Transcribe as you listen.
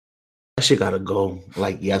That shit gotta go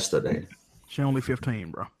like yesterday. She only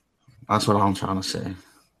 15, bro. That's what I'm trying to say.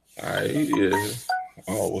 All right, yeah.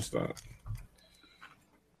 Oh, what's that?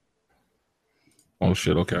 Oh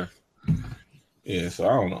shit. Okay. Yeah. So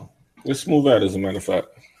I don't know. Let's Smooth at, as a matter of fact.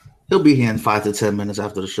 He'll be here in 5 to 10 minutes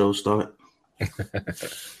after the show start.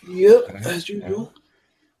 Yep, as usual.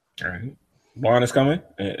 All right. Bond is coming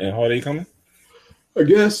and Hardy coming. I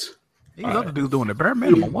guess. These other dudes doing the bare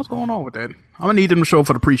minimum. What's going on with that? I'm gonna need them to show up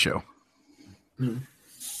for the pre-show.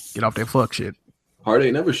 Get off that fuck shit. Hardy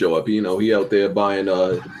ain't never show up. You know, he out there buying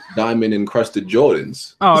diamond encrusted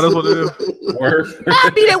Jordans. Oh, that's what it is. Word.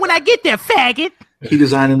 I'll be there when I get there, faggot. He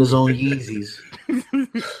designing his own Yeezys.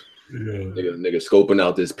 Nigga scoping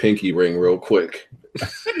out this pinky ring real quick.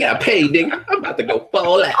 I got paid, nigga. I'm about to go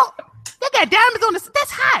fall out. Oh, they got diamonds on this.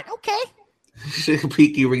 That's hot. Okay.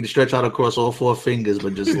 Pinky ring to stretch out across all 4 fingers,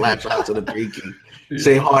 but just latch out to the pinky.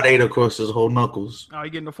 Say hard 8 across his whole knuckles. Oh,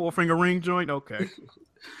 you getting the 4-finger ring joint? Okay.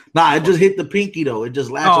 Nah, it just hit the pinky though. It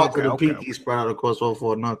just latched out to the pinky, okay. spread out across all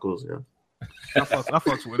 4 knuckles. Yeah. I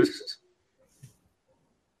fucks with it.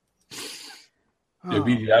 Yeah,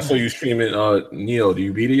 BG, I saw you streaming Neo. Do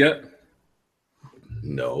you beat it yet?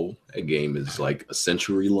 No, that game is like a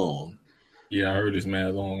century long. Yeah, I heard it's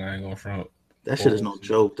mad long. I ain't gonna front. That shit is no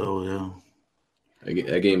joke though, yeah.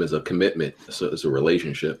 That game is a commitment. It's a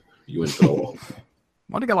relationship. You into the long.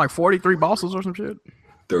 Why they got like 43 bosses or some shit?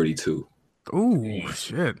 32. Ooh,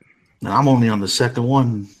 shit. Now, I'm only on the second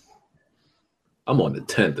one. I'm on the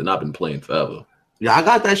 10th, and I've been playing forever. Yeah, I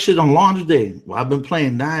got that shit on launch day. Well, I've been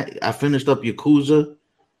playing that. I finished up Yakuza,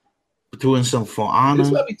 doing some For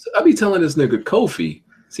Honor. I be telling this nigga Kofi.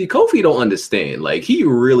 See, Kofi don't understand. Like, he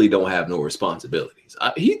really don't have no responsibilities.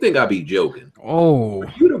 He think I be joking. Oh,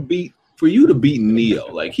 for you to beat Neo,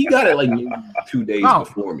 like he got it like 2 days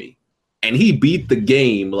before me, and he beat the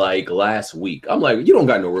game like last week. I'm like, you don't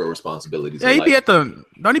got no real responsibilities. Yeah,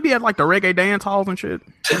 don't he be at like the reggae dance halls and shit?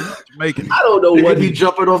 Making. I don't know what he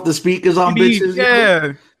jumping off the speakers on bitches.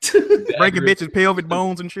 Yeah, breaking bitches' pelvic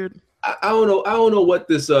bones and shit. I don't know what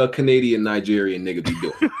this Canadian Nigerian nigga be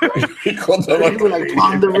doing. He like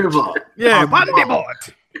Pond the River. Yeah, Pond the River.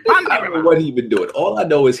 I don't know what he been doing. All I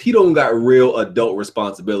know is he don't got real adult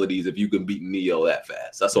responsibilities if you can beat Neo that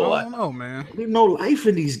fast. That's all I know, man. There's no life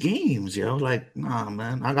in these games, yo. Like, nah,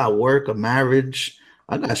 man. I got work, a marriage.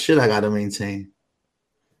 I got shit I gotta maintain.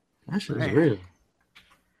 That shit is real.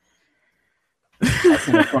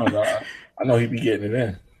 I know he be getting it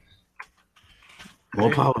in.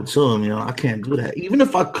 More power to him, yo. I can't do that. Even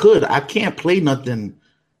if I could, I can't play nothing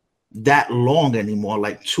that long anymore.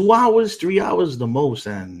 Like 2 hours, 3 hours the most,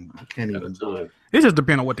 and I can't even do it. It just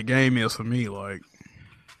depends on what the game is for me. Like,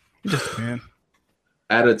 it just depends.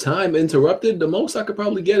 At a time interrupted, the most I could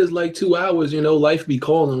probably get is like 2 hours. You know, life be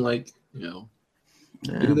calling, like, you know,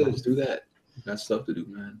 do this, do that. Got stuff to do,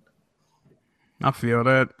 man. I feel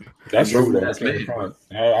that. That's true.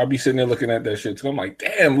 I'll be sitting there looking at that shit too. I'm like,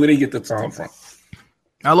 damn, where they get the time from?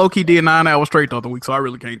 I low-key did 9 hours straight the other week, so I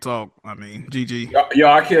really can't talk. I mean, GG. Yo,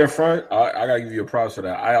 I can't front. I gotta give you a props for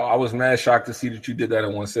that. I was mad shocked to see that you did that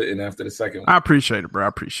in one sitting after the second one. I appreciate it, bro. I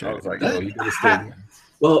appreciate it. I was like, yo, he did his thing.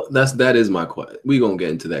 Well, that is my question. We gonna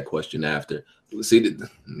get into that question after. See,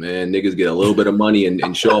 man, niggas get a little bit of money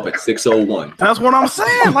and show up at 6:01. That's what I'm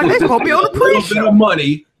saying. Like, they supposed to be on the pre-show. A little bit of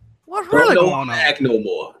money. What's really going on? Back no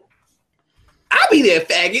more. I'll be there,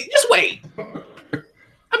 faggot. Just wait.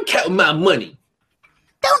 I'm counting my money.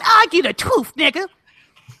 Don't argue the truth, nigga.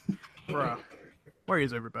 Bro, where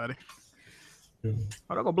is everybody? Oh,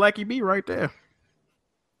 there go Blackie B right there.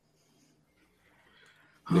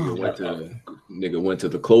 Nigga went to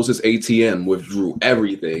the closest ATM, withdrew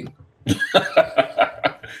everything.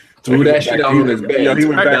 Threw that shit out on his bed. Yo, he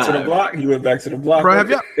went back to the block. He went back to the block. Bro, have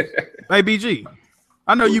y'all? Hey, BG.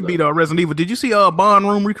 I know you beat Resident Evil. Did you see Bond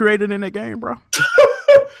Room recreated in that game, bro?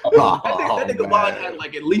 That nigga Bond had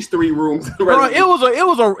like at least 3 rooms. Bro, it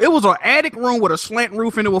was an attic room with a slant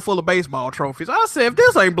roof and it was full of baseball trophies. I said, if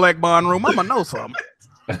this ain't Black Bond Room, I'ma know something.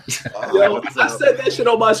 Yo, I said that shit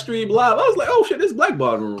on my stream live. I was like, oh shit, this Black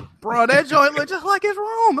Bond Room. Bro, that joint looked just like his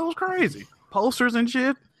room. It was crazy. Posters and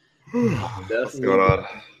shit. What's going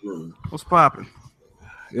on? What's popping?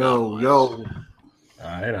 Yo. All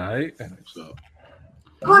right. What's up?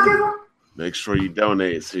 Make sure you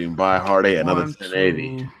donate so you can buy Hard 8 another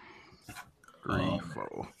 1080.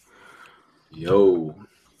 Yo.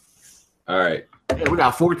 All right. Yeah, we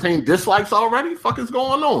got 14 dislikes already. Fuck is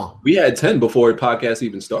going on? We had 10 before the podcast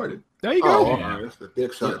even started. There you go. It's the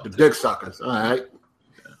dick suckers. The dick suckers. All right.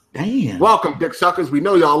 Damn. Welcome, dick suckers. We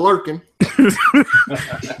know y'all lurking.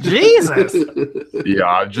 Jesus. Yeah,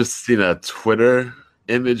 I've just seen a Twitter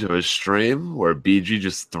image of a stream where BG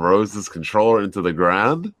just throws his controller into the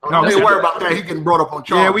ground? Don't worry about that. He getting brought up on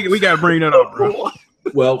charges. Yeah, we got to bring that up, bro.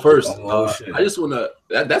 Well, first, shit. I just want to.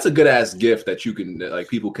 That's a good ass gift that you can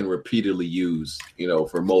people can repeatedly use,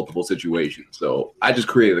 for multiple situations. So I just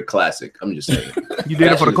created a classic. I'm just saying. You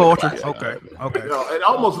did it for the culture. Classic. Okay. It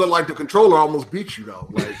almost looked like the controller almost beat you though.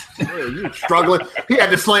 Like, you were struggling. He had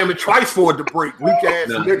to slam it twice for it to break. Weak ass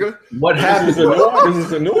nigga. What happened? This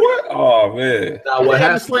is a new one? Oh man. Now, He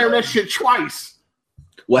had to slam that shit twice.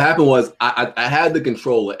 What happened was I had the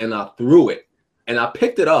controller and I threw it and I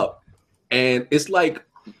picked it up. And it's like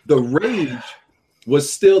the rage was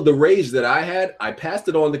still the rage that I had. I passed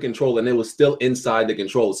it on the controller and it was still inside the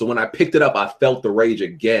controller. So when I picked it up, I felt the rage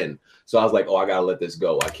again. So I was like, oh, I got to let this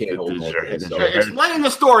go. I can't hold on to this. So, explain the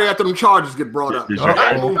story after them charges get brought up.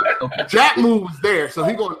 Jack Move was there, so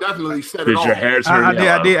he going to definitely set it off. Did your hair turn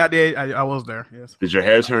yellow? I did. I was there, yes. Did your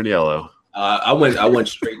hair turn yellow? I went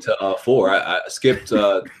straight to 4. I skipped.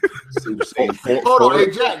 Hold on, hey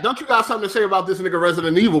Jack, don't you got something to say about this nigga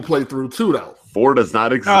Resident Evil playthrough too, though? 4 does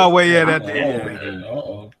not exist. Oh, well, yeah,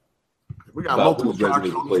 that. We got multiple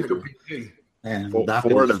charges on this nigga BG. And 4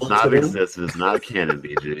 does not exist. It is not canon,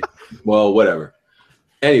 BG. Well, whatever.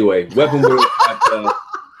 Anyway, Weapon Wheel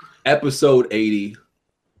episode 80.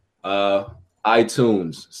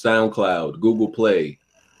 iTunes, SoundCloud, Google Play.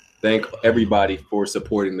 Thank everybody for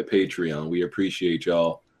supporting the Patreon. We appreciate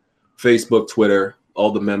y'all. Facebook, Twitter,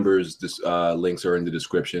 all the members' links are in the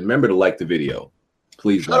description. Remember to like the video.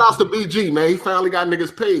 Please. Shout out to BG, man. He finally got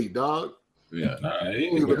niggas paid, dog. Yeah. He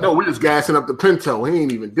ain't even know. We just gassing up the Pinto. He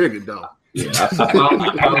ain't even digging, dog. Yeah.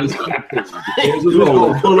 You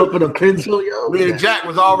gonna pull up in a pencil, yo? Me and Jack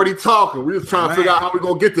was already talking. We was trying to figure out how we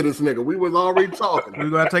gonna get to this nigga. We was already talking. We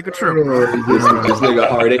gotta take a trip. This nigga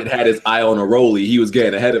Hard 8 had his eye on a rollie. He was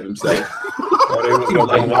getting ahead of himself. He was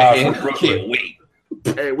like, man, I can't wait.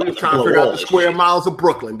 Hey, we was trying to figure out the square miles of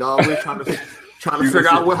Brooklyn, dog. We was trying to figure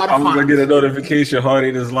out how to I'm find gonna get a notification. Hard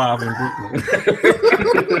 8 is live in Brooklyn.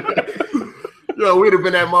 Yo, we'd have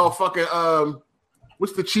been at motherfucking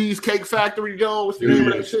what's the Cheesecake Factory, Joe? What's the name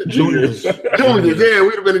of that shit? Junior's. Junior's, yeah,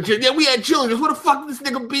 we'd have been we had Junior's. Where the fuck this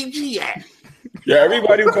nigga BG at? Yeah,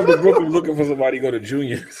 everybody who comes to Brooklyn looking for somebody to go to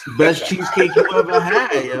Junior's. Best cheesecake you ever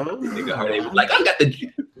had, yo. Nigga Hard 8 was like, I got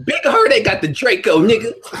the Big Hard 8 got the Draco,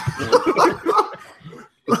 nigga.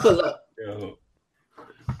 Pull up. Yo.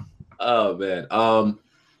 Oh man.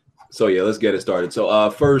 So yeah, let's get it started. So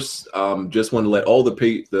first, just want to let all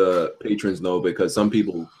the patrons know, because some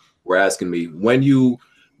people were asking me, when you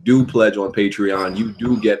do pledge on Patreon, you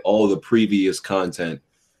do get all the previous content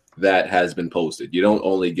that has been posted. You don't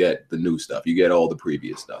only get the new stuff, you get all the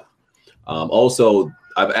previous stuff. Also,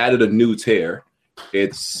 I've added a new tier.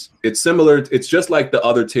 It's similar. It's just like the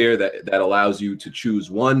other tier that allows you to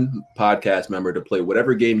choose one podcast member to play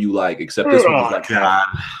whatever game you like, except this one is like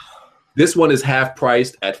this one is half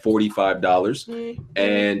priced at $45,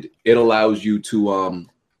 and it allows you to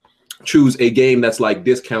choose a game that's like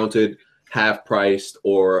discounted, half priced,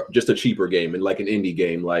 or just a cheaper game, and like an indie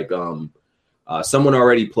game. Like someone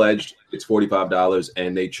already pledged, it's $45,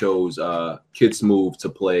 and they chose Kid Smooth to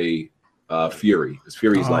play Fury. Because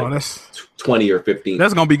Fury's like 20 or 15.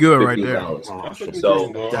 That's gonna be good right there.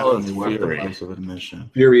 So Definitely worth the price of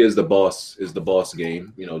admission. Fury is the boss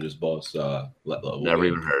game. Just boss. Never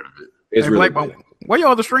even heard of it. It's Hey, really Black, good. where your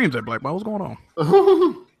other streams at, Black? What's going on?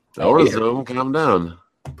 Zoom, calm down.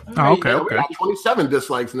 Oh, okay, We okay. got 27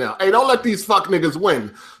 dislikes now. Hey, don't let these fuck niggas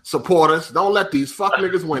win. Support us. Don't let these fuck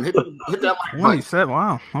niggas win. Hit that like button. 27.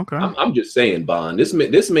 Wow. Okay. I'm just saying, Bond. This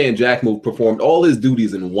man Jack Move performed all his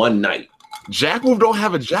duties in one night. Jack Move don't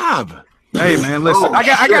have a job. Hey man, listen. Oh, I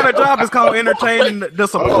got a job. It's called entertaining the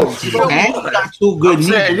support. And you got two good I'm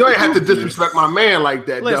saying, knees. you ain't have to disrespect my man like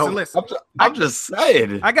that, Listen, yo. listen. I'm just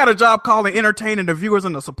saying. I got a job calling entertaining the viewers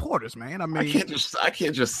and the supporters, man. I I mean, can't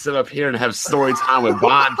just sit up here and have story time with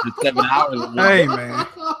Bond for 7 hours. hey man.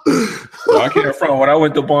 I can't front. When I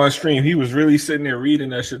went to Bond's stream, he was really sitting there reading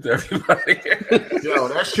that shit to everybody. Yo,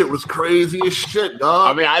 that shit was crazy as shit, I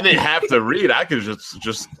dog. mean, I didn't have to read. I could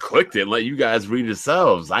just clicked it and let you guys read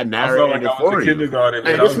yourselves. I I felt narrated like I it for was in you. kindergarten.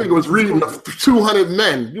 Hey, man. this nigga was reading the 200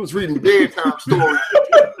 Men. He was reading bedtime stories.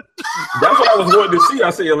 That's what I was wanting to see.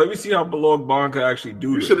 I said, let me see how Belong Bond could actually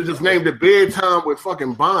do You this. should have just named it Bedtime with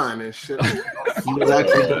fucking Bond and shit. He was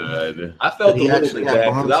actually, Good. I felt a he little actually bit had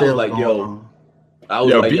bad Bond because I was tail like, going yo, on.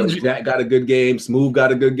 BG Jack got a good game, Smooth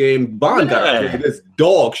got a good game, Bond got this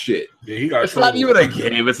dog shit. Yeah, he got It's not trouble. even a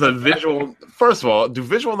game. It's a visual. First of all, do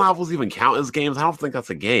visual novels even count as games? I don't think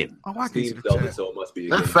that's a game. Oh, I can see Steve the felt it, chat. so it must be a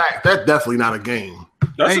That's game. fact. That's definitely not a game.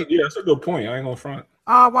 That's a good point. I ain't gonna front.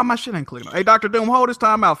 Why my shit ain't clicking? Hey, Dr. Doom, hold this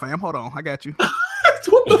time out, fam. Hold on, I got you.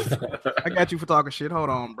 What the I got you for talking shit. Hold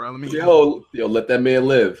on, bro. Let me. Yo, let that man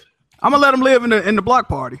live. I'm gonna let him live in the block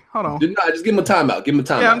party. Hold on. Just give him a timeout. Give him a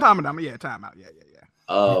timeout. Yeah, I'm timing out. Yeah, timeout. Yeah.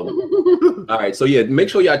 All right, so yeah, make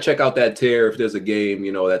sure y'all check out that tier if there's a game,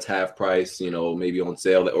 that's half price, maybe on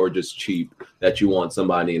sale or just cheap that you want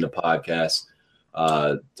somebody in the podcast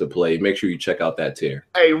to play. Make sure you check out that tier.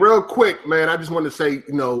 Hey, real quick, man, I just want to say,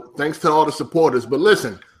 thanks to all the supporters, but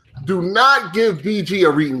listen, do not give BG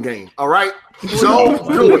a reading game, all right? Don't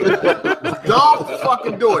do it. Don't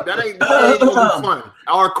fucking do it. That ain't gonna be fun.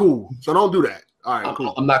 All right, cool. So don't do that. All right,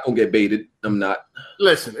 cool. I'm not gonna get baited. I'm not.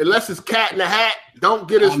 Listen, unless it's Cat in the Hat, don't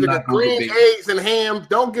get this nigga green eggs and ham.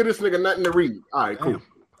 Don't get this nigga nothing to read. All right, cool.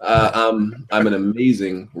 I'm an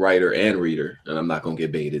amazing writer and reader, and I'm not gonna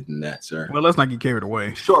get baited in that, sir. Well, let's not get carried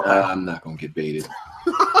away. Sure. I'm not gonna get baited.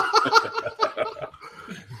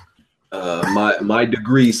 My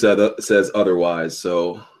degree says otherwise,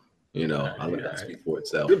 so I'll let that speak for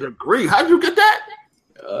itself. Your degree? How'd you get that?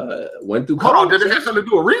 Went through college. college. Hold on, did it have something to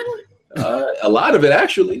do with reading? A lot of it,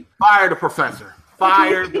 actually. Fire the professor.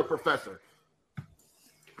 Fire the professor.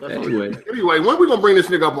 Anyway, when we gonna bring this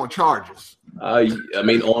nigga up on charges? I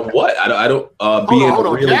mean, on what? I don't. Hold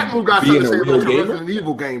on. Jack Move got something to say about real your Resident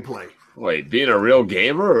Evil gameplay. Wait, being a real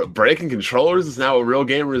gamer, breaking controllers is not what real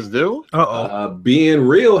gamers do? Being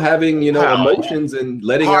real, having emotions and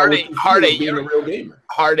letting out what you feel, being a real gamer.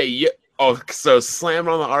 So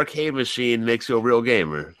slamming on the arcade machine makes you a real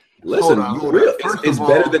gamer. Listen, real. It's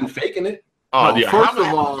better than faking it. Oh, yeah. First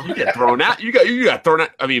of all, you get thrown out. You got thrown out.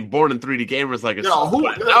 I mean, Born in 3D gamers like a you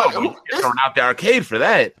get thrown out the arcade for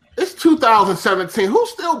that. It's 2017. Who's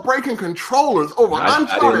still breaking controllers over Uncharted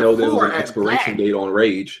 4? I didn't know there was an expiration date on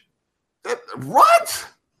Rage. What?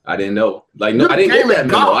 I didn't know. I didn't get that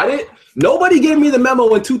memo. Nobody gave me the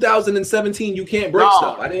memo in 2017. You can't break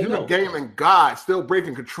stuff. I didn't know. You're a gaming god, still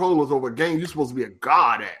breaking controllers over a game you're supposed to be a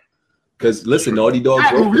god at. Because listen, Naughty Dog.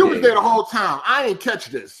 You was there the whole time. I ain't catch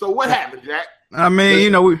this. So what happened, Jack? I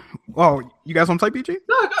mean, you guys want to play PG?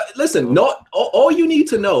 No, listen. All you need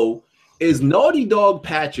to know is Naughty Dog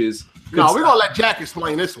patches. No, we're gonna let Jack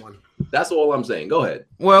explain this one. That's all I'm saying. Go ahead.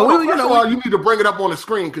 Well, you need to bring it up on the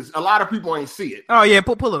screen because a lot of people ain't see it. Oh yeah,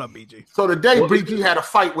 pull it up, BG. So the day BG had a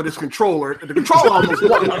fight with his controller, the controller almost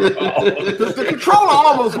won. The controller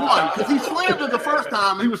almost won because he slammed it the first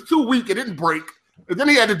time. He was too weak; it didn't break, and then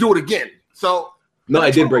he had to do it again. So no,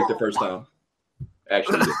 I did break the first time.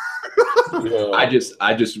 Actually,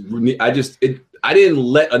 I didn't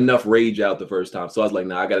let enough rage out the first time, so I was like,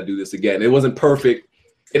 nah, I got to do this again. It wasn't perfect.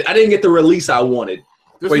 I didn't get the release I wanted.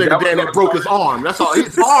 This nigga damn near broke his arm. That's all.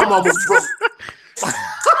 His arm almost broke.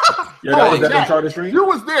 You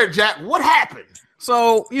was there, Jack. What happened?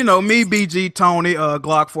 So, me, BG, Tony,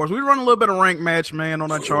 Glock Force, we run a little bit of ranked match, man,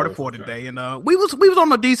 on Uncharted 4 today. And we was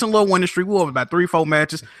on a decent little winning streak. We won about 3-4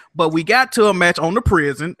 matches. But we got to a match on the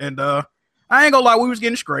prison. And I ain't gonna lie, we was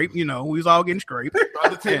getting scraped. We was all getting scraped. The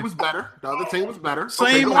other team was better.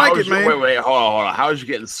 Seemed like it, man. Wait, hold on. How was you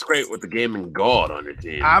getting scraped with the gaming god on your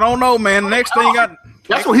team? I don't know, man. Next thing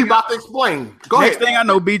that's what he about to explain. Next thing I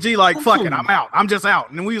know, BG fuck it, I'm out. I'm just out.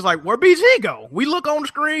 And then we was like, where BG go? We look on the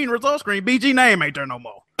screen, result screen, BG name ain't there no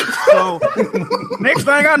more. So next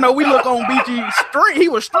thing I know, we look on BG stream. He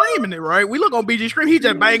was streaming it, right? We look on BG stream. He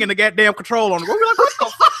just banging the goddamn control on the. We're like, what the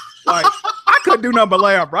fuck? Like, I couldn't do nothing but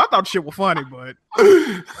laugh, bro. I thought shit was funny, but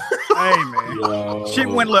hey, man, shit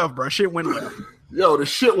went left, bro. Shit went left. Yo, the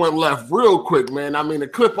shit went left real quick, man. I mean, the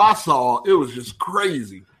clip I saw, it was just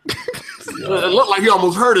crazy. It looked like he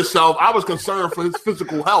almost hurt himself. I was concerned for his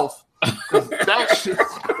physical health. That shit.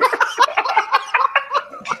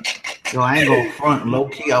 Yo, I ain't gonna front. Low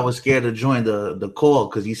key, I was scared to join the call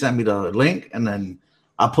because he sent me the link, and then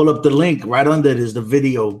I pull up the link. Right under it is the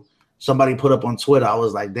video somebody put up on Twitter. I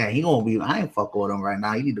was like, damn, he gonna be. I ain't fucking with him right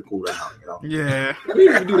now. He need to cool down, Yeah. We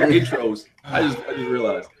didn't even do the intros. I just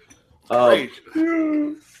realized.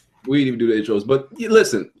 We didn't even do the intros. But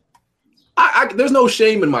listen, I there's no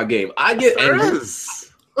shame in my game. I get angry.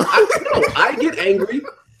 I get angry.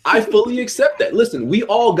 I fully accept that. Listen, we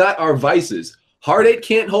all got our vices. Heartache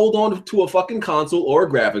can't hold on to a fucking console or a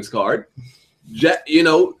graphics card. Jack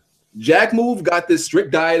Move got this strict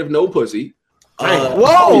diet of no pussy.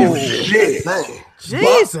 Whoa, shit.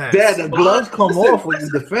 Jesus. Dad, the gloves come off when you're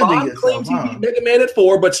defending yourself. He beat Mega Man at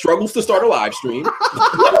 4, but struggles to start a live stream. Tell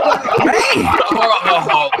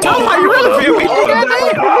me how you really feel.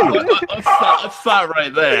 Let's stop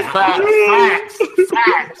right there. Facts.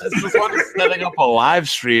 This is what setting up a live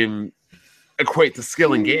stream equate to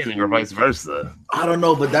skill in gaming or vice versa. I don't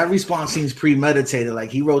know, but that response seems premeditated. Like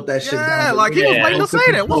he wrote that shit down. Yeah, like he was waiting to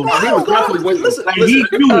say that. What's He was definitely waiting. Listen,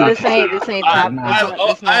 This ain't top.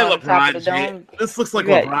 I LeBron of the dome. James. This looks like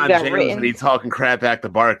You got LeBron James written. and he talking crap back to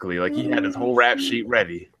Barkley. Like he had his whole rap sheet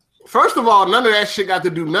ready. First of all, none of that shit got to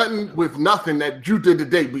do nothing with nothing that you did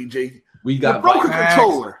today, BG. we You got broke a vices.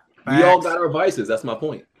 controller. We all got our vices. That's my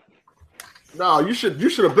point. No, you should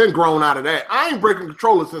have been grown out of that. I ain't breaking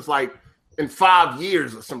controllers since like in 5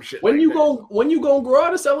 years or some shit. When like you that. gonna grow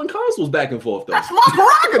out of selling consoles back and forth though? That's my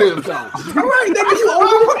prerogative, though. All right, nigga, you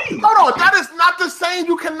overrated. Hold on, that is not the same.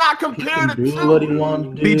 You cannot compare the Do what he two.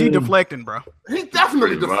 want to do. BG deflecting, bro. He's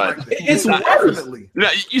definitely Pretty much. deflected. It's worse. definitely. No,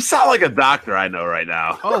 you sound like a doctor I know right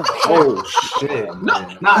now. Oh shit! No,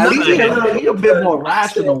 Nah, at least no, he a bit more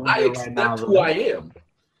rational I with it accept right now. who I am.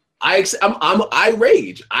 I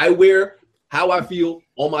rage. I wear how I feel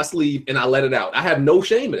on my sleeve and I let it out. I have no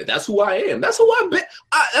shame in it. That's who I am. That's who I've been.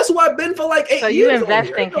 That's who I've been for like 8 So years. you on invest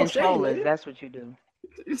here. in Ain't no shame controllers. it. That's what you do.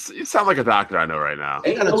 You sound like a doctor I know right now.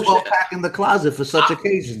 He got a 12-pack in the closet for such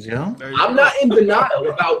occasions, you know. I'm not in denial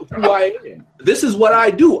about who I am. This is what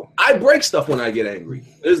I do. I break stuff when I get angry.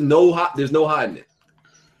 There's no hiding it.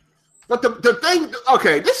 But the thing,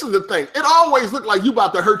 okay, this is the thing. It always looked like you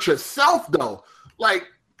about to hurt yourself, though. Like,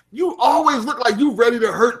 you always look like you ready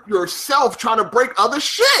to hurt yourself trying to break other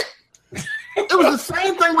shit. It was the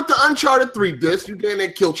same thing with the Uncharted 3 disc. You did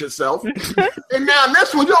and killed yourself. And now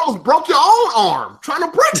this one, you almost broke your own arm trying to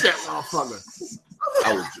break that motherfucker.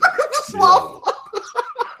 This motherfucker.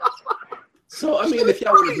 So, I mean, if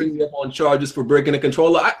y'all want to bring me up on charges for breaking a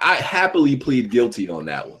controller, I happily plead guilty on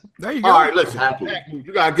that one. There you go. All right, listen. Happily. You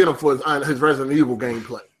got to get him for his Resident Evil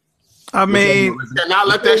gameplay. I mean, And not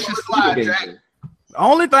let that shit slide, Jack. the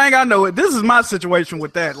only thing I know, this is my situation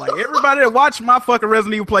with that. Like everybody that watched my fucking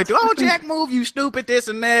Resident Evil playthrough, oh Jack, move, you stupid, this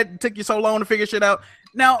and that. It took you so long to figure shit out.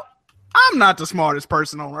 Now, I'm not the smartest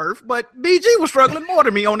person on earth, but BG was struggling more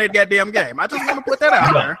than me on that goddamn game. I just want to put that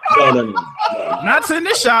out there. No. Not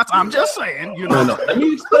sending shots. I'm just saying, you know. No. Let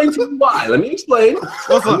me explain to you why. Let me explain.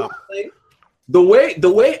 What's up? The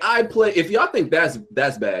way I play, if y'all think that's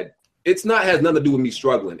bad, it's not has nothing to do with me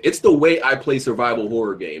struggling. It's the way I play survival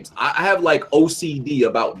horror games. I have like OCD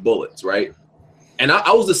about bullets, right? And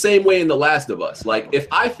I was the same way in The Last of Us. Like if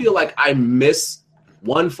I feel like I miss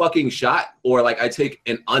one fucking shot or like I take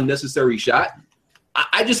an unnecessary shot,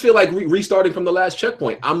 I just feel like restarting from the last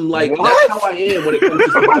checkpoint. I'm like, that's how I am when it comes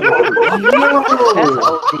to survival horror. That's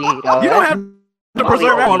OD, though. You don't have to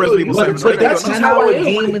preserve that on Resident Evil 7. But that's That's 10 how hour I am.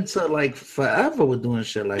 game into like forever with doing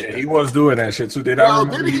shit like Yeah, that. he was doing that shit too. Did Well, I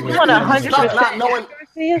remember? didn't he You want get 100% stuck not knowing?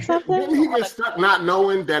 accuracy or something? Didn't he get stuck not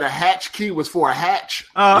knowing that a hatch key was for a hatch?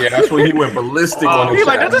 Yeah, that's when he went ballistic on He's his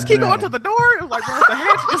like, does this key go man. into the door? It was like, bro,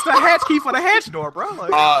 it's the hatch key for the hatch door, bro. Like,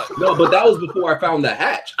 No, but that was before I found the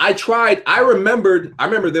hatch. I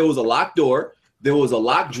remember there was a locked door, there was a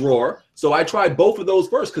locked drawer. So I tried both of those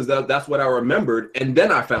first because that's what I remembered, and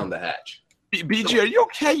then I found the hatch. BG, are you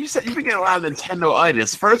okay? You said you've been getting a lot of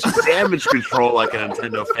Nintendo-itis. First, you damage control like a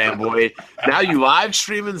Nintendo fanboy. Now you live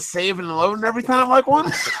streaming, saving, and loading every time like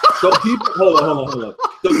one? So people, hold on.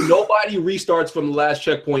 So nobody restarts from the last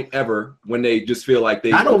checkpoint ever when they just feel like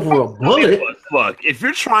they. Not over a bullet. Look, if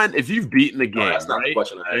you've beaten the game, that's not the right?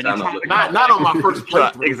 question I asked. And I'm you not try- looking Not on my first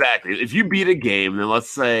playthrough. Exactly. If you beat a game, then let's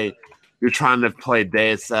say you're trying to play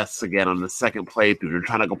Deus Ex again on the second playthrough. You're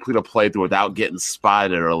trying to complete a playthrough without getting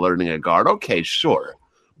spotted or alerting a guard. Okay, sure.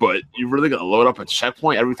 But you're really going to load up a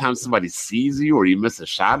checkpoint every time somebody sees you or you miss a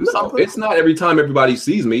shot or No, something? it's not every time everybody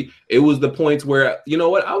sees me. It was the points where, you know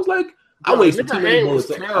what, I was like, I wasted too many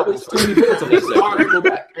bullets. I wasted too many bullets on this second. Go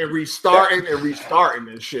back. And restarting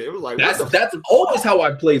and shit. It was like, what the That's always how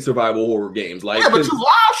I played survival horror games. Like, yeah, but you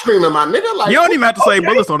live streaming, my nigga. Like, you don't even have to say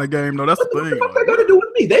bullets on the game, though. That's the thing. what they got to do with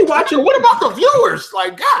me? They watching. what about the viewers?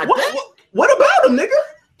 Like, God damn. What about them, nigga?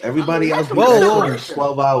 Everybody else Whoa. be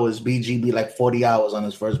 12 hours. BG be like 40 hours on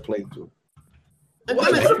his first playthrough. And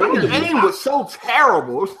then the aim was so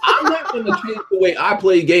terrible. I'm not going to change the way I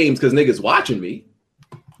play games because niggas watching me.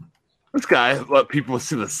 This guy let people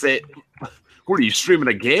see the set. What are you streaming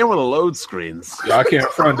a game or the load screens? Yo, I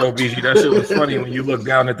can't front though, BG. That shit was funny when you look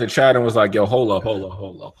down at the chat and was like, yo, hold up.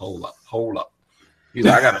 He's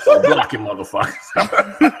like, I gotta start blocking motherfuckers.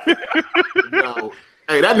 Yo,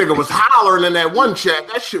 hey, that nigga was hollering in that one chat.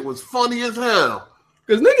 That shit was funny as hell.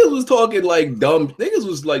 Because niggas was talking like dumb. Niggas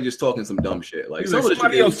was like just talking some dumb shit. Like He's like,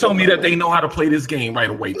 somebody else tell me that they know how to play this game right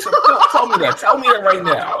away. Tell me that. Tell me that right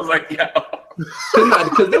now. I was like, yo.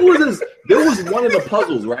 Because there was one of the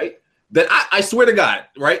puzzles, right? That I swear to God,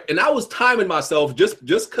 right? And I was timing myself just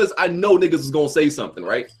because I know niggas was gonna say something,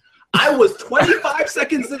 right? I was 25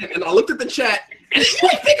 seconds in, and I looked at the chat, and you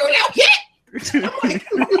ain't figuring it out yet. I'm like,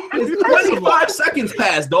 it's 25 seconds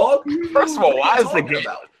past, dog. First of all, why is the Talking game?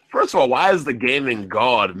 about? First of all, why is the gaming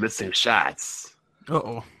god missing shots?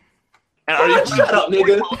 Uh-oh. And are you Shut up,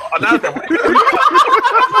 nigga.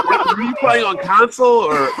 Were you playing on console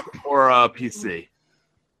or PC?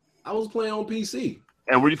 I was playing on PC.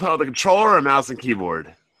 And were you playing with a controller or mouse and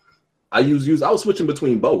keyboard? I was switching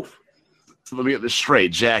between both. So let me get this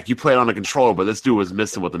straight, Jack. You played on a controller, but this dude was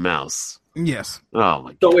missing with the mouse. Yes. Oh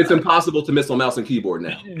my god! So it's impossible to miss on mouse and keyboard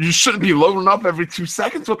now. You shouldn't be loading up every 2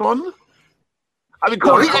 seconds with one. I mean,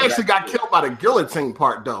 No, he actually got killed by the guillotine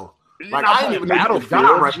part, though. Like, I didn't even know you could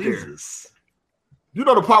die right there. You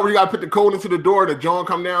know the part where you got to put the code into the door, the John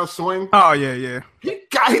come down, swing? Oh, yeah. He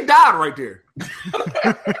died right there.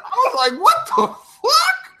 I was like, what the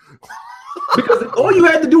fuck? Because all you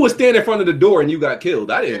had to do was stand in front of the door and you got killed.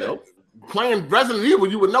 I didn't know. Playing Resident Evil,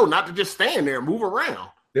 you would know not to just stand there and move around.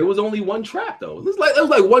 There was only one trap, though. It was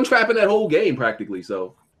like one trap in that whole game, practically. So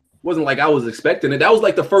it wasn't like I was expecting it. That was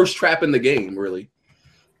like the first trap in the game, really.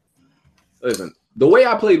 Listen, the way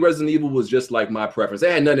I played Resident Evil was just like my preference.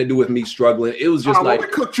 It had nothing to do with me struggling. It was just we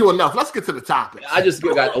cooked you enough. Let's get to the topic. I just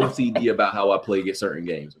got OCD about how I play certain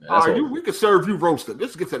games. Man. All right, we could serve you roasted.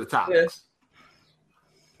 Let's get to the topic.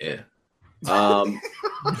 Yeah.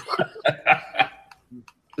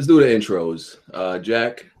 Let's do the intros.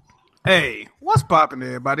 Jack. Hey, what's poppin',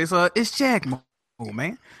 everybody? It's Jack Mo,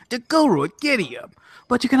 man. The guru at Giddy Up.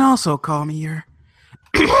 But you can also call me your...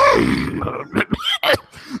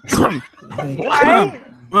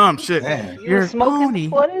 shit. You Your smoking pony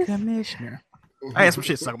before this? commissioner. I had some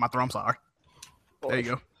shit stuck in my throat. I'm sorry. There you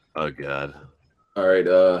go. Oh god. All right,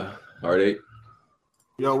 Heartache.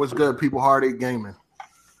 Yo, what's good, people? Heartache Gaming.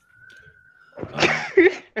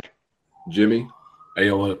 Jimmy. Hey,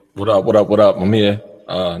 yo, what up? I'm here.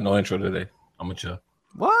 No intro today. I'm a chill.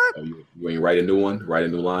 What? Oh, you ain't write a new one? Write a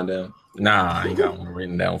new line down? Nah, I ain't got one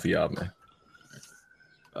written down for y'all, man.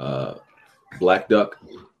 Black Duck.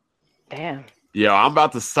 Damn. Yo, I'm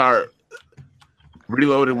about to start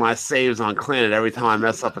reloading my saves on Planet every time I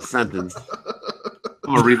mess up a sentence.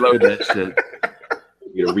 I'm gonna reload that shit.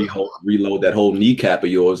 You know, reload that whole kneecap of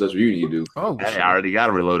yours. That's what you need to do. Oh, Hey, I already got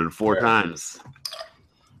it reloaded 4 times.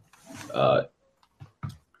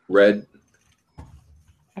 Red.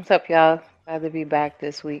 What's up, y'all? Glad to be back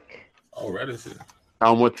this week. Oh, Red is it.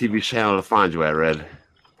 Tell them what TV channel to find you at, Red.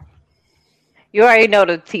 You already know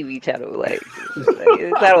the TV channel. Like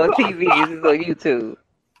it's not on TV. It's on YouTube.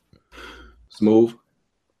 Smooth.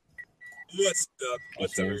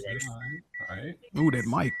 What's up, everybody? All right. Ooh, that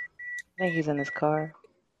mic. I think he's in his car.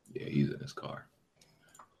 Yeah, he's in his car.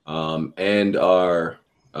 And our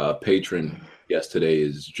patron guest today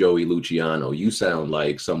is Joey Luciano. You sound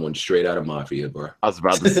like someone straight out of Mafia, bro. I was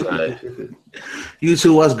about to say. You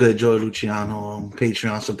too. What's good, Joy Luciano,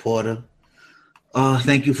 Patreon supporter.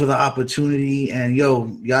 Thank you for the opportunity. And yo,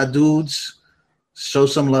 y'all dudes, show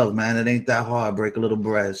some love, man. It ain't that hard. Break a little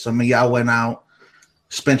bread. Some of y'all went out,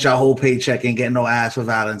 spent your whole paycheck, and getting no ass for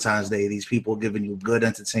Valentine's Day. These people giving you good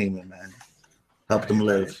entertainment, man. Help them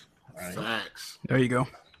live. Right. Thanks. There you go.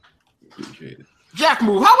 Appreciate it. Jack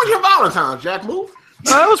Move. How was your Valentine's, Jack Move?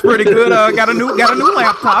 It was pretty good. Got a new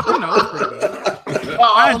laptop. You know, it was pretty good.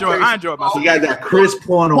 I enjoyed myself. You got that crisp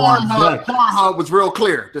porn on. Pornhub was real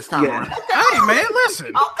clear this time around. Hey man, listen.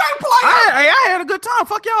 Okay, player. I had a good time.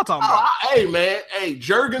 Fuck y'all talking about. Hey man,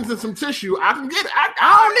 Jergens and some tissue. I can get it.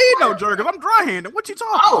 I don't need no jerk. I'm dry handed. What you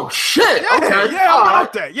talking? Oh shit. Yeah, Okay. yeah, I'm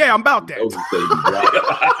about that. Yeah, I'm about that.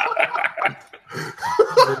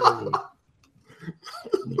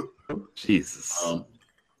 Jesus.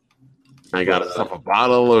 I got myself a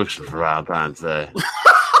bottle of lotion for Valentine's Day.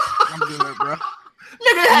 I'm good, bro.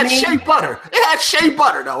 Nigga, it had shea butter. It had shea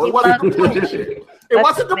butter though. It wasn't the plain shit. It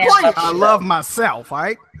wasn't the plain I shit. love myself,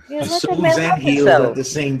 right? Yeah, Souls let the man and love heels himself. at the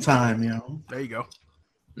same time, you know. There you go.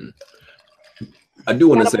 I do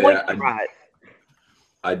want to Gotta say moisturize.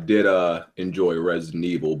 I did enjoy Resident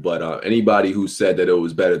Evil, but anybody who said that it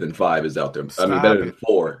was better than 5 is out there. I mean, Stop better it. than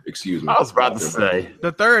 4. Excuse me. I was about to say.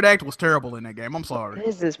 The third act was terrible in that game. I'm sorry.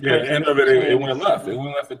 This is Yeah, the end of it, it went left. It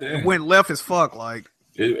went left at the end. Went left as fuck. Like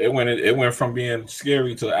It went from being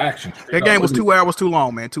scary to action. that game was 2 hours too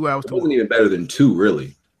long, man. 2 hours It too wasn't long. even better than 2,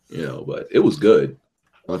 really. You know, but it was good.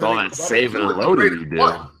 With all that saving and loading you do.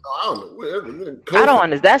 I don't know. I don't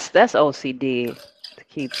understand. That's OCD to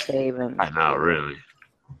keep saving. I know, really.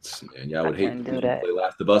 And y'all would I hate couldn't to do that. play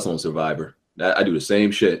Last of Us on Survivor. I do the same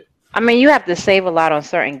shit. I mean, you have to save a lot on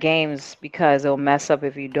certain games because it'll mess up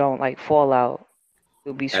if you don't, like Fallout.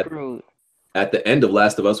 You'll be At- screwed. at the end of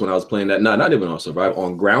Last of Us when I was playing that. Not even on Survive,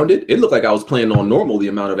 on Grounded. It looked like I was playing on normal the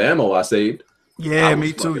amount of ammo I saved. Yeah, I was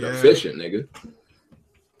me too. fucking Yeah. efficient, nigga.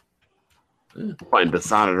 I'm playing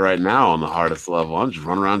Dishonored right now on the hardest level. I'm just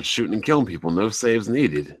running around shooting and killing people. No saves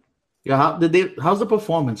needed. Yeah, how's the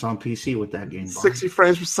performance on PC with that game? Bob? 60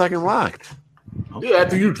 frames per second locked. Yeah,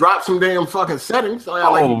 after you drop some damn fucking settings. So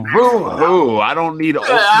Oh, boo-hoo. I don't need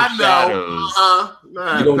ultra I shadows.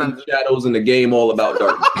 know. You don't need shadows in the game all about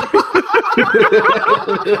darkness.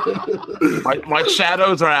 My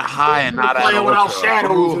shadows are at high and not at Playing without ultra.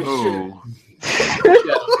 shadows and Boo-hoo.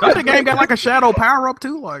 Don't the game got like a shadow power up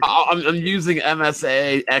too? Like I'm using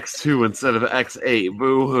MSA X2 instead of X8.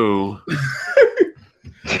 Boo-hoo.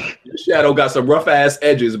 Your shadow got some rough ass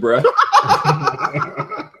edges, bruh.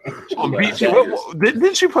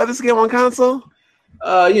 Didn't you play this game on console?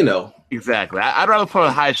 You know. Exactly. I'd rather play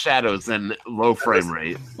with high shadows than low frame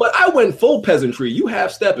rate. But I went full peasantry. You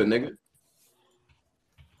half stepping, nigga.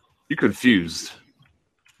 You're confused.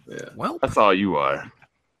 Yeah. well, That's all you are.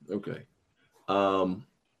 Okay.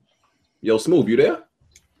 Yo, Smooth, you there?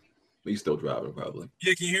 You still driving, probably.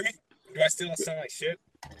 Yeah, can you hear me? Do I still sound like shit?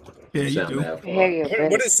 yeah, you Sound do. mad Yeah, yeah,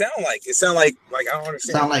 What does it sound like? It sound like I don't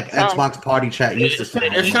understand. Sound like Xbox Party Chat used to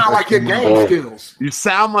sound. It sounds like your game skills. You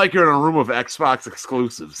sound like you're in a room of Xbox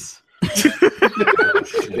exclusives.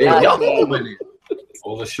 Damn, y'all all went in.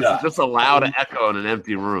 Full of shot. Just a loud echo in an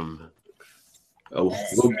empty room. Oh, Let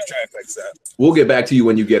we'll, me try to fix that. we'll get back to you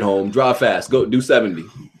when you get home. Drive fast. Go do 70.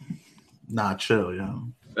 Nah, chill,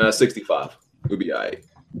 yo. 65. We'll be all right.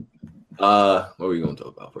 What are we going to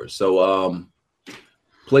talk about first? So,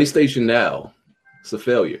 PlayStation Now, it's a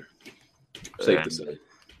failure. Safe to say.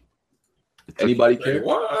 Anybody Say care?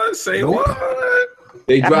 what? Say what?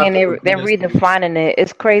 They I dropped mean, they're redefining it.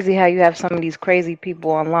 It's crazy how you have some of these crazy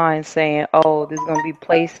people online saying, "Oh, there's going to be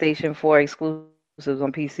PlayStation 4 exclusives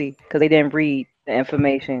on PC," because they didn't read the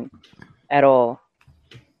information at all.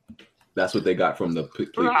 That's what they got from the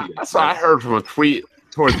That's what I heard from a tweet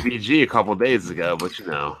towards BG a couple days ago, but you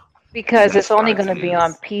know. Because it's only going to be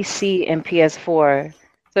on PC and PS4.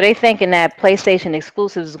 So they thinking that PlayStation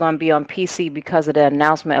exclusives is going to be on PC because of the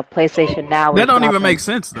announcement of PlayStation Now. That is don't even dropping. make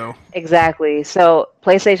sense though. Exactly. So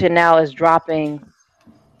PlayStation Now is dropping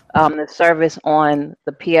the service on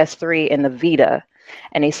the PS3 and the Vita.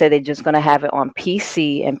 And they said they're just going to have it on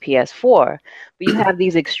PC and PS4. But you have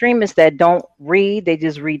these extremists that don't read. They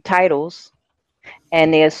just read titles.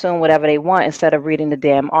 And they assume whatever they want instead of reading the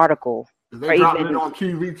damn article. Is Or they dropping even- it on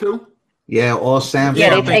TV too? Yeah, all Samsung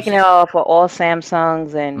Yeah, they're taking it off for all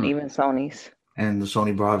Samsungs and even Sonys. and the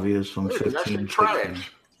Sony Bravias from That shit 15.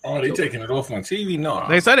 trash. Oh, they taking it off on TV? No.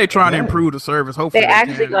 They say they're trying to improve the service. Hopefully, They're they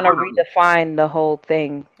actually can. going to redefine the whole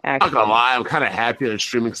thing, I'm not actually. gonna lie, I'm kind of happy that the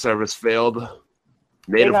streaming service failed.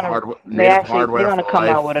 Native gonna- hardware, They're native hardware going to for come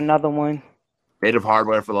life. out with another one. Native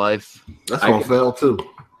hardware for life. That's I gonna can- fail too.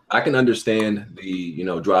 I can understand the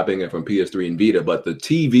dropping it from PS3 and Vita, but the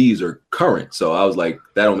TVs are current, so I was like,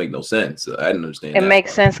 that don't make no sense. I didn't understand. It that makes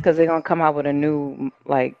part. sense because they're going to come out with a new,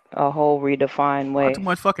 like, a whole redefined way. Not too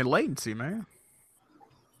much fucking latency, man.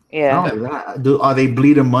 Yeah. Are they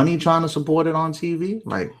bleeding money trying to support it on TV?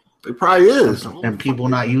 Like, It probably is. and people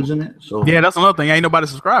not using it? So Yeah, that's another thing. Ain't nobody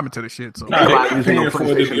subscribing to the shit. So Nah, they Everybody not using paying no for it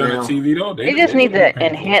to be PlayStation on the now. TV though. They just need to paying for it.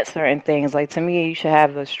 enhance certain things. Like, to me, you should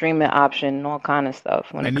have the streaming option and all kind of stuff.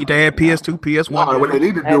 when they it need to comes add PS2, PS1. No, what they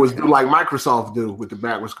need to do is do like Microsoft do with the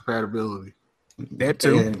backwards compatibility. That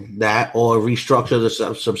too. and that or restructure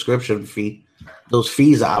the subscription fee. Those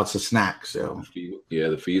fees are out to snacks. So Yeah,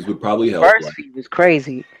 the fees would probably help. First like- fee was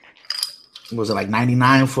crazy. was it like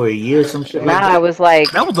 99 for a year, some shit like Nah, that? it was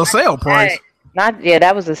like That was the sale price.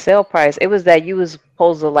 that was the sale price. It was that you was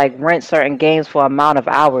supposed to like rent certain games for amount of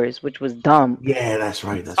hours, which was dumb. Yeah, that's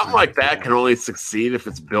right. That's Something right. like that can only succeed if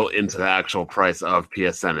it's built into the actual price of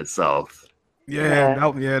PSN itself.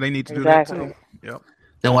 Yeah, they need to do Exactly. that too. Yep.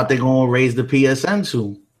 Then what they gonna raise the PSN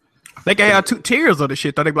to? They can have two tiers of the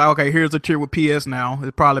shit. They be like, okay, here's a tier with PS now.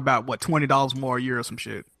 It's probably about what $20 more a year or some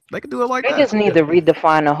shit. They can do it like They that. just need to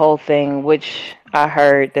redefine the whole thing, which I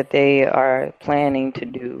heard that they are planning to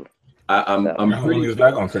do. I'm How long pretty is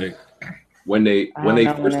that gonna take? when they I don't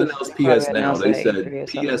know first when announced it's PS probably Now, announced they at said E3 or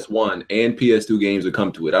something. PS1 and PS2 games would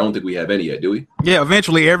come to it. I don't think we have any yet, do we? Yeah,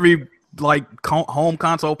 eventually every like home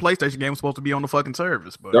console PlayStation game is supposed to be on the fucking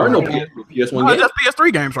service, but There are no Yeah. PS1 no, games. just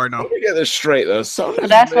PS3 games right now. Let me get this straight though. So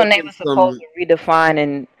that's when they were supposed to redefine,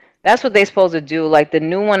 and that's what they're supposed to do. Like the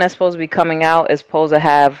new one that's supposed to be coming out is supposed to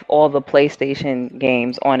have all the PlayStation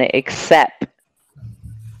games on it except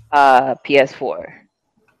PS4.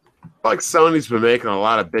 Like Sony's been making a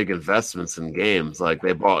lot of big investments in games. Like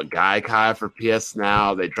they bought Gaikai for PS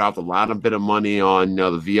Now. They dropped a lot of bit of money on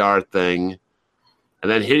the VR thing. And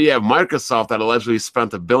then here you have Microsoft that allegedly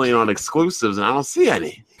spent $1 billion on exclusives, and I don't see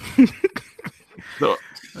any. So,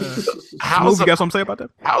 you got something to say about that?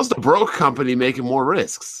 How's the broke company making more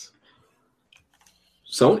risks?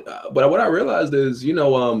 Sony, but what I realized is, PS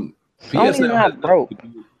Sony's Now not broke.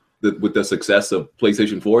 with the success of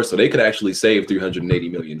PlayStation 4, so they could actually save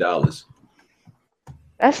 $380 million.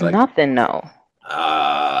 That's nothing, though.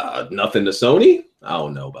 Nothing to Sony? I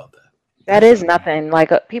don't know about that. That is nothing.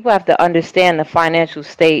 Like people have to understand the financial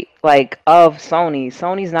state, like of Sony.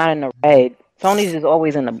 Sony's not in the red. Sony's is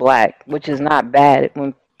always in the black, which is not bad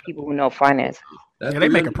when people who know finance. Yeah, they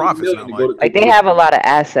making profits now. Like they have a lot of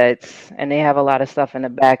assets and they have a lot of stuff in the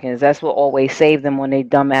back ends. That's what always saved them when they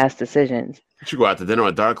dumbass decisions. You go out to dinner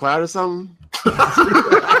with Dark Cloud or something? This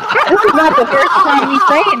is not the first time he's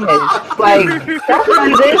saying this. Like that's what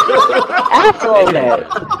it is. After all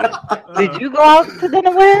that, did you go out to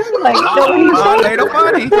dinner with him? Like,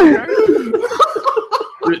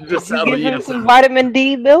 Just you give him some vitamin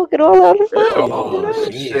D milk and all that other stuff.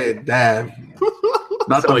 Oh shit, damn.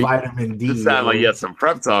 Not the vitamin D. You sound like you had some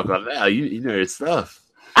prep talk on that. You know your stuff.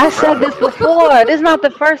 I said this before. This is not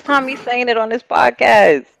the first time he's saying it on this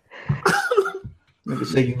podcast. Nigga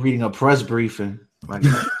say you're reading a press briefing. Like,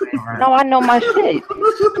 no, I know my shit.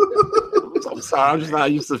 I'm sorry, I'm just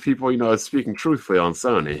not used to people, speaking truthfully on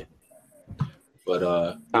Sony. But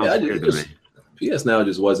PS Now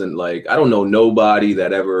just wasn't like, I don't know nobody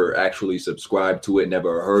that ever actually subscribed to it.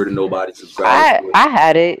 Never heard of nobody subscribe to it. I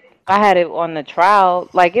had it. I had it on the trial.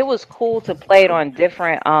 Like it was cool to play it on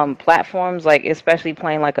different platforms, like especially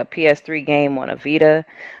playing like a PS3 game on a Vita.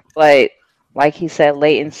 But like he said,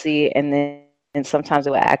 latency and sometimes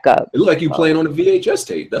it would act up. It looked like you playing on a VHS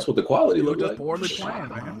tape. That's what the quality looked like. Poorly planned,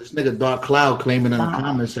 man. this nigga Dark Cloud claiming in the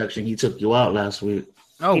comment section he took you out last week.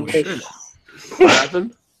 Oh shit! What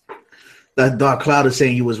happened? That Dark Cloud is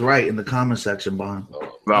saying you was right in the comment section, Bond.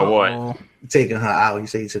 About what? Taking her out. He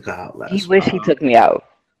said he took her out last week. He wish he took me out.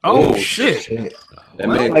 Oh shit! That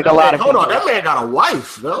man, Like a lot of Hold on, people. that man got a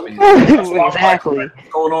wife, though. Exactly. What's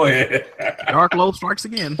going on here? Dark Low strikes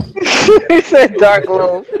again. He said Dark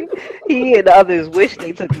Low. He and others wish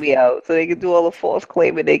they took me out so they could do all the false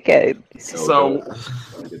claiming they can. So,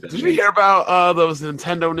 did you hear about those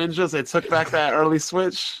Nintendo ninjas? They took back that early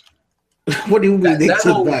Switch. What do you mean they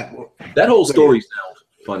took back? That whole story sounds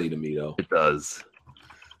funny to me, though. It does.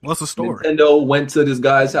 What's the story? Nintendo went to this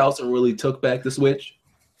guy's house and really took back the Switch.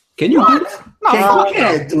 Can you do that? No, You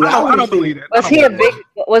can't do that. I don't believe it. Was he a big?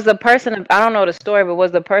 Was the person? I don't know the story, but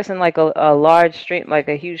was the person like a large stream, like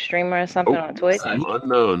a huge streamer or something on Twitch?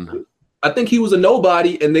 Unknown. I think he was a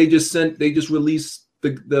nobody, and they just released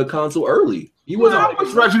the console early. He wasn't. I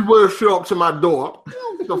wish Reggie would show up to my door.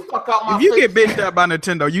 Get the fuck out my If you face. get bitched out by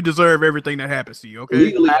Nintendo, you deserve everything that happens to you. Okay.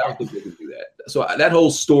 Legally, I don't think they can do that. So that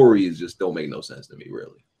whole story is just don't make no sense to me,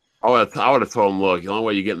 really. I would have told him, look, the only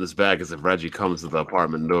way you get in this bag is if Reggie comes to the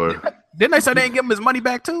apartment door. Didn't they say they didn't give him his money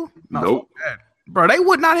back too? No, Nope. bro. They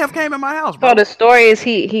would not have came in my house, bro. So the story is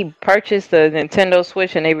he purchased the Nintendo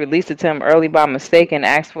Switch and they released it to him early by mistake and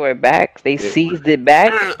asked for it back. They seized it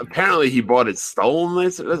back. Apparently, he bought it stolen.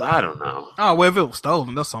 I don't know. Oh well, if it was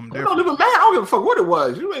stolen, that's something It don't different. even matter. I don't give a fuck what it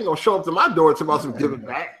was. You ain't gonna show up to my door to about some give it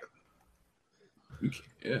back.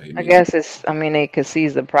 Yeah, I guess it's. I mean, they could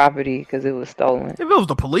seize the property because it was stolen. If it was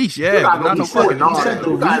the police, You yeah, gotta but not go no before fucking it all. He said the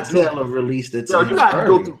You gotta do- retailer released it. Yo, to you got to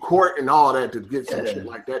go him. through court and all that to get some shit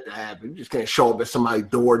like that to happen. You just can't show up at somebody's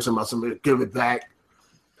door and somebody give it back.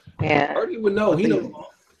 Yeah. Already would know. He know.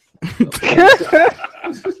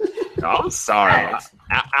 I'm sorry.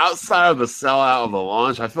 Outside of the sellout of the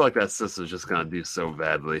launch, I feel like that system's just going to do so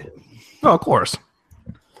badly. Oh, of course.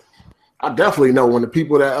 I definitely know when the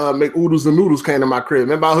people that make oodles and noodles came to my crib.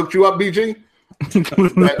 Remember I hooked you up, BG?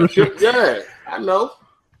 That shit, yeah, I know.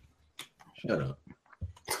 Shut up.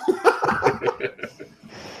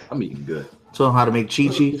 I'm eating good. Tell him how to make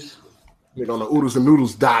Chi-Chis. Nigga on the oodles and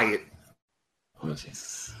noodles diet. Oh,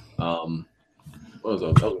 Jesus. What was I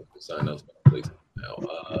was something else about PlayStation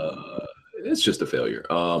now? It's just a failure.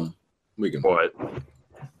 We can. What?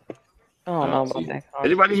 I don't know about that.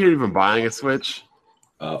 Anybody here even buying a Switch?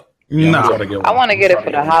 No, I want to get it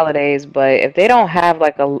for the holidays, but if they don't have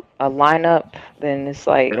like a lineup, then it's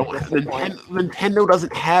like Nintendo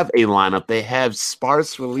doesn't have a lineup. They have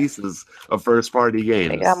sparse releases of first-party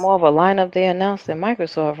games. they got more of a lineup they announced than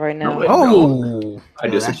Microsoft right now. No, Oh, I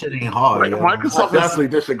That disagree. shit ain't hard. Like, yo. I Microsoft definitely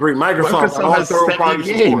disagree. Microsoft has third 70 party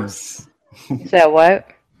games. You said what?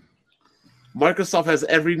 Microsoft has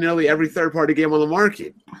nearly every third-party game on the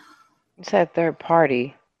market. You said third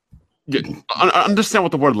party. understand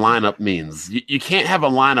what the word lineup means. You can't have a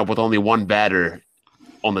lineup with only one batter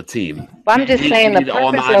on the team. But I'm just saying the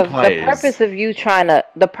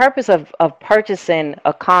purpose of purchasing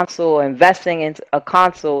a console, investing in a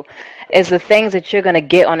console, is the things that you're gonna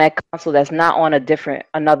get on that console that's not on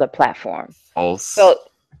another platform.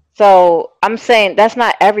 So I'm saying that's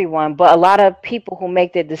not everyone, but a lot of people who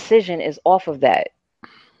make their decision is off of that.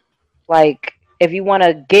 Like, if you want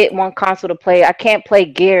to get one console to play, I can't play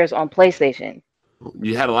Gears on PlayStation.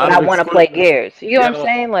 You had a lot. I want to play Gears. You know what I'm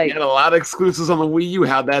saying? Like, you had a lot of exclusives on the Wii U.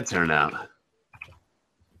 How'd that turn out?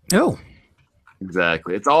 Oh,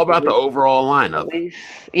 exactly. It's all about the overall lineup.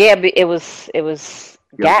 Yeah, but it was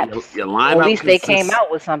gaps. Your lineup at least they came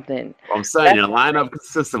out with something. I'm saying your lineup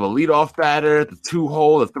consists of a leadoff batter, the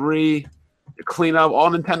 2-hole, the 3, the cleanup. All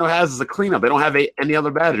Nintendo has is a cleanup. They don't have any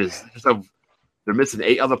other batters. They're missing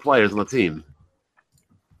 8 other players on the team.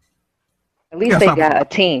 At least they got a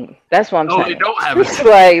team. That's what I'm saying. No, they don't have a team.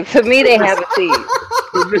 Like, to me, they have a team.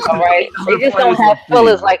 All right? They just don't have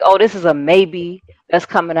fillers like, oh, this is a maybe that's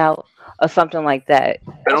coming out or something like that.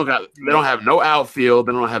 They don't have no outfield.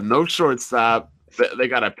 They don't have no shortstop. They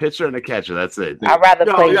got a pitcher and a catcher. That's it. I'd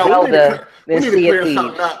rather play Zelda than Sea of Thieves.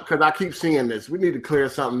 Something up because I keep seeing this. We need to clear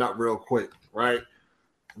something up real quick, right?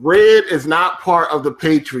 Red is not part of the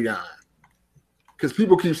Patreon. Because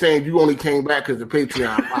people keep saying you only came back because the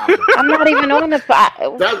Patreon. I'm not even on the.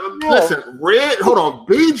 Listen, Red. Hold on.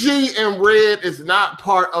 BG and Red is not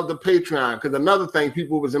part of the Patreon. Because another thing,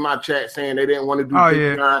 people was in my chat saying they didn't want to do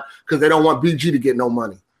Patreon because they don't want BG to get no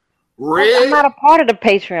money. Red. I'm not a part of the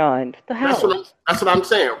Patreon. What the hell? That's what I'm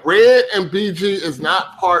saying. Red and BG is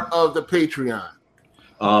not part of the Patreon.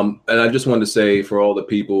 And I just wanted to say for all the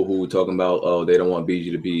people who talking about, oh, they don't want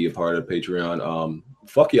BG to be a part of the Patreon.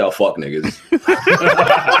 Fuck y'all, fuck niggas.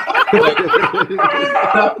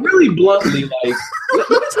 Like, really bluntly, like, let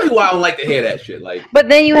me tell you why I don't like to hear that shit. Like, but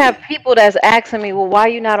then you have people that's asking me, well, why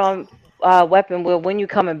you not on Weapon Wheel when you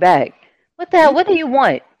coming back? What the hell? What do you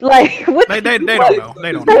want? Like, what they don't know.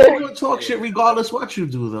 They don't know. Talk shit regardless what you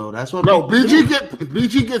do, though. That's what. No,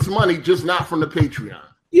 BG gets money, just not from the Patreon.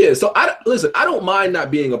 Yeah, so I don't mind not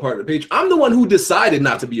being a part of the Patreon. I'm the one who decided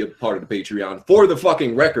not to be a part of the Patreon, for the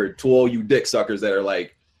fucking record, to all you dick suckers that are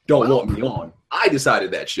like, don't want me on. I decided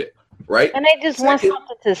that shit, right? And they just want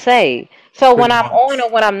something to say. So when I'm on or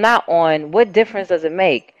when I'm not on, what difference does it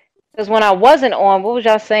make? Because when I wasn't on, what was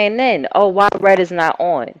y'all saying then? Oh, why Red is not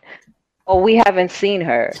on? Oh, we haven't seen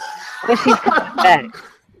her. When she's coming back.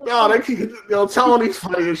 No, they keep Tony's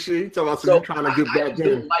funny as shit. He's talking about trying to get back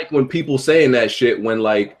in. Like when people saying that shit when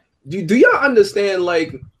like do y'all understand,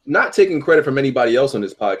 like, not taking credit from anybody else on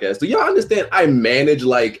this podcast, do y'all understand I manage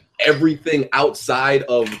like everything outside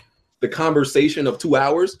of the conversation of 2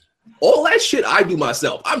 hours? All that shit I do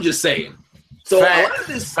myself. I'm just saying. So a lot of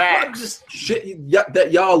this shit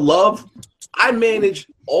that y'all love, I manage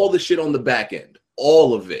all the shit on the back end.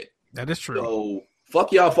 All of it. That is true. So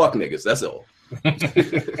fuck y'all, fuck niggas. That's all. No, I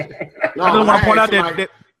just want to point out that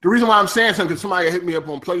the reason why I'm saying something, because somebody hit me up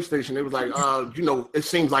on PlayStation. They was like, it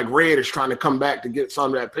seems like Red is trying to come back to get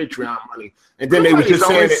some of that Patreon money. And then they was just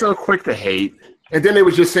saying so quick to hate. And then they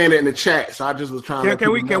was just saying it in the chat. So I just was trying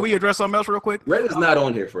Can we address something else real quick? Red is not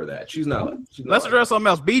on here for that. She's not Let's address something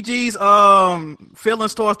else. BG's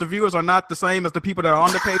feelings towards the viewers are not the same as the people that are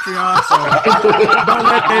on the Patreon. So don't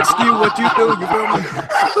let that skew what you do. You feel me?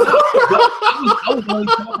 I was only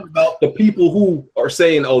talking about the people who are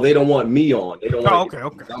saying, "Oh, they don't want me on." They don't. Okay.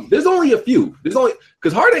 There's only a few. There's only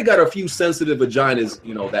because Heartache got a few sensitive vaginas,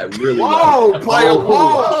 that really. Whoa, player!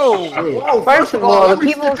 Whoa! First of all, the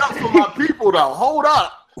people for my people though. Hold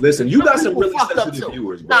up. Listen, you got some really sensitive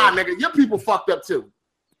viewers, bro. Nah, nigga, your people fucked up too.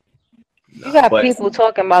 You got people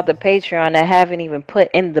talking about the Patreon that haven't even put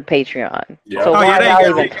in the Patreon. Yeah. So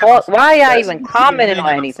why y'all even commenting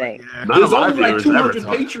on anything? There's only like 200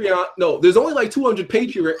 Patreon. No, there's only like 200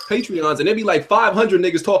 Patreons, and there'd be like 500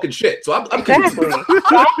 niggas talking shit. So I'm exactly. So I'm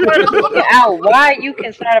trying to figure out why you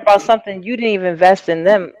concerned about something you didn't even invest in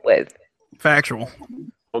them with. Factual.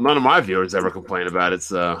 Well, none of my viewers ever complain about it,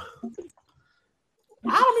 so.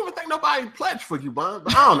 I don't even think nobody pledged for you, Bun.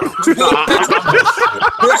 But I don't know.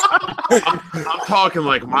 I'm talking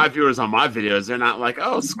like my viewers on my videos. They're not like,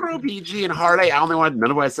 oh, screw BG and Heartache.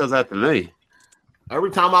 Nobody says that to me. Every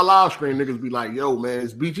time I live stream, niggas be like, yo, man,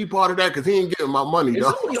 is BG part of that? Because he ain't getting my money,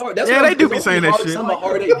 though. They do be saying that shit. Some of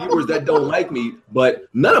Heartache viewers that don't like me, but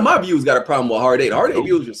none of my viewers got a problem with Heartache. Heartache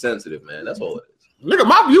viewers are sensitive, man. That's all it is. Nigga,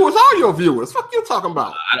 my viewers are your viewers. Fuck you talking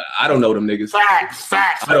about? I don't know them niggas. Facts.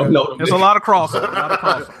 I don't know them. There's a lot of crossing.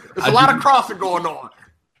 There's a lot of crossing going on.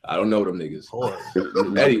 I don't know them niggas.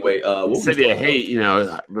 Anyway, City of Hate,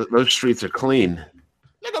 those streets are clean.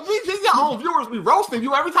 Nigga, BG, your own viewers be roasting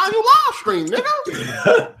you every time you live stream,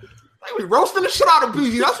 nigga. They be roasting the shit out of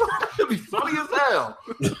BG. That's why that should be funny as hell.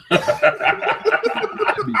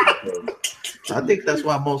 I think that's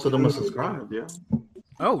why most of them are subscribed. Yeah.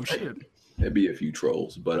 Oh shit. There'd be a few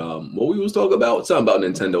trolls, but what we was talking about? Something about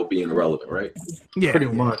Nintendo being irrelevant, right? Yeah. Pretty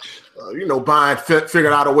much. Buying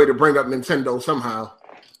figured out a way to bring up Nintendo somehow.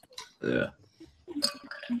 Yeah.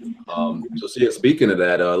 So speaking of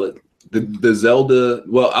that, the Zelda.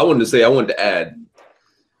 Well, I wanted to add,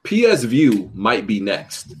 PS View might be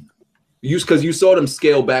next. Because you saw them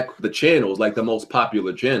scale back the channels, like the most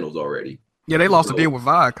popular channels already. Yeah, they lost a deal with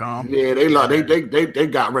Viacom. Yeah, they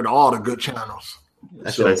got rid of all the good channels.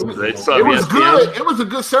 So, it was good. It was a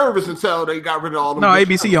good service until they got rid of all the. No,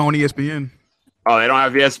 ABC on ESPN. Oh, they don't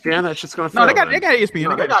have ESPN. That's just gonna. Fail, they got ESPN.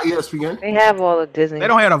 No, they got ESPN. They have all the Disney. They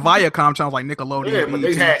don't have a Viacom channels like Nickelodeon. Yeah, but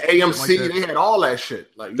they had AMC. Like they had all that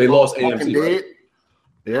shit. Like they lost AMC. Right?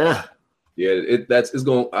 Yeah. Yeah,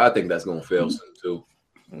 I think that's gonna fail soon too.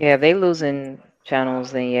 Yeah, they losing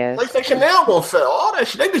channels. Then yes. PlayStation now gonna fail. All that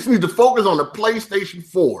shit. They just need to focus on the PlayStation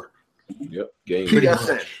 4. Yep. Game.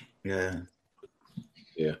 PSN. Yeah.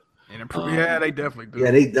 Yeah. Yeah, they definitely do.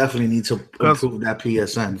 Yeah, they definitely need to improve that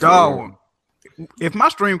PSN. Dog, if my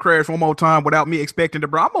stream crashed one more time without me expecting to,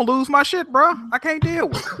 bro, I'm gonna lose my shit, bro. I can't deal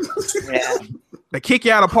with it. Yeah. They kick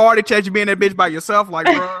you out of party, chat you being that bitch by yourself, like,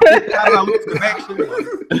 bro. How did I lose connection? Like,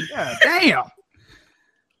 yeah, damn.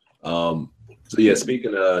 So yeah,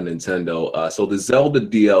 speaking of Nintendo, so the Zelda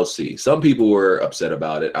DLC, some people were upset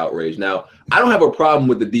about it, outraged. Now, I don't have a problem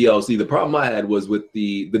with the DLC. The problem I had was with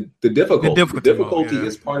the difficulty. The difficulty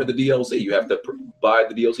is part of the DLC. You have to buy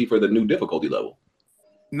the DLC for the new difficulty level.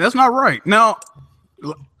 That's not right. Now,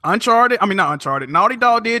 not Uncharted. Naughty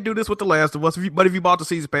Dog did do this with The Last of Us, but if you bought the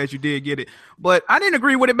season pass, you did get it. But I didn't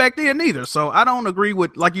agree with it back then either. So I don't agree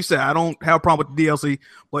with, like you said, I don't have a problem with the DLC,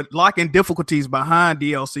 but locking difficulties behind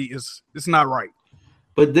DLC it's not right.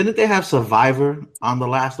 But didn't they have Survivor on The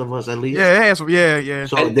Last of Us at least? Yeah, it has. Yeah.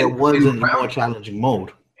 So there wasn't a more challenging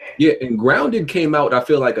mode. Yeah, and Grounded came out, I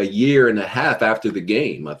feel like, a year and a half after the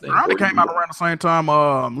game, I think. Grounded came out around the same time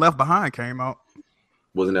Left Behind came out.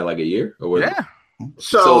 Wasn't that like a year? Or was yeah.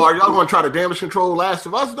 So are y'all going to try to damage control Last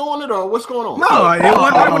of Us doing it, or what's going on? No, it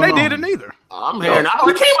wasn't right when they did it neither. I'm hearing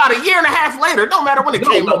it came out a year and a half later. It don't matter when it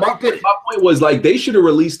came out. My point was, like, they should have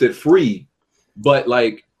released it free, but,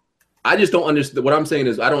 like, I just don't understand. What I'm saying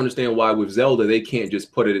is I don't understand why with Zelda they can't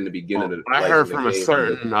just put it in the beginning. I heard from a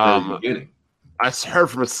certain I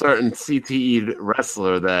heard from a certain CTE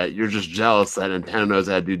wrestler that you're just jealous that Nintendo knows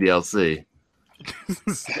how to do DLC.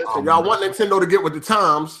 Y'all want Nintendo to get with the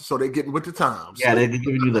times, so they're getting with the times. Yeah, they're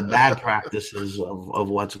giving you the bad practices of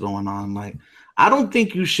what's going on. Like, I don't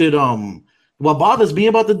think you should. What bothers me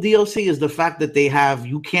about the DLC is the fact that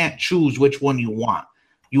you can't choose which one you want.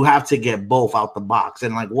 You have to get both out the box,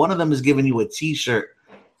 and like one of them is giving you a T-shirt,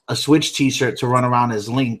 a Switch T-shirt to run around as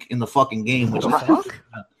Link in the fucking game, which is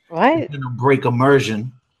right. Gonna break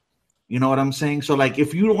immersion. You know what I'm saying? So like,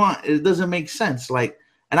 if you want, it doesn't make sense. Like.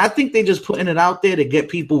 And I think they just putting it out there to get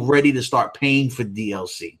people ready to start paying for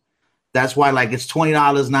DLC. That's why, like, it's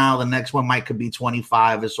 $20 now. The next one could be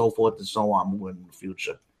 $25 and so forth and so on moving in the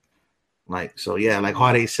future. Like, so yeah, like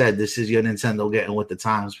Hardy said, this is your Nintendo getting with the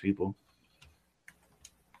times, people.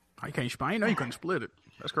 I didn't know you couldn't split it.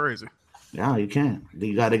 That's crazy. Yeah, you can't.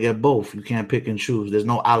 You got to get both. You can't pick and choose. There's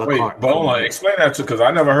no a la carte. But hold on, explain that too, because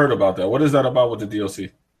I never heard about that. What is that about with the DLC?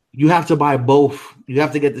 You have to buy both. You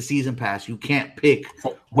have to get the season pass. You can't pick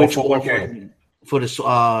which one for the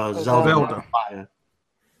Zelda.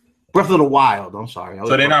 Breath of the Wild. I'm sorry.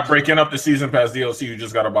 So they're not breaking up the season pass DLC. You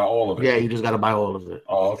just got to buy all of it. Yeah, you just got to buy all of it.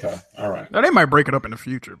 Oh, okay. All right. Now, they might break it up in the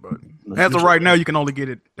future, but as of right now, you can only get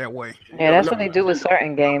it that way. Yeah, that's what they do with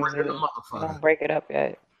certain games. They don't break it up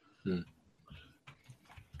yet. Okay.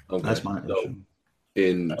 That's my issue.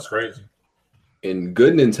 That's crazy. In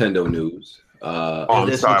good Nintendo news.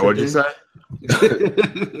 I'm sorry. What did you say?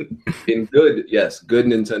 In good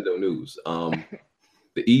Nintendo news.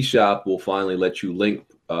 The eShop will finally let you link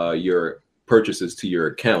your purchases to your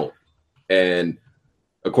account, and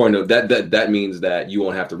according to that means that you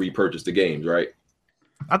won't have to repurchase the games, right?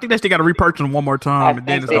 I think they still got to repurchase them one more time, and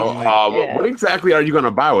then it's what exactly are you going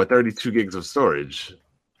to buy with 32 gigs of storage?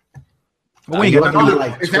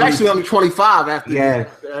 It's actually only 25 after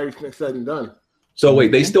everything's said and done. So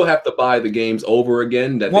wait, they still have to buy the games over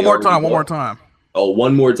again? One more time. Oh,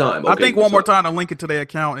 one more time. Okay, I think one more time to link it to their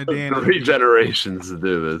account, and then 3 generations to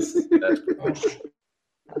do this.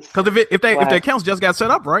 Because if their accounts just got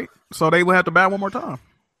set up right, so they will have to buy one more time.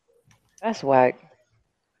 That's whack.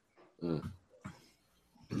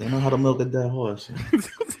 They know how to milk a dead horse.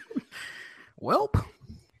 Welp.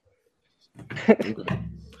 Okay.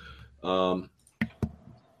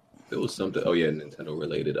 There was something. Oh yeah, Nintendo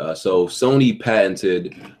related. So Sony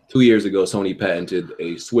patented 2 years ago. Sony patented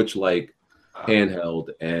a Switch-like handheld,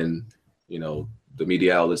 and you know the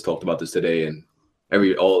media outlets talked about this today, and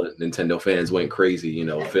all Nintendo fans went crazy. You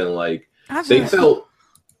know, feeling like they felt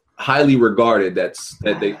highly regarded that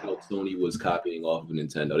they felt Sony was copying off of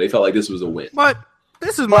Nintendo. They felt like this was a win. But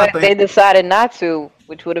this is my thing. They decided not to,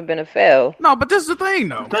 which would have been a fail. No, but this is the thing,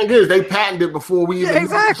 though. The thing is, they patented it before we even knew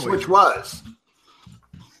what the Switch was.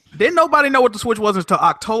 Didn't nobody know what the Switch was until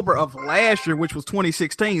October of last year, which was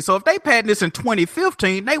 2016. So if they patented this in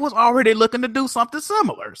 2015, they was already looking to do something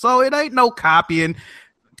similar. So it ain't no copying.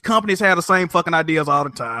 Companies have the same fucking ideas all the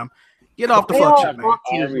time. Get off the fuck shit, man.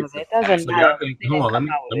 It doesn't matter. Hold on,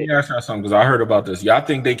 let me ask y'all something because I heard about this. Y'all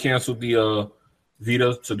think they canceled the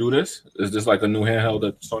Vita to do this? Is this like a new handheld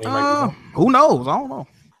that Sony might do? Who knows? I don't know.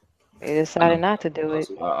 They decided not to do it.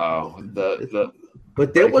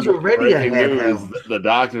 But there was already a handheld. The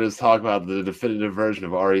doctor is talking about the definitive version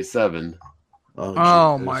of RE7.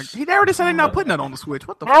 Oh my! He already said they're not putting that on the Switch.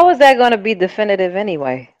 What the? How is that going to be definitive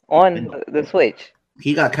anyway on the Switch?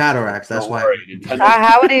 He got cataracts. That's why.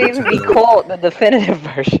 How would it even be called the definitive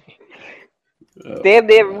version? Their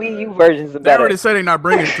Wii U versions are They better. already said they're not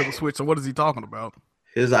bringing it to the Switch. So what is he talking about?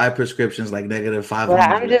 His eye prescription's like -500. But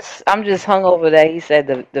I'm just hung over that he said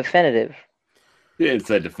the definitive. He didn't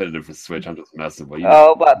say definitive for Switch. I'm just messing with you.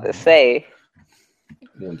 Oh, about to say.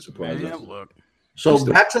 Wouldn't surprise us. So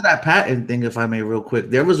back to that patent thing, if I may, real quick.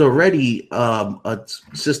 There was already a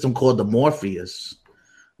system called the Morpheus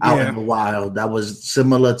out in the wild that was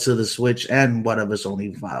similar to the Switch and whatever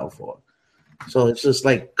Sony filed for. So it's just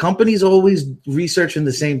like companies always researching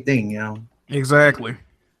the same thing, you know. Exactly.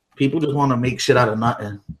 People just want to make shit out of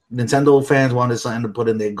nothing. Nintendo fans wanted something to put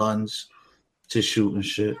in their guns to shoot and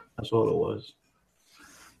shit. That's all it was.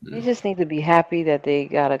 You just need to be happy that they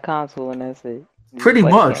got a console and that's it. Pretty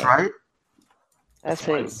much, right? That's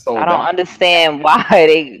it. I don't understand why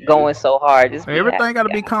they going so hard. Just everything got to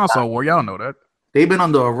be console war. Y'all know that. They've been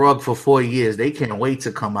under a rug for 4 years. They can't wait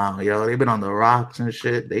to come out, yo. They've been on the rocks and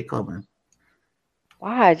shit. They coming.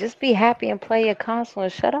 Why? Just be happy and play your console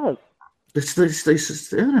and shut up. It's the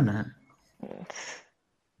internet.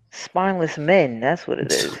 Spineless men. That's what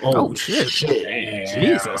it is. Oh shit!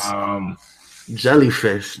 Jesus.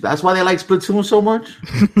 Jellyfish. That's why they like Splatoon so much.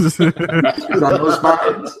 Because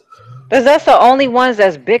that's the only ones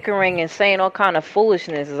that's bickering and saying all kind of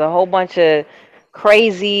foolishness. There's a whole bunch of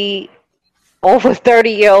crazy over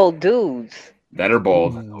 30-year-old dudes. That are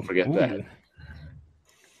bald. Don't forget that.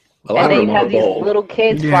 A lot and of they them have are these bald. little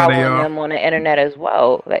kids following them on the internet as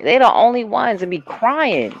well. Like they're the only ones that be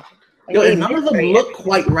crying. Like, Yo, and none of them look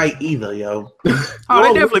quite right either, yo. Oh,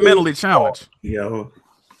 they definitely mentally challenged. Yo.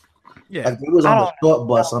 Yeah. Like they was on the short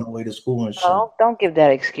bus on the way to school and shit. Oh, don't give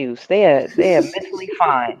that excuse. They are mentally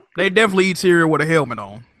fine. They definitely eat cereal with a helmet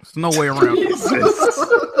on. There's no way around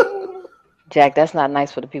it. Jack, that's not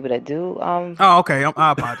nice for the people that do. Oh, okay.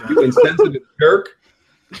 I apologize. You insensitive jerk.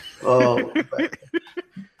 Oh.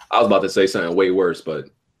 I was about to say something way worse, but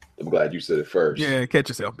I'm glad you said it first. Yeah, catch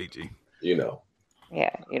yourself, BG. You know.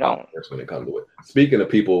 Yeah, you don't. That's when it comes to it. Speaking of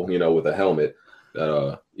people, you know, with a helmet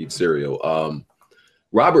that eat cereal,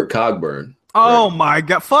 Robert Cogburn. Oh my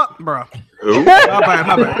God, fuck, bro. Who? My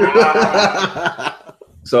bad.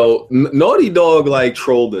 So Naughty Dog like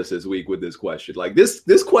trolled us this week with this question. Like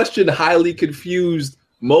this question highly confused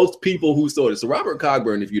most people who saw it. So Robert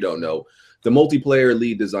Cogburn, if you don't know, the multiplayer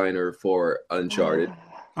lead designer for Uncharted.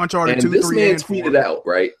 Uncharted and 2, this 3, man and 4. tweeted out,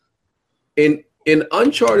 right? In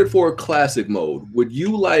Uncharted 4 Classic mode, would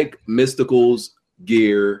you like Mysticals,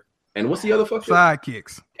 gear, and what's the other fucking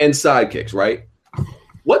sidekicks? And sidekicks, right?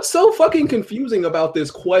 What's so fucking confusing about this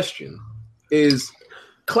question is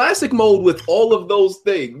Classic mode with all of those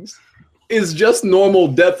things is just normal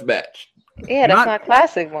deathmatch. Yeah, that's not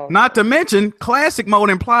classic mode. Not to mention, classic mode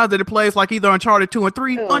implies that it plays like either Uncharted 2 and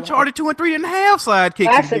 3. Uncharted 2 and 3 didn't have sidekicks.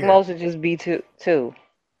 Classic mode should just be two.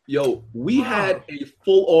 Yo, we had a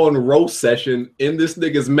full-on roast session in this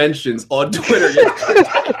nigga's mentions on Twitter.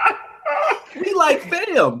 We like,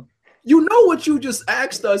 fam, you know what you just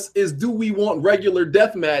asked us is, do we want regular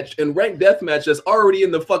deathmatch and ranked deathmatch that's already in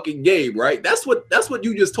the fucking game, right? That's what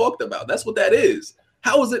you just talked about. That's what that is.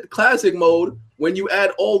 How is it classic mode when you add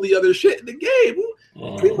all the other shit in the game?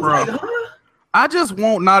 People like, huh? I just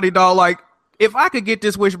want Naughty Dog, like, if I could get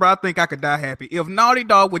this wish, bro, I think I could die happy. If Naughty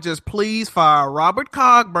Dog would just please fire Robert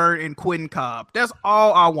Cogburn and Quentin Cobb. That's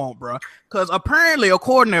all I want, bro. Because apparently,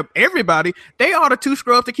 according to everybody, they are the two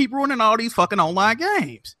scrubs to keep ruining all these fucking online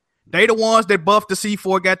games. They the ones that buffed the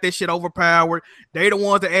C4, got that shit overpowered. They the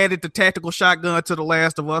ones that added the tactical shotgun to The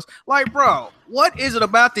Last of Us. Like, bro, what is it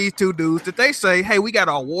about these two dudes that they say, hey, we got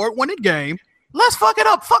an award-winning game. Let's fuck it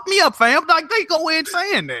up. Fuck me up, fam. Like, they go in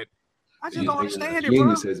saying that. I just don't understand it, bro.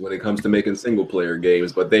 Geniuses when it comes to making single-player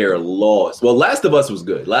games, but they are lost. Well, Last of Us was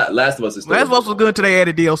good. Last of Us is still Last of Us was good until they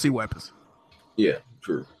added DLC weapons. Yeah,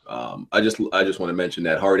 true. I just want to mention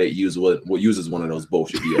that Hard 8 uses one of those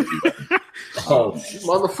bullshit DLC weapons. Oh,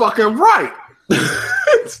 motherfucking right.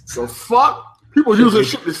 So fuck. People using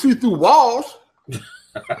shit to see through walls.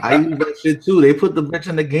 I use that shit too. They put the bitch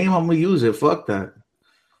in the game. I'm gonna use it. Fuck that.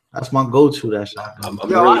 That's my go-to. That shotgun.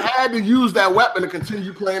 I had to use that weapon to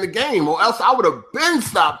continue playing the game, or else I would have been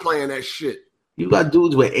stopped playing that shit. You got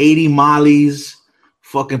dudes with 80 mollies,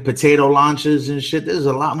 fucking potato launchers and shit. There's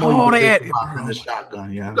a lot more than the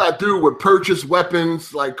shotgun. Yeah, you got dude with purchased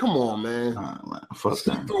weapons. Like, come on, man. Fuck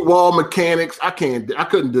that. Through wall mechanics. I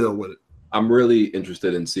couldn't deal with it. I'm really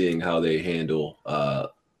interested in seeing how they handle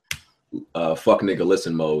fuck nigga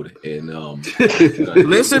listen mode in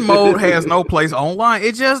listen mode has no place online.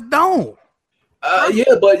 It just don't.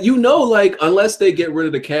 Yeah, but like unless they get rid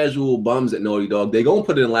of the casual bums at Naughty Dog, they gonna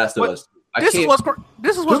put it in Last of Us. This is what's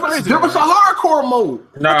crazy. There was a hardcore mode.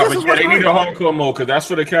 Nah, but they need a hardcore mode because that's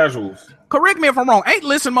for the casuals. Correct me if I'm wrong. Ain't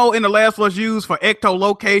listen mode in The Last of Us used for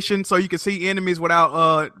echolocation so you can see enemies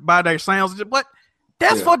without by their sounds? But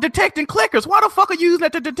that's for detecting clickers. Why the fuck are you using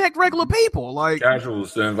that to detect regular people? Like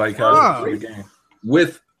casuals to invite casuals to the game.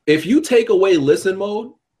 If you take away listen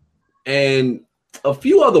mode and a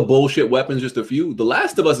few other bullshit weapons, just a few, The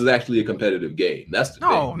Last of Us is actually a competitive game. That's the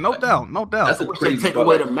thing. No doubt. That's a crazy take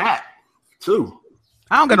away the map too.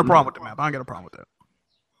 I don't get a problem with the map. I don't get a problem with that.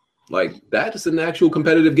 Like that is an actual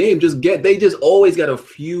competitive game. They just always got a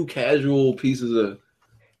few casual pieces of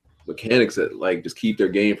mechanics that like just keep their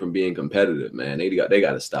game from being competitive, man. They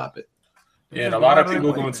got to stop it. Yeah, and a lot of people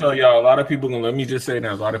are gonna tell y'all. A lot of people gonna let me just say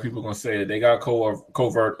that. A lot of people gonna say it. They got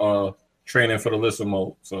covert training for the listen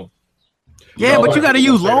mode. So but you got to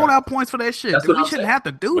use loadout points for that shit. We shouldn't have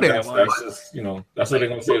to do that. That's just, that's what they're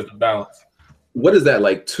gonna say is the balance. What is that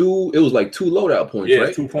like? 2? It was like 2 loadout points,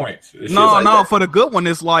 right? 2 points. No, for the good one,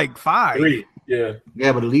 it's like 5. 3. Yeah,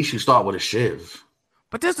 but at least you start with a shiv.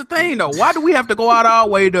 But that's the thing, though. Why do we have to go out our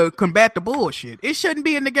way to combat the bullshit? It shouldn't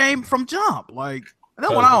be in the game from jump. Like that's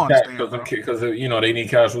what I don't understand. Because they need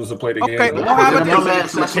casuals to play the game. Okay, well, how about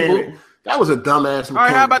this? That was a dumbass mechanic. All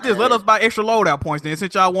right, how about this? Let us buy extra loadout points then,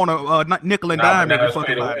 since y'all want to nickel and dime every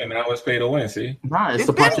fucking body. Now it's pay to win. See, it's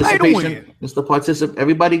the participation. It's the participation.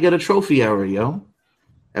 Everybody get a trophy area, yo.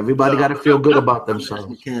 Everybody got to feel good about themselves.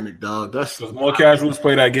 Mechanic, dog. That's because more casuals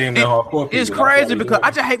play that game than hardcore people. It's crazy because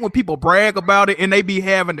I just hate when people brag about it and they be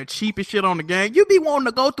having the cheapest shit on the game. You be wanting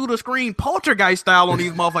to go through the screen Poltergeist style on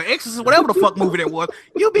these motherfuckers, Exorcist, whatever the fuck movie that was.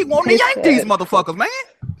 You be wanting to yank these motherfuckers, man.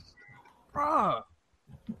 Bruh.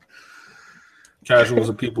 Casuals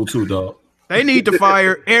are people too, dog. They need to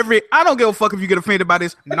fire I don't give a fuck if you get offended by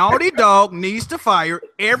this. Naughty Dog needs to fire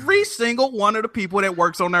every single one of the people that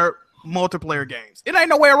works on their multiplayer games. It ain't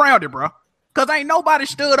no way around it, bro. Because ain't nobody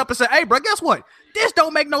stood up and said, hey, bro, guess what? This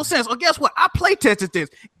don't make no sense. Or guess what? I play tested this.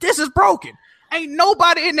 This is broken. Ain't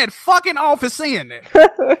nobody in that fucking office saying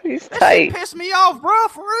that. He's that tight. shit pissed me off, bro,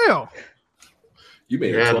 for real. You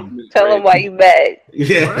made Tell him why you mad.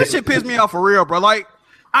 Yeah, bro, that shit pissed me off for real, bro. Like,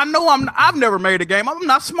 I know I've never made a game. I'm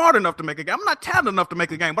not smart enough to make a game. I'm not talented enough to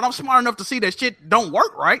make a game, but I'm smart enough to see that shit don't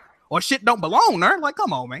work right or shit don't belong there. Like,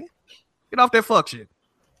 come on, man. Get off that fuck shit.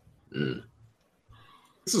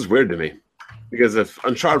 This is weird to me because if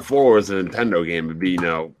Uncharted 4 was a Nintendo game, it'd be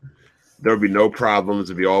there would be no problems.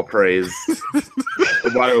 It'd be all praise.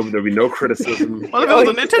 There'd be no criticism. Well, if it was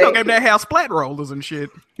a Nintendo game, that has splat rollers and shit.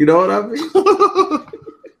 You know what I mean?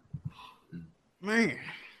 Man.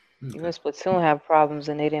 Even Splatoon have problems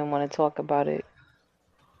and they didn't want to talk about it.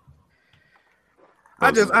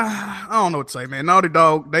 I don't know what to say, man. Naughty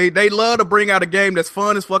Dog, they love to bring out a game that's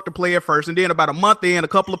fun as fuck to play at first, and then about a month in, a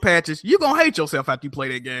couple of patches, you're gonna hate yourself after you play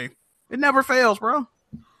that game. It never fails, bro.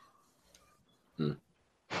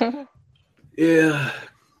 Yeah,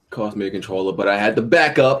 cost me a controller, but I had the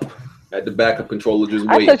backup. Controller just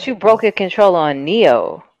wait. I thought you broke a controller on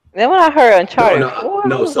Neo. Then when I heard Uncharted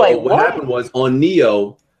 4, I was so like, what happened was on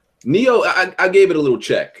Neo, I gave it a little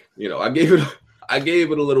check. I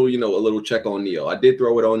gave it a little, a little check on Neo. I did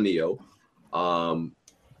throw it on Neo.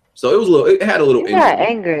 So it had a little. You got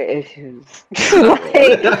anger issues.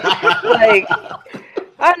 like,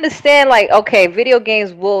 I understand, like, okay, video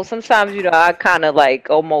games will sometimes, I kind of like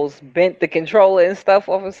almost bent the controller and stuff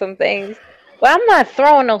off of some things. But I'm not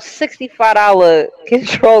throwing no $65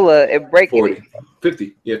 controller and breaking 40,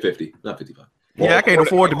 50. Yeah, 50, not 55. Yeah, I can't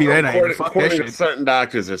afford to be that angry. Fuck that According to shit. certain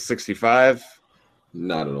doctors, they're 65.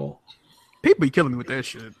 Not at all. People be killing me with that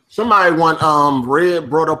shit. Somebody Red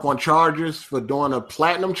brought up on charges for doing a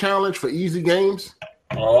platinum challenge for easy games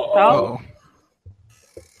Oh,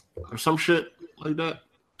 or some shit like that.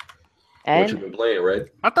 What you And been playing, right?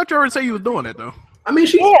 I thought you already said you was doing it though. I mean,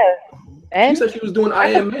 she and said she was doing I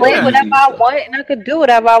IM. could play whatever I want, and I could do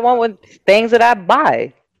whatever I want with things that I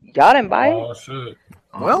buy. Y'all didn't buy it, Oh shit.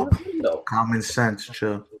 Well, No. Common sense,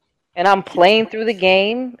 chill. and I'm playing through the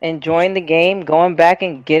game, enjoying the game, going back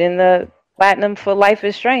and getting the platinum for Life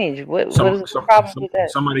is Strange. What is the problem with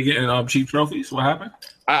that? Somebody getting cheap trophies. What happened?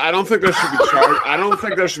 I don't think there should be I don't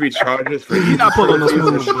think there should be charges for. You're not pulling those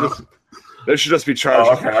moves, There bro. There should just be charges.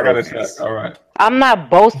 Oh, okay, for I gotta trophies. check. All right. I'm not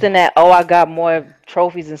boasting that, oh, I got more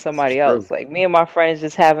trophies than somebody else. Like, me and my friends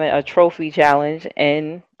just having a trophy challenge,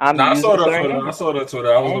 and I'm No, I using saw that certain- Twitter. I saw that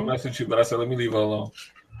Twitter. I was gonna message you, but I said let me leave her alone.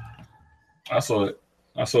 I saw it.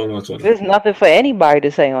 I saw it on Twitter. There's nothing for anybody to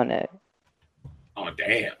say on that. Oh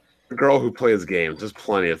damn. The girl who plays games. There's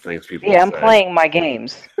plenty of things people. Yeah, I'm say. playing my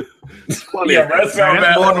games. Plenty Yeah, of Red Cell,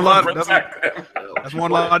 that's more than a lot. protect them. That's one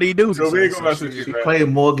lot of these dudes. So we ain't gonna say. message you, She man.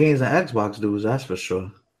 playing more games than Xbox dudes, that's for sure.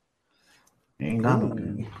 Ain't got no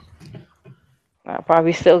game. I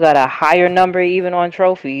probably still got a higher number even on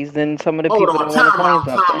trophies than some of the Hold people on, that want to time out,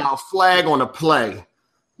 play time something. out. Flag on the play.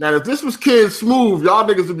 Now, if this was Kid Smooth, y'all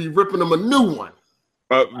niggas would be ripping them a new one.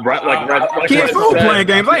 But Red Kid Smooth playing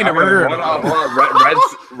games. I ain't never heard Hold of on,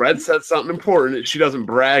 hold on. Red said something important. She doesn't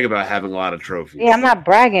brag about having a lot of trophies. Yeah, I'm not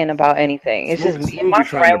bragging about anything. It's just me and my Smooth be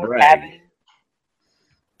trying to friend was brag. having.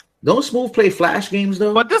 Don't Smooth play Flash games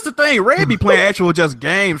though? But this the thing, Red be playing actual just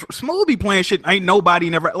games. Smooth be playing shit. Ain't nobody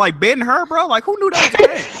never like betting her, bro. Like who knew that was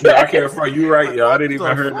a game? Yeah, I can't front. You right, yo. I didn't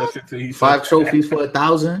even heard that shit till he said 5 that. trophies for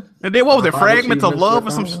 1,000. And then what was it? Five Fragments of achievements love for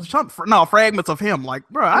or some 1,000? no fragments of him. Like,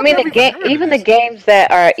 bro, I mean, even the games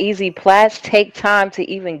that are easy plats take time to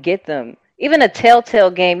even get them. Even a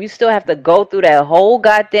Telltale game, you still have to go through that whole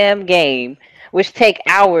goddamn game, which take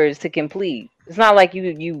hours to complete. It's not like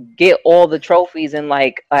you get all the trophies in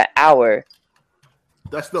like an hour.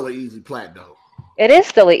 That's still an easy plat, though. It is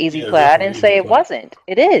still an easy Yeah, plat. I definitely didn't say easy it plat. wasn't.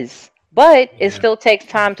 It is. But it still takes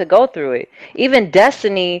time to go through it. Even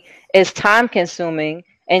Destiny is time consuming.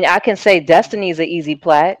 And I can say Destiny is an easy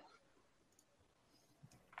plat.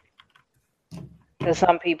 To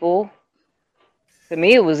some people. To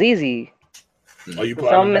me, it was easy. Oh, you To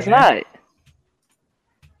some, it's not.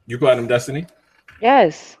 You platinum Destiny?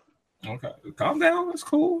 Yes. Okay, calm down. It's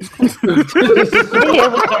cool. It's cool. Yeah,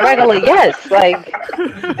 it was a regular yes. Like,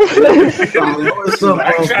 What's up,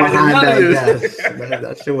 bro, behind that? Yes.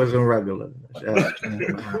 That shit wasn't regular.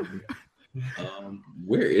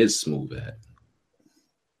 Where is Smooth at?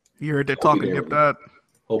 You heard that talking there. dipped out.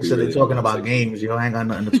 Hope he So they really talking wants about it. games. Yo, I ain't got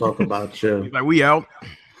nothing to talk about. Chill. Like we out.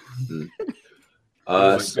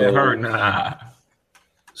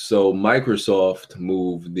 So Microsoft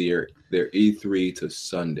moved their E3 to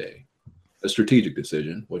Sunday. A strategic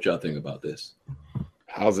decision. What y'all think about this?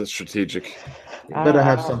 How's it strategic? Better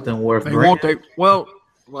have something worth They bringing. want they well.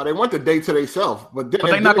 Well, they want the date to themselves, but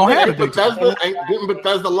they not gonna have the date to Didn't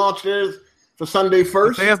Bethesda launch theirs for Sunday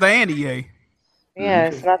first? There's the Andy EA. yeah,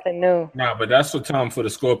 it's nothing new. Nah, but that's for time for the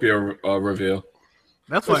Scorpio reveal.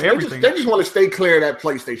 That's for Listen, everything. They just want to stay clear of that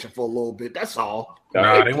PlayStation for a little bit. That's all.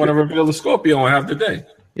 Nah, they want to reveal the Scorpio and have the day.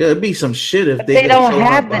 Yeah, it'd be some shit if They don't show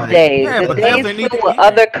have up the like- days. Yeah, The but days they need filled to with eat.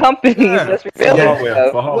 other companies. Yeah. Let's For reveal hardware,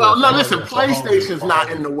 stuff. for hardware, Well, for no, hardware, listen, for hardware, PlayStation's for not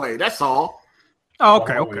hardware. in the way. That's all. Oh,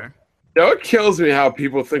 okay. Yo, it kills me how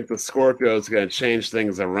people think the Scorpio is going to change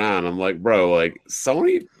things around. I'm like, bro, like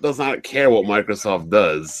Sony does not care what Microsoft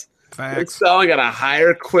does. It's Facts. selling at a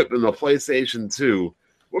higher clip than the PlayStation 2.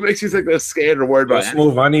 What makes you think they're scared or worried Yo, about?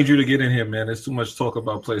 Smooth, I need you to get in here, man. There's too much talk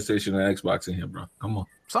about PlayStation and Xbox in here, bro. Come on.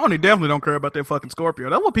 Sony definitely don't care about that fucking Scorpio.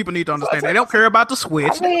 That's what people need to understand. They don't care about the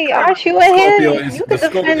Switch. I mean, aren't you in Scorpio here? is You the can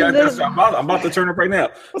Scorpio. defend Yes, the. I'm about to turn up right now.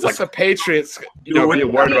 It's like the Patriots, being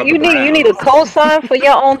worried about You need a cosign for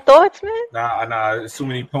your own thoughts, man. Nah. There's too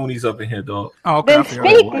many ponies up in here, dog. Oh, okay. Then I feel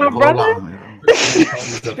speak, it. my Hold brother. on, man. There's too many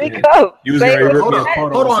ponies up in Speak here. up. You was Say ready to what rip Hold me on,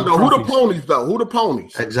 apart hold on on, some though. Who the trophies. ponies, though? Who the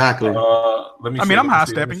ponies? Exactly. Let me I see, mean, I'm let me high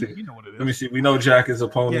see, let me stepping. see. You know what it Let me is. see. We know Jack is a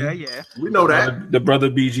pony. Yeah. We know that. The brother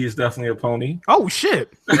BG is definitely a pony. Oh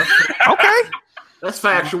shit. Okay. That's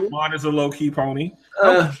factual. Mine is a low key pony.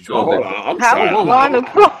 Hold on, I'm How sorry. is one a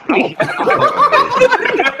pony?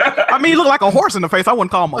 I mean, he look like a horse in the face. I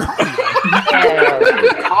wouldn't call him a pony.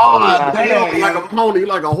 Oh, damn, like a pony,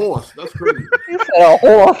 like a horse. That's crazy. You said a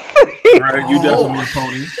horse. Right, you definitely a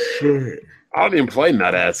pony. Shit. I don't even play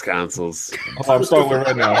nut ass consoles. Oh, I'm starting with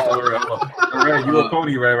Red now. Red, you a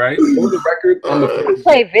pony, right? For the record, I'm I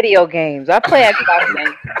play video games. I play Xbox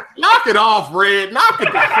games. Knock it off, Red. Knock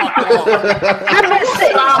it the fuck off.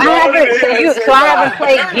 So I haven't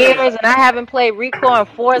played Gears and I haven't played Recore and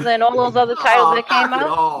Forza and all those other titles that came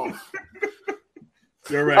out.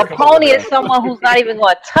 A pony is someone who's not even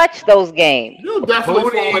going to touch those games. You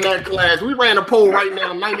definitely fall in that class. We ran a poll right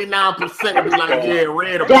now. 99% be like, yeah,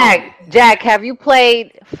 Red. Jack, have you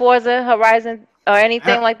played Forza Horizon or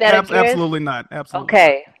anything like that? Absolutely not. Absolutely.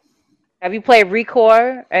 Okay. Have you played Recore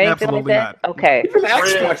or anything Absolutely like that? not. Okay.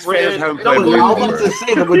 Xbox fans haven't played I was about Recore. to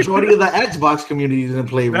say the majority of the Xbox community didn't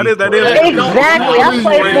play. That is Exactly. I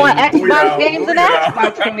played more Xbox games than the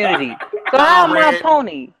Xbox community. So how am I a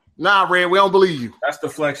pony? Nah, Red, we don't believe you. That's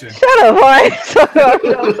deflection. Shut up, Ryan.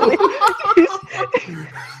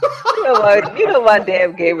 You know my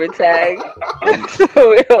damn gamer tag.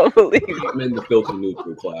 So we don't believe you. I'm in the filter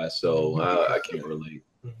neutral class, so I can't relate.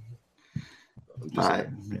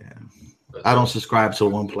 I don't subscribe to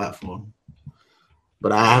one platform,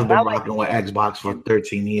 but I have been rocking with Xbox for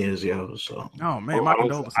 13 years, yo. So, oh man, my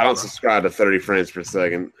condolences. I don't subscribe to 30 frames per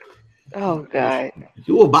second. Oh god,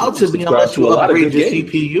 you about to be unless you upgrade your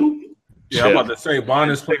CPU. Yeah, I'm about to say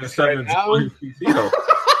Bond is playing 7 on PC though.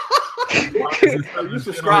 You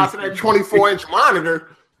subscribe to that 24-inch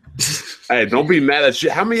monitor. Hey, don't be mad at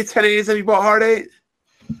shit. How many 1080s have you bought, Hard 8?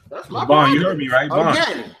 That's my Bond, you heard me, right? Bond.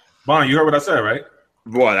 Again. Bond, you heard what I said, right?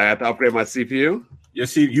 What? I have to upgrade my CPU?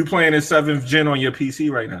 You playing in 7th gen on your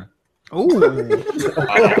PC right now. Ooh. I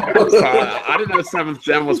didn't know 7th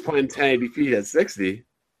gen was playing 1080p at 60.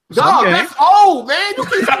 Dog, that's old, man. You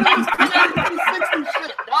keep saying 60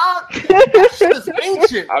 shit, dog. That shit is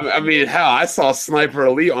ancient. I mean, hell, I saw Sniper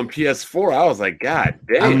Elite on PS4. I was like, God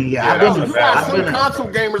damn. I mean, You got some console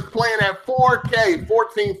gamers playing at 4K,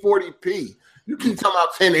 1440p. You keep talking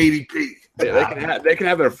about 1080p. Yeah, they can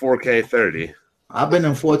have their 4K 30. I've been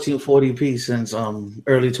in 1440p since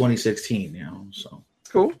early 2016, you know. So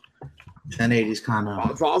cool. 1080 is kind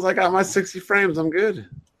of. As long as I got my 60 frames, I'm good.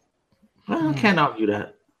 I can't argue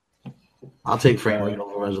that. I'll take frame rate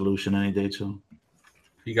over resolution any day too.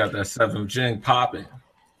 He got that 7th gen popping.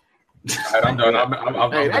 Right, I'm done.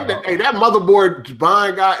 Hey, that motherboard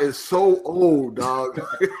buying guy is so old, dog.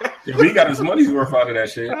 He got his money's worth out of that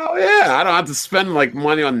shit. Oh yeah, I don't have to spend like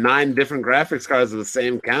money on 9 different graphics cards of the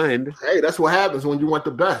same kind. Hey, that's what happens when you want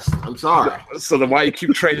the best. I'm sorry. So then why you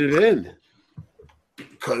keep trading it in?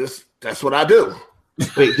 Because that's what I do.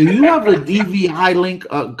 Wait, do you have a DV high link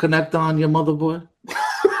connector on your motherboard?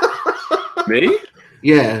 Me?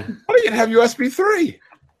 Yeah. Why do you have USB 3?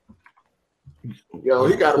 Yo,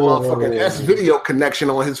 he got a motherfucking S-video connection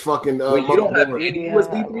on his fucking you don't have any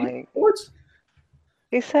USB 3 ports?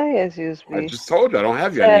 He says USB. I just told you I don't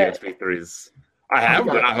have any USB 3s. I have,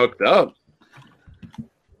 but I hooked up.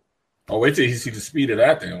 Oh, wait till you see the speed of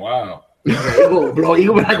that thing. Wow. Bro,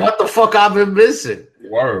 you like, what the fuck I've been missing?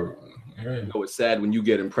 Word. You know it's sad when you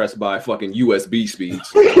get impressed by fucking USB speeds.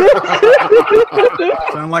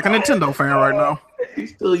 Sound like a Nintendo fan right now.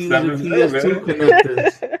 He's still using PS2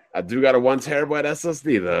 connectors. I do got a 1 terabyte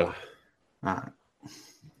SSD though.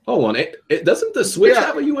 Hold on, it doesn't the Switch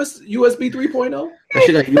have a USB 3.0? That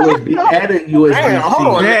shit got USB and a USB. Damn, hold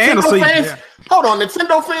on, Yeah, and a Nintendo C, fans. yeah. Hold on,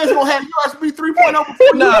 Nintendo fans gonna have USB 3.0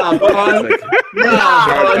 before Nah, Bond.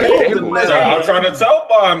 I'm trying to tell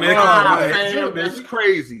Bond, man. man, that's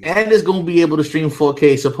crazy. And it's gonna be able to stream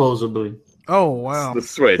 4K supposedly. Oh wow. The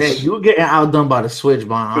Switch. Hey, you're getting outdone by the Switch,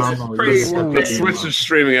 Bond. I don't know. Crazy. The Switch is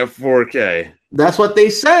streaming at 4K. That's what they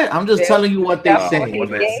said. I'm just telling you what they said. What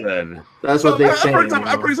they said. That's what they said.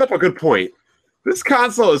 That brings up a good point. This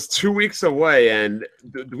console is 2 weeks away, and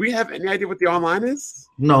do we have any idea what the online is?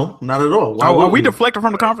 No, not at all. Why Are would we deflecting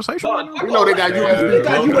from the conversation? You know they got USB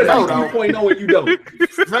 3.0 and you don't.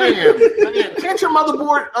 Man, can't your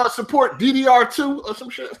motherboard support DDR2 or some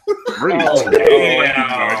shit?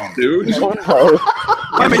 Damn. Dude. I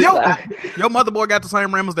mean, your motherboard got the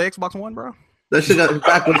same RAM as the Xbox One, bro. That shit got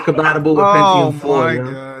backwards compatible with Oh Pentium 4. my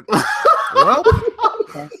Yeah. god. Well,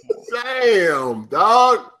 Damn,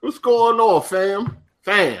 dog. What's going on, fam?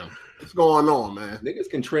 What's going on, man? Niggas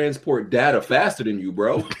can transport data faster than you,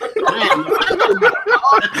 bro.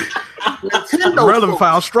 Nintendo brother folks,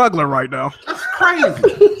 found struggling right now. that's crazy.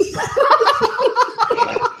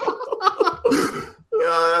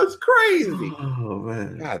 Yeah, that's crazy. Oh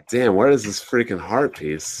man. God damn, where is this freaking heart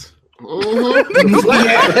piece? You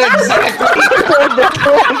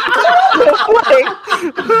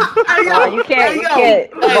can't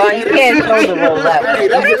show the roll up. Hey,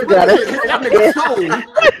 that nigga sold.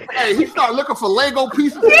 Hey, he started looking for Lego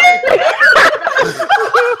pieces. He's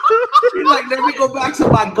like, me go back to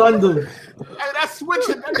my Gundam. Hey, that's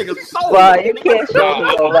switching. That nigga so. Well, you can't show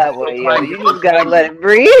the go that way, yo. You just gotta let it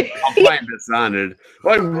breathe. I'm playing Dishonored.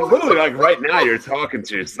 Like literally, like right now, you're talking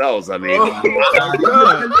to yourselves. I mean, You talking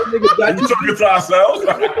to ourselves?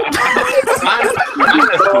 honestly,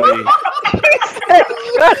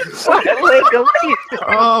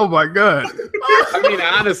 Oh my god. I mean,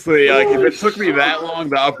 honestly, like if it took me that long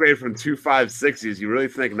to upgrade from 256s, you really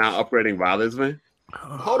think not upgrading bothers me?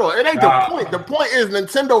 Hold on, it ain't the point. The point is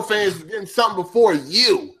Nintendo fans getting something before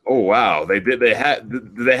you. Oh wow, they did. They had.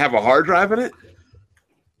 Did they have a hard drive in it?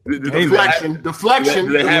 Deflection. Do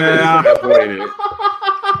they have Yeah. it?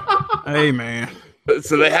 Hey man.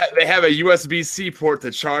 So they have a USB-C port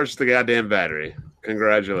to charge the goddamn battery.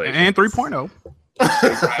 Congratulations. And 3.0.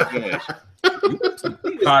 Congratulations.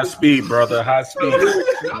 High speed, brother. High speed.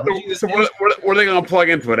 So what are they gonna plug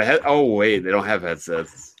into it? Oh wait, they don't have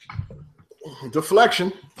headsets.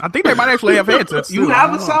 Deflection. I think they might actually have headsets. You too.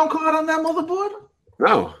 have a sound card on that motherboard?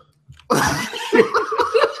 No.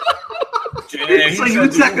 So you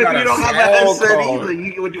technically don't have a headset either.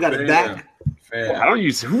 You got a DAC? I don't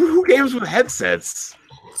use who games with headsets.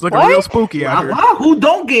 It's looking real spooky out here. Wow, who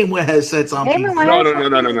don't game with headsets on Game with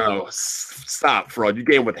PC? No. Stop, fraud. You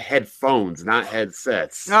game with headphones, not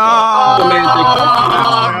headsets. Oh my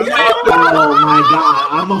god,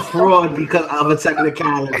 I'm a fraud because of a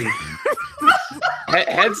technicality.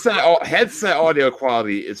 Headset audio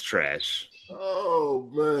quality is trash. Oh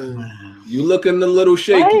man, You looking a little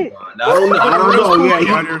shaky. Right. I don't know.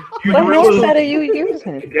 Yeah, What headset are you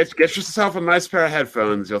using? Get yourself a nice pair of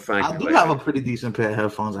headphones. You'll thank I me do later. have a pretty decent pair of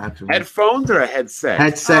headphones actually. Headphones or a headset?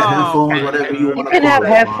 Headset, headphones, whatever you You want to can call have it.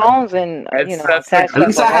 headphones and Headsets attach At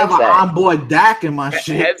least I stuff have like an that. onboard DAC in my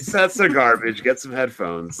shit. Headsets are garbage. Get some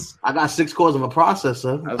headphones. I got 6 cores of a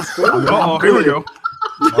processor. That's cool. Oh, here we go.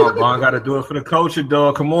 Oh, Bond got to do it for the culture,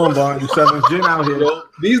 dog. Come on, Bond. You 7th gen out here. Yo,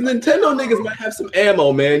 these Nintendo niggas might have some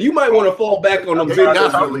ammo, man. You might want to fall back on them they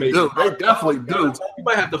videos. definitely you do. make. They definitely do. You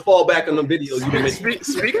might have to fall back on them videos. You make.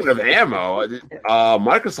 Speaking of ammo,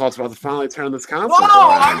 Microsoft's about to finally turn this console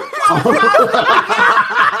Whoa! around.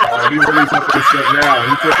 He really took the script now.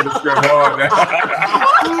 He took the script hard now.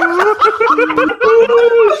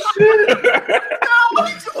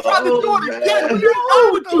 Trying to do it again. We're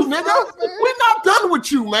done with you, nigga. We're not done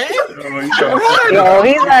with you, man. Yo,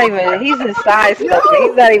 he's not even. He's in side stuff.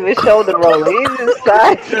 He's not even shoulder rolling. He's in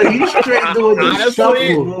side. He's straight doing the Honestly,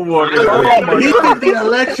 shuffle. He did the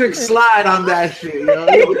electric slide on that shit, yo.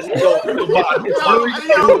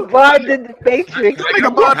 Yo, Bond did the Matrix. I think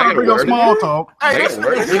I'm trying to bring up small talk.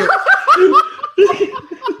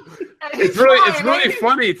 It's really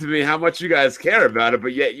funny to me how much you guys care about it,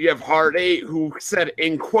 but yet you have Hard 8 who said,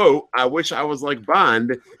 in quote, "I wish I was like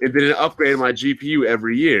Bond and didn't upgrade my GPU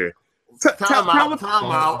every year." Time out.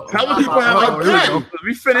 Tell the people how Again. Let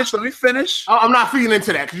me finish. I'm not feeding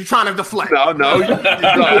into that because you're trying to deflect. No. Okay,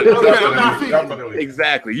 I'm not feeding.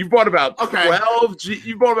 Exactly. You bought about 12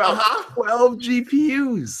 12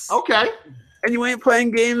 GPUs. Okay. And you ain't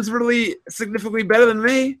playing games really significantly better than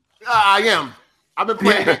me? I am. I've been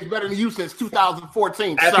playing games better than you since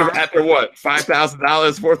 2014, sir. After what?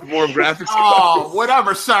 $5,000 worth more graphics? Oh,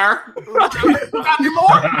 whatever, sir. Got any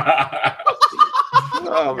more?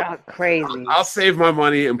 Not crazy. I'll save my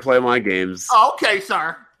money and play my games. Oh, okay,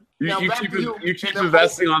 sir. Now You back keep to you keep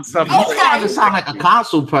investing on stuff. You starting to sound like a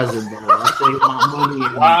console president, though. I save my money.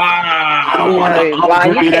 And I don't want Hey, to Bond,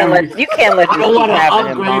 upgrade you can't let I this don't keep want to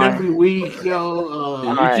happening, upgrade Bond. every week, yo.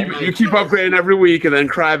 You keep upgrading every week and then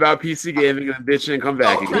cry about PC gaming and then bitch and come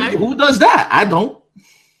back again. Who does that? I don't.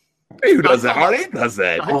 Hey, who does that? Hard 8 does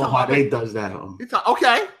that. Oh, Hard 8 does that.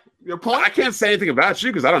 Okay. Your point? I can't say anything about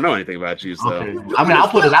you because I don't know anything about you. So Okay. I mean, I'll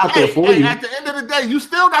put it out there for Hey, you. at the end of the day, you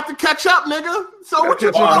still got to catch up, nigga. So what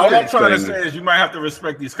you All doing? I'm trying to say is you might have to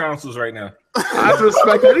respect these consoles right now. I have to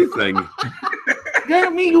respect anything. Yeah, I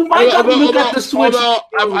mean, you might have to look at the Switch. Although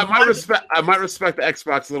I might respect the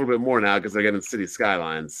Xbox a little bit more now because they're getting City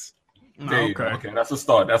Skylines. There you go. Okay, that's a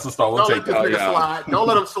start. We'll Don't take let this that. nigga slide. Don't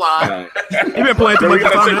let him slide. You've been playing too much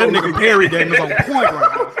time. That nigga Perry game is on point right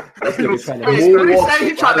now. What did he say?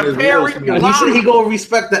 He tried to parry. He said he gonna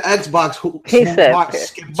respect the Xbox. He said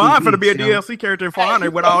Bond finna be a DLC character in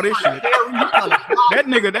Fortnite with all this shit. That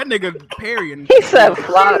nigga parrying. He said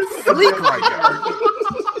flop. Sleek right there.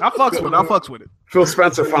 I fucks with it. Phil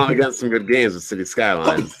Spencer finally got some good games with City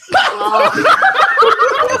Skylines.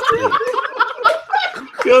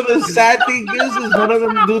 Yo, the sad thing is none of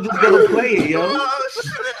them dudes is gonna play it, yo.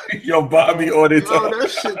 Yo, Bobby ordered. Oh,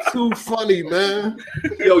 that shit too funny, man.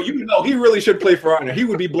 Yo, you know he really should play for Honor. He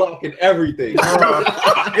would be blocking everything.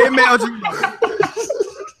 MLG.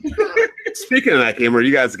 Speaking of that game, are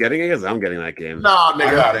you guys getting it? Because I'm getting that game. Nah, I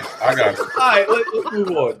nigga. got it. I got it. All right, let's move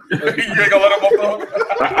on. You ain't gonna let him off the hook?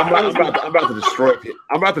 I'm about to destroy.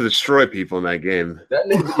 I'm about to destroy people in that game. That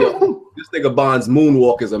nigga, yo, this nigga Bond's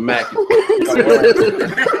moonwalk is immaculate.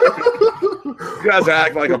 You guys are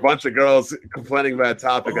acting like a bunch of girls complaining about a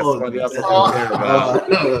topic that somebody else doesn't care about.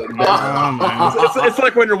 It's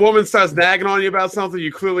like when your woman starts nagging on you about something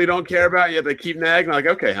you clearly don't care about, yet they keep nagging. Like,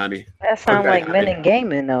 okay, honey. That sounds like men in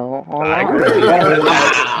gaming, though. I Online. agree.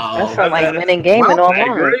 That sounds like men in gaming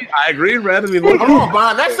online. I agree, Red. I mean, look, Come on,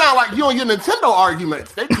 Brian. That sounds like you and your Nintendo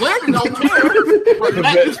arguments. They clearly don't care, but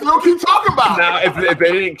that you still keep talking about. now, if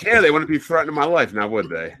they didn't care, they wouldn't be threatening my life, now would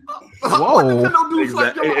they? What Nintendo do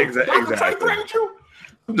like your Exactly. they threatened you?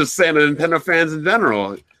 I'm just saying, the Nintendo fans in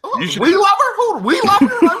general. You should. We love her. Who? We love her.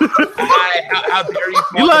 How dare you?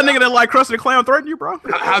 You let a nigga that like Krusty the Clown threaten you, bro?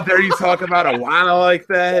 How dare you talk about Alana like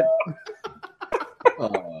that?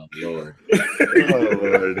 Oh Lord. Oh,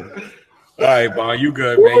 Lord. All right, Bond, you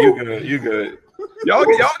good, man. You good. Y'all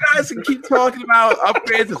guys can keep talking about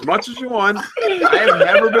upgrades as much as you want. I have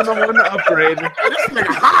never been the one to upgrade. This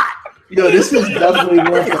nigga hot. Yo, this is definitely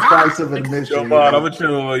worth the price of admission. Yo, Bond, I'm gonna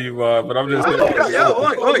chill with you, Bond, but I'm just. Look,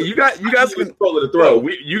 you guys can Control of the bro.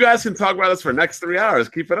 throat. You guys can talk about this for the next 3 hours.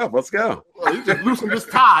 Keep it up. Let's go. Well, you just loosen this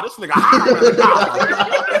tie. This nigga hot.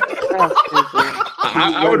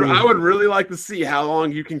 I would really like to see how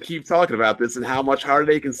long you can keep talking about this and how much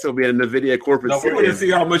harder they can still be in the NVIDIA corporate No, we want to series.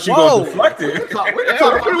 see how much you Whoa. gonna deflect it. We can We're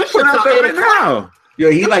talk about this shit out there till right 8 o'clock. now. Yo,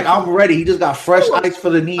 he like, I'm ready. He just got fresh ice for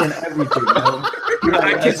the knee and everything, yo. He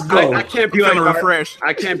like, let's go. I can't be You like feeling refreshed?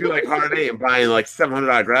 I can't be like Hard A and buying like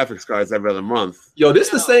 $700 graphics cards every other month. Yo, this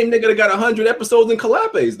the same nigga that got 100 episodes in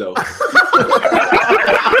Calapes though. That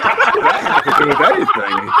has to do with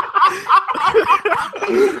anything.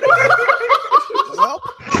 Well,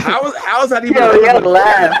 How is that even? Yo,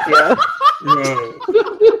 laugh, yo.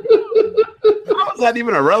 How is that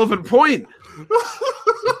even a relevant point?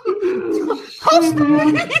 Oh,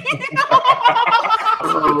 man.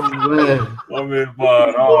 I'm in,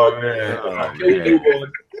 Bond. Oh man.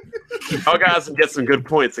 Y'all guys can get some good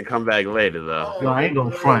points and come back later, though. Yo, I ain't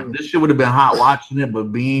gonna front. This shit would have been hot watching it,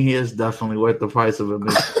 but being here is definitely worth the price of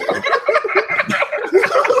admission.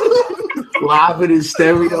 Live in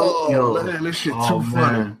stereo. Yo. Oh, man, this shit Oh, too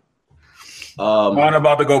funny. man. Bond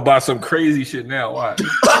about to go buy some crazy shit now. Why?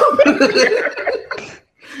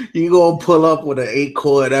 You gonna pull up with an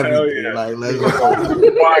 8-core everything. yeah. Like, let's go.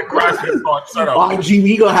 Why Chrysler thought shut up. RGB,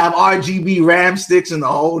 he gonna have RGB RAM sticks and the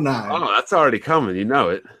whole nine. Oh, that's already coming. You know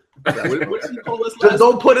it. What did he call us Just last?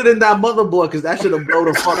 don't put it in that motherboard because that should have blown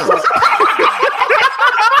the fuck up.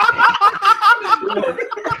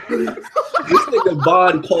 This nigga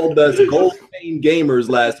Bond called us gold chain gamers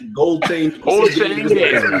last week. Gold chain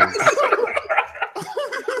gamers.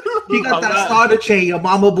 He got that starter chain your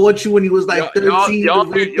mama bought you when he was like 13. Y'all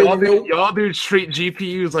do treat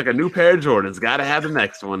GPUs like a new pair of Jordans. Gotta have the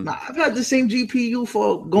next one. Nah, I've had the same GPU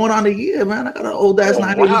for going on a year, man. I got an old ass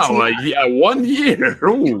 980 Wow, 1 year.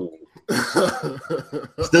 Ooh.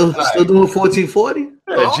 Still doing 1440.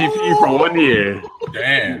 GPU for 1 year.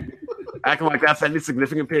 Damn. Acting like that's any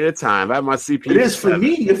significant period of time. I have my CPU. It is for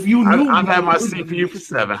me. If you knew, I've had my CPU for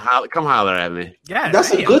 7. Come holler at me, yeah,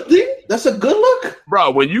 that's a good thing. That's a good look. bro.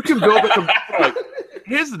 When you can build like,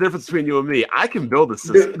 here's the difference between you and me. I can build a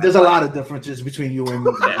system. There's a lot of differences between you and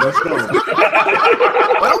me. Let's go.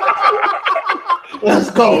 Let's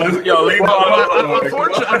go. Yo, leave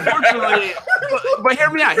Unfortunately, but hear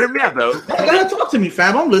me out. Hear me out, though. You gotta talk to me,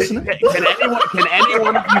 fam. I'm listening. Can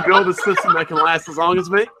anyone of you build a system that can last as long as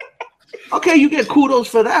me? Okay, you get kudos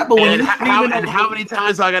for that, but when And you're how many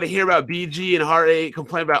times do I got to hear about BG and Heart 8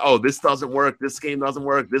 complain about, oh, this doesn't work, this game doesn't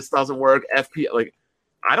work, this doesn't work, FP, like,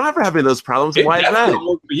 I don't ever have any of those problems. Why is that?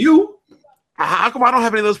 For you. How come I don't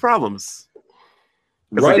have any of those problems?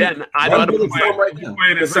 Because again, I know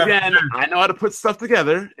how to put stuff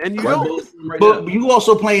together, and you don't. But you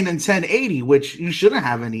also playing in 1080, which you shouldn't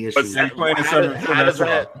have any issues. How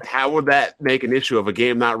would that make an issue of a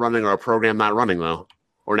game not running or a program not running, though?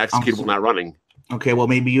 Or an executable not running? Okay, well,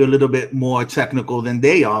 maybe you're a little bit more technical than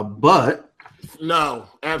they are, but no,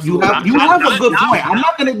 absolutely. You have a good point. I'm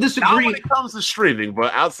not going to disagree. Not when it comes to streaming,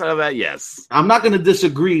 but outside of that, yes. I'm not going to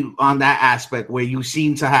disagree on that aspect where you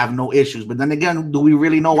seem to have no issues. But then again, do we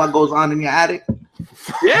really know what goes on in your attic?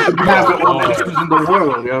 Yeah, you have all the issues in the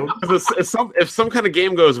world, yo. If some kind of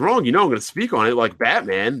game goes wrong, you know I'm going to speak on it. Like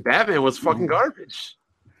Batman. Batman was fucking garbage.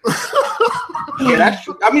 Yeah, that's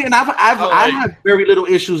true. I mean, I have very little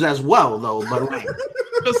issues as well, though. But like,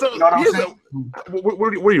 So, You know what I'm here's saying?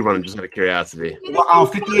 what are you running? Just out of curiosity. Well,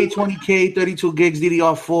 5820K, 32 gigs,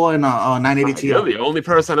 DDR4, and 980 Ti. You're the only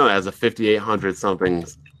person I know that has a 5800 something.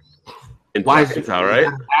 Why is it Intel, right?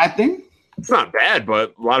 a bad thing? It's not bad,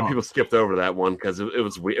 but a lot of people skipped over that one because it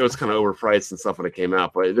was kind of overpriced and stuff when it came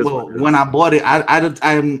out. But it is Well, what it is. when I bought it,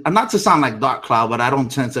 I'm not to sound like Dark Cloud, but I don't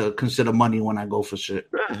tend to consider money when I go for shit.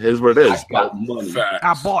 It is what it is. Got money.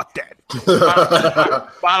 I bought that.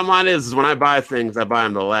 Bottom line is when I buy things, I buy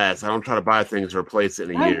them to last. I don't try to buy things to replace it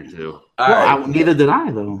in a year or two. All Well, right. neither did I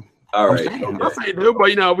though. All I'm right. saying. That's how you do,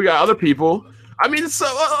 but we got other people. I mean, so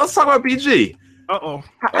let's talk about BG. Uh-oh.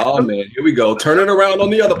 Oh man, here we go. Turn it around on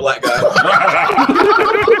the other black guy.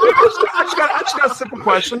 I just got a simple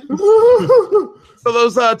question. So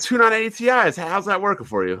those 2980 Ti's, how's that working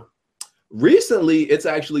for you? Recently, it's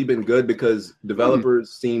actually been good because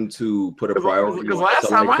developers seem to put a priority. Because on last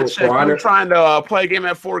something time I like checked, we were trying to play a game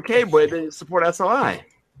at 4K, but it didn't support SLI.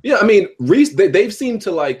 Yeah, I mean, they've seemed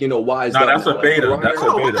to wise No, up. that's a beta. Like, That's a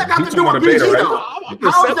Hold on, what beta. that got You to do talking with about a beta, BG? right? though?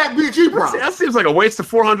 How is that BG problem? That seems like a waste of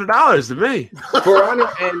 $400 to me. For Honor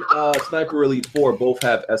and Sniper Elite 4 both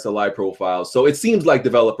have SLI profiles, so it seems like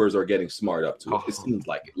developers are getting smart up to it. It seems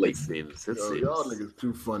like it It lately. seems. Yo, y'all niggas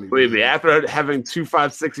too funny. Believe man. me, after having two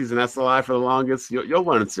 560s and SLI for the longest, you'll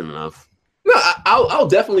learn it soon enough. No, I'll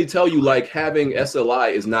definitely tell you, having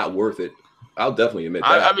SLI is not worth it. I'll definitely admit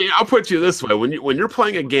that. I mean, I'll put you this way: when you're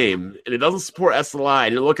playing a game and it doesn't support SLI,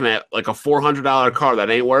 and you're looking at like a $400 car that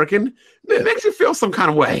ain't working, it makes you feel some kind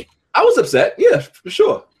of way. I was upset. Yeah, for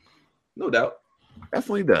sure. No doubt.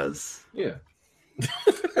 Definitely does. Yeah.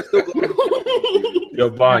 Yo,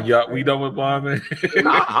 Bond, we done with Bond, man?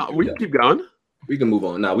 Nah, we can keep going. We can move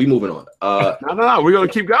on. Now we moving on. No, we're gonna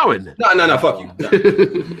keep going. No, fuck you.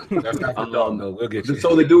 That's not the dog, though. We'll get you.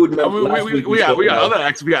 So the dude, I mean, last week we got spoke about-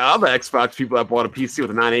 other Xbox people that bought a PC with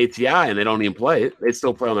a 980 Ti and they don't even play it. They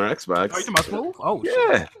still play on their Xbox. Oh, you talking about Smooth? Oh, shit.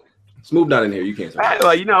 Yeah, Smooth not in here. You can't. Hey,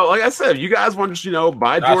 like I said, you guys want to just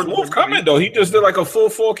buy Nah, Jordans. Smooth coming though. He just did like a full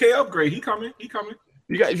 4K upgrade. He coming.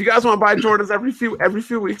 If you guys want to buy Jordans every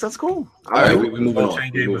few weeks, that's cool. All right, we moving on.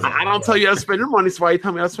 Change We moving on. I don't tell you how to spend your money, so why you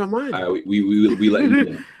tell me how to spend mine? All right, we let you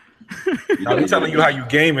know. I'm telling you how you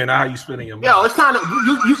gaming, not how you spending your money. Yo, it's time to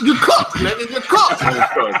you cook, nigga. You cook.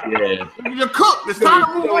 Yeah. You cook. It's time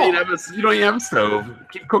to move on. You don't even have a stove.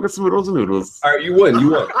 Keep cooking some noodles and noodles. All right, you win,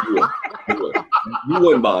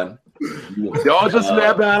 Bond. You won. Y'all just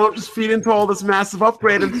mad that I don't just feed into all this massive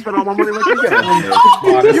upgrade and spend all my money like you guys.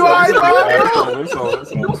 You already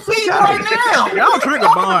know. See right now. Y'all trigger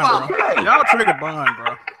Bond, bro. Y'all trigger Bond,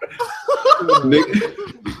 bro.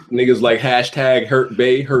 Niggas like hashtag hurt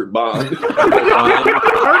Bay, hurt Bond.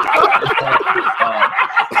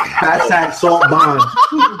 Hashtag salt bond.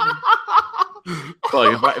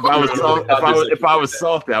 Like if I was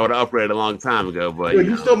salty, I would have upgraded a long time ago. But Yo,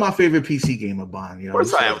 you're still my favorite PC gamer, Bond. of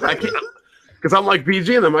course I am. Because I'm like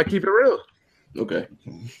BG and them. I keep it real. Okay.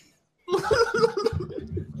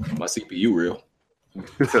 My CPU real.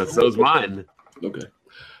 So's mine. Okay.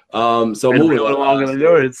 So And moving real on. longer than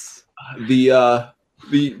yours. The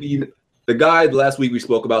guy last week we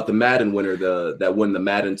spoke about, the Madden winner, that won the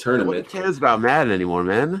Madden Nobody tournament. cares about Madden anymore,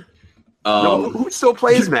 man. No, who still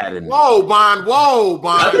plays Madden? Whoa, Bond.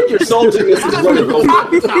 I think your saltiness is running over.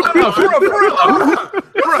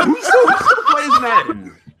 Who still plays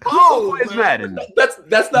Madden? Who plays Madden? That's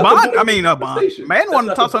not Bond, the I mean, Bond. conversation. Man won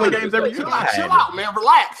the That's top not 20 games every year. Chill out, man.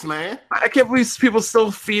 Relax, man. I can't believe people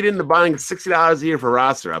still feed into buying $60 a year for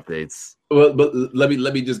roster updates. Well, but let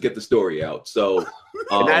me just get the story out. So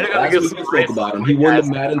last week we spoke about him. He won the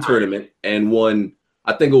Madden tournament and won,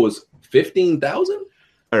 I think it was 15,000.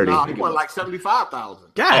 30. Nah, he won like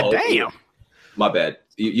 75,000. God Oh, damn. My bad.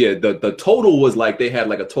 Yeah, the total was like they had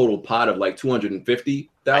like a total pot of like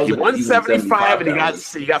 250,000. He won 75 and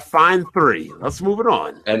he got fined 3. Let's move it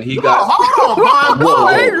on. And he Yo, got. hold on, Bond. Whoa, Whoa,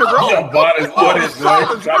 hey, bro. Yeah, Bond is what is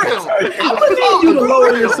Salt is real. I'm gonna need you to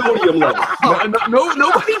lower your sodium level.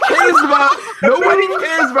 Nobody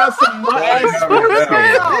cares about some Yo,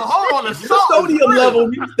 hold on. The Your salt is sodium real. level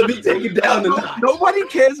needs to be taken down a notch. Nobody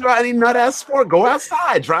cares about any nut ass sport. Go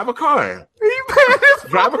outside, drive a car.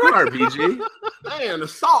 Drive a car, BG. Man, the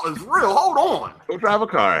salt is real. Hold on. Go drive a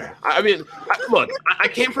car. I mean, look, I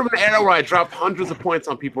came from an era where I dropped hundreds of points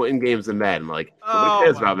on people in games in Madden. Like, nobody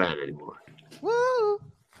cares about Madden anymore. Woo.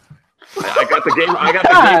 I got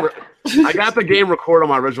the game record on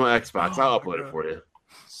my original Xbox. I'll upload it for you.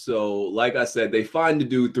 So, like I said, they fined the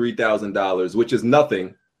dude $3,000, which is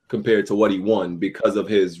nothing compared to what he won because of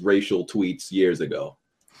his racial tweets years ago.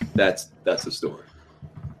 That's the story.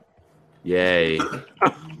 Yay.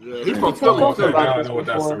 Yeah, he's from Philly, too. I don't know what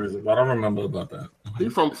that story is about. I don't remember about that.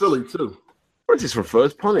 He's from Philly, too. Ortiz for Philly.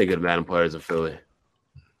 There's plenty of good Madden players in Philly.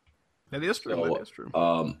 That is true. So, that is true.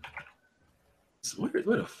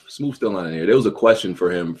 Where Smooth still not in here. There was a question for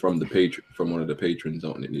him from from one of the patrons. I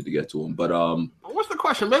don't need to get to him, but what's the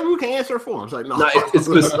question? Maybe we can answer it for him. It's like, no,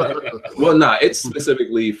 nah, it's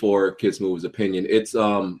specifically for Kid Smooth's opinion. It's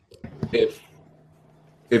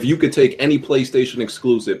if you could take any PlayStation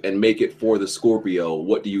exclusive and make it for the Scorpio,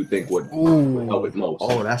 what do you think would help it most?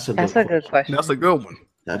 Oh, that's a good question. That's a good one.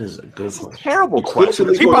 That is a good one. Terrible question.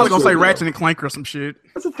 He probably gonna say Ratchet and Clank or some shit.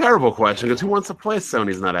 That's a terrible question because who wants to play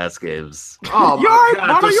Sony's not ass games? Oh You all right,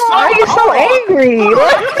 Mama? You all Why are you so angry?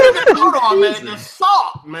 Hold on, man. The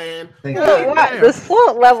salt, man. The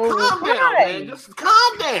salt levels is Calm down, high. man. Just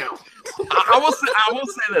calm down. I will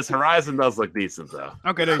say this: Horizon does look decent though.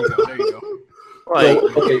 Okay, there you go. There you go. Like,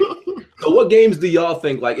 So what games do y'all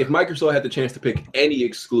think? Like, if Microsoft had the chance to pick any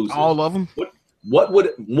exclusive, All of them. what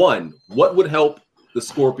would help the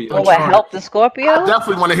Scorpio? Oh, what help the Scorpio? I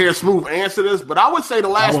definitely want to hear Smooth answer this, but I would say The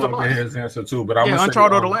I Last of want to Us. hear his answer too, but I'm gonna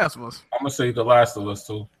Uncharted or say, The Last of Us. I'm gonna say The Last of Us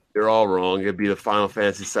too. you're all wrong. It'd be the Final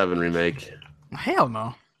Fantasy VII remake. Hell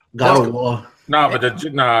no. God of War. Nah,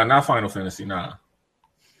 but not Final Fantasy. Nah.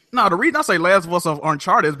 No, the reason I say Last of Us or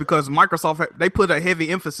Uncharted is because Microsoft they put a heavy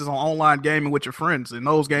emphasis on online gaming with your friends, and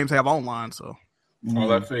those games have online. So All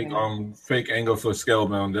that fake anger for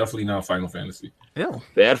Scalebound. Definitely not Final Fantasy. hell,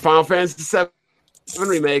 They had Final Fantasy VII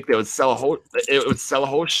remake. They would sell a whole. It would sell a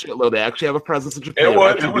whole shitload. They actually have a presence in Japan. It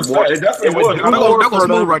definitely It would was. do more that goes for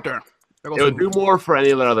smooth them. right there. It would do more for any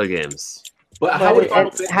of their other games. But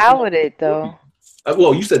How would it though?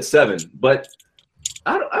 Well, you said 7, but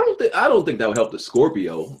I don't think that would help the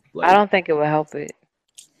Scorpio. Like, I don't think it would help it.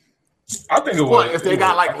 I think it What would. if they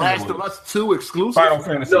got like Last of Us 2 exclusive? Final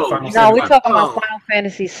Fantasy. No. Final No, Fantasy. we're talking about Oh. Final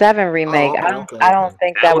Fantasy VII remake. okay, I don't. okay, I don't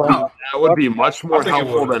think that would. That would be much more I think it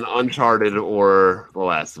helpful would. than Uncharted or The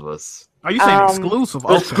Last of Us. Are you saying Um, exclusive?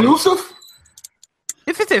 Okay. Exclusive?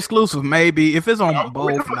 If it's exclusive, maybe. If it's on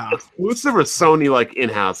both, nah. Exclusive or Sony like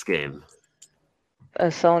in-house game? A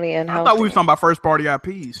Sony I in-house. thought we were talking about first party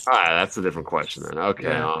IPs. All right, that's a different question then. Okay.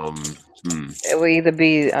 Yeah. It would either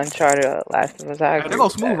be Uncharted or Last of Us. I agree. They go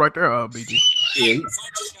with smooth that. right there, BG.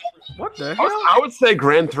 What the hell? I would say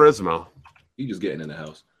Gran Turismo. you just getting in the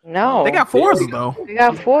house. No, They got Forza though. We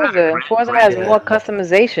got Forza. Forza has more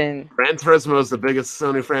customization. Gran Turismo is the biggest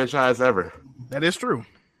Sony franchise ever. That is true.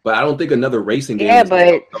 But I don't think another racing game. Yeah, is but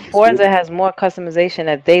gonna help the Forza Scorpio. has more customization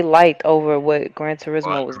that they liked over what Gran Turismo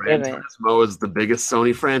But was Gran given. Turismo is the biggest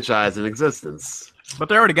Sony franchise in existence. But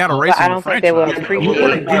they already got a But racing I don't think they will franchise. appreciate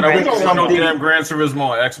Yeah, Gran We don't Turismo. got no damn Gran Turismo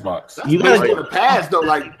on Xbox. You That's gotta in the past though.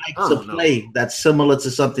 Like, I to don't know. play that's similar to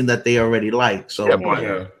something that they already like. So Yeah, but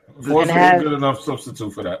Yeah. Forza have- is a good enough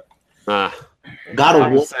substitute for that. God of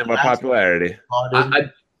I'm War. saying by popularity.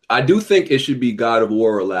 I do think it should be God of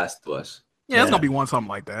War or Last of Us. Yeah, it's gonna be one something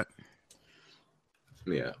like that.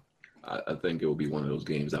 Yeah, I think it will be one of those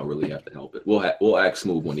games I'll really have to help it. We'll act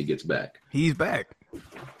Smooth when he gets back. He's back.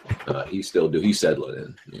 He still do. He's settling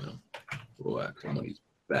in. You know, we'll act him when he's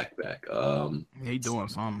back. He doing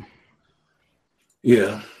something.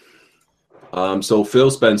 Yeah. So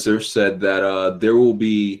Phil Spencer said that there will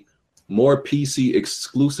be more PC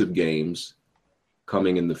exclusive games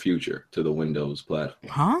coming in the future to the Windows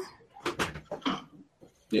platform. Huh?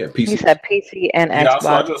 Yeah, He PC. said PC and Yeah, I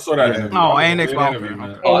Xbox. just saw that. interview. Oh, I and was in Xbox. the interview,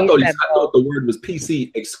 man. Oh, I he thought, said I thought the word was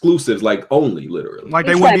PC exclusives, like only, literally. Like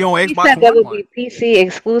they He wouldn't said- be on he Xbox said there One. would be PC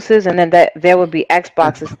exclusives and then that there would be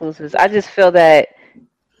Xbox exclusives. I just feel that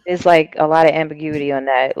there's like a lot of ambiguity on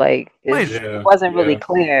that. Like Wait, it wasn't really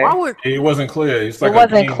clear. Why would It wasn't clear. It's like It a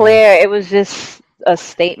wasn't game. clear. It was just a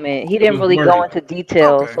statement. He didn't was really go worded. into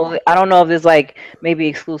detail. Okay. So I don't know if there's like maybe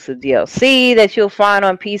exclusive DLC that you'll find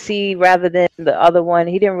on PC rather than the other one.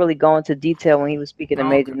 He didn't really go into detail when he was speaking to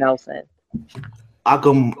Major Okay. Nelson.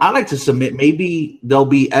 I like to submit. Maybe there'll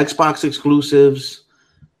be Xbox exclusives,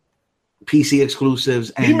 PC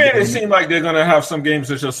exclusives, and He made it seem like they're gonna have some games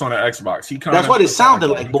that's just on the Xbox. He kinda, That's what it sounded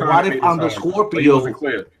like, he but kinda what made if it on the sound like- Scorpio- but it wasn't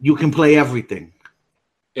clear. you can play everything.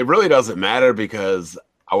 It really doesn't matter because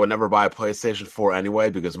I would never buy a PlayStation 4 anyway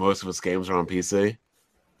because most of its games are on PC.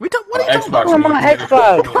 what are you talking Xbox. about? I'm on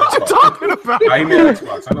Xbox. What you talking about? I mean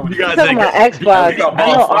Xbox. I know what You you guys guys. Talking about ain't Xbox. got I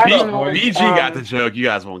know balls for Arsenal. BG got the joke. You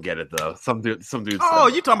guys won't get it though. Some dude Oh,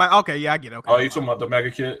 said you talking about? Okay, yeah, I get it. Okay. Oh, you talking about the Mega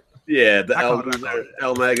Kit? yeah, the I L, caught it.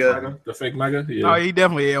 L Mega. The fake Mega? Oh, Yeah. he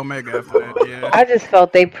definitely El Mega after that. Yeah. I just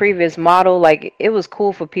felt they previous model, like it was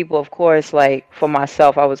cool for people, of course, like for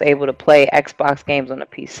myself, I was able to play Xbox games on the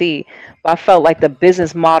PC, but I felt like the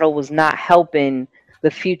business model was not helping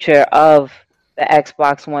the future of the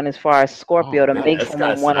Xbox One as far as Scorpio to make This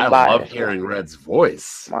someone guy want said, to I buy love it. hearing Red's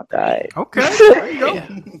voice. Oh my God. Okay, there you go.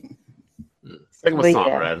 Sing a But song,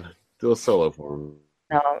 yeah. Red. Do a solo for him.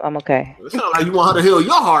 No, I'm okay. It sounds like you want her to heal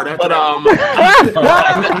your heart. After But that.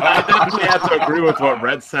 I definitely have to agree with what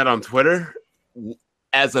Red said on Twitter.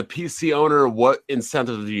 As a PC owner, what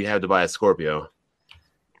incentive do you have to buy a Scorpio?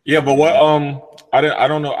 Yeah, but what I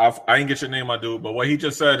don't know. I didn't get your name, my dude. But what he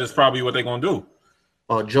just said is probably what they're gonna do.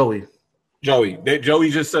 Oh, Joey. Joey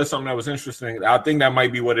just said something that was interesting. I think that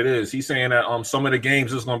might be what it is. He's saying that some of the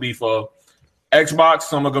games is gonna be for Xbox,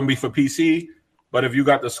 some are gonna be for PC. But if you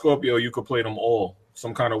got the Scorpio, you could play them all.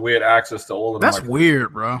 Some kind of weird access to all of them. That's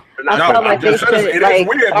weird, bro. I felt like they should, like,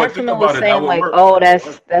 Arsenal was saying, like, oh,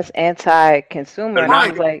 that's anti-consumer. And I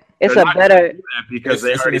was like, it's a better... Because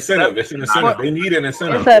it's an incentive. It's an incentive. They need an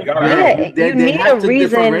incentive. You need a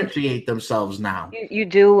reason. Differentiate themselves now. You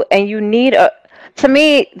do, and you need a... To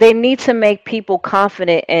me, they need to make people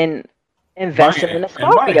confident in investing in a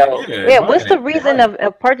Scorpio. What's the reason of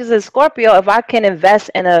purchasing a Scorpio if I can invest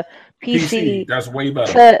in a PC that's way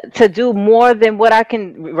better to do more than what I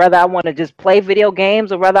can, whether I want to just play video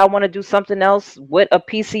games or whether I want to do something else what a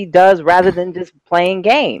PC does rather than just playing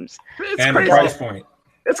games. And the price point.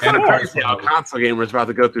 It's kind of crazy how console gamers about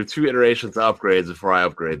to go through 2 iterations of upgrades before I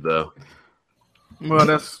upgrade, though. Well,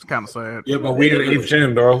 that's kind of sad. Yeah, but we in the 8th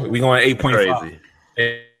gen, bro. We going 8.5.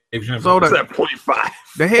 So that's 0.5.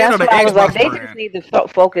 The head of the Xbox, Xbox they just need to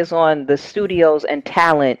focus on the studios and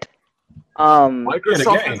talent.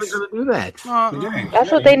 Microsoft isn't going to do that.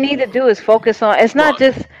 That's what they need to do is focus on. It's not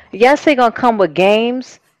just yes, they're gonna come with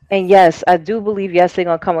games, and yes, I do believe yes, they're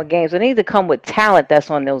gonna come with games. They need to come with talent that's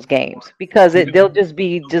on those games because they'll just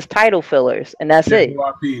be just title fillers, and that's it.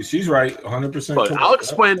 She's right, 100%. But I'll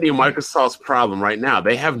explain to you Microsoft's problem right now.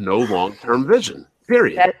 They have no long-term vision.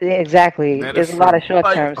 Period. Exactly. There's a lot of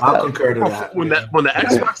short-term stuff. I'll concur to that. When the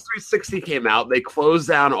Xbox 360 came out, they closed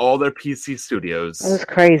down all their PC studios. It was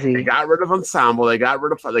crazy. They got rid of Ensemble. They got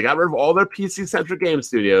rid of all their PC-centric game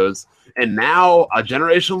studios. And now, a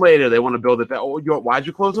generation later, they want to build it back. Oh, why'd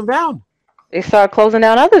you close them down? They started closing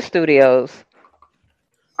down other studios.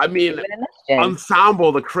 I mean,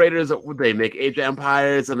 Ensemble, the creators, they make Age of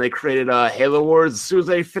Empires, and they created Halo Wars. As soon as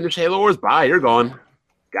they finish Halo Wars, bye, you're gone.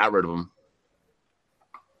 Got rid of them.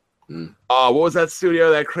 What was that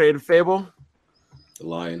studio that created Fable? The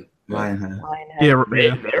Lionhead. Yeah,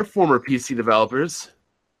 they're former PC developers.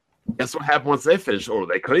 Guess what happened once they finished? Or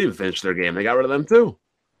they couldn't even finish their game. They got rid of them too.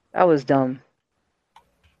 That was dumb.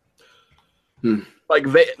 Like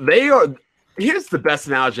they are. Here's the best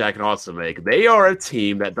analogy I can also make. They are a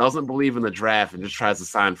team that doesn't believe in the draft and just tries to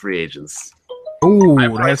sign free agents. Ooh, I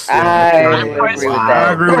would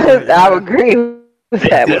agree.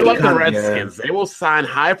 They're like the Redskins. They will sign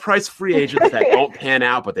high-priced free agents that don't pan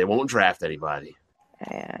out, but they won't draft anybody.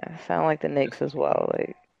 Yeah, sound like the Knicks as well.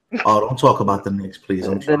 Like, oh, don't talk about the Knicks, please.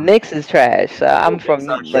 The Knicks is trash. So I'm from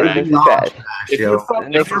like Knicks is trash. If you're from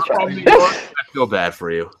New York, I feel bad for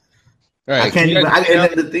you. Right. I can't even.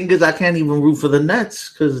 And the thing is, I can't even root for the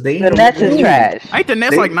Nets because the Nets is trash. Ain't the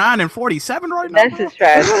Nets like 9-47 right now? Nets is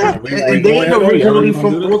trash. And they ain't originally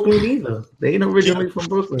from Brooklyn either. They ain't originally from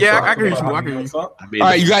Brooklyn. Yeah, I agree with you. All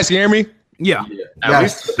right, you guys can hear me? Yeah. At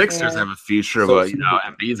least the Sixers have a future, but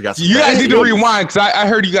Embiid's got some. You guys need to rewind because I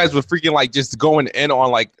heard you guys were freaking like just going in on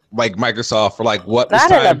like Microsoft for like what?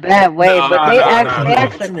 Not in a bad way, but they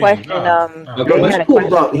asked a question.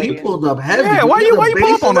 He pulled up heavy. Yeah, why you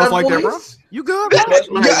pull up on us like that, bro? You good?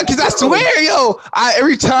 Yeah, because I swear,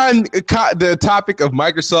 every time the topic of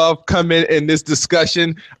Microsoft come in this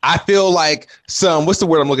discussion, I feel like what's the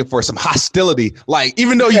word I'm looking for? Some hostility. Like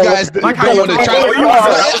even though you guys don't want to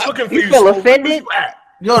try. You feel offended?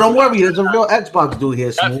 Yo, don't worry. There's a real Xbox dude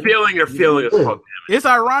here. That feeling you're feeling is fucked. It's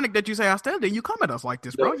ironic that you say hostility. You come at us like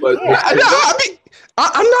this, bro. I'm not.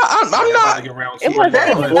 It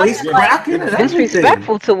wasn't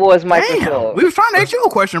disrespectful towards Microsoft. Damn, we was trying to ask you a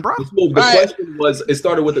question, bro. The question was. It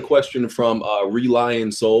started with a question from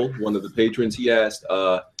Reliant Soul, one of the patrons. He asked,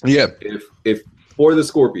 if for the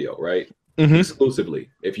Scorpio, right? Exclusively,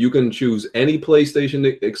 if you can choose any PlayStation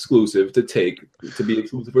exclusive to be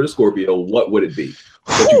exclusive for the Scorpio, what would it be?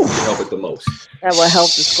 That you can help it the most. That would help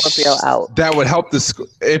the Scorpio out. That would help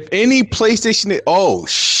if any PlayStation. Oh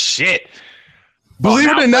shit! Believe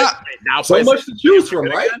it or not, so much to choose from,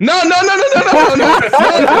 right? No. I'm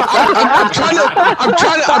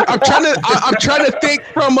trying to think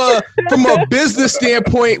from a business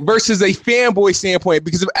standpoint versus a fanboy standpoint.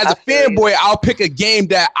 Because as a fanboy, I'll pick a game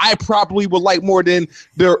that I probably would like more than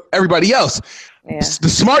everybody else. Yeah. The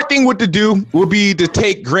smart thing to do would be to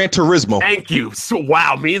take Gran Turismo. Thank you. So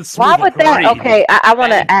wow, me and why would that? Okay, I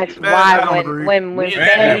want to ask why when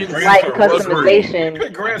fans like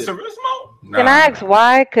customization. Gran Turismo. Can I ask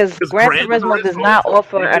why? Because Gran Turismo does not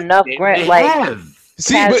offer enough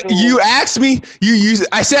See, but you asked me.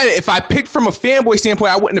 I said if I picked from a fanboy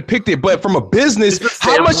standpoint, I wouldn't have picked it. But from a business,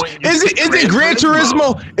 how much is it? Isn't Gran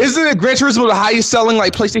Turismo? Isn't it Gran Turismo the highest selling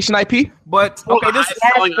like PlayStation IP? But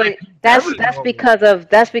okay, that's because of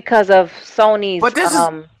Sony's. But this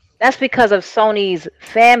that's because of Sony's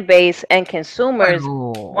fan base and consumers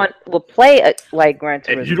will play like Gran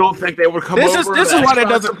Turismo. And you don't think they would come this over? This is why that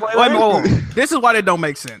doesn't. This is why that don't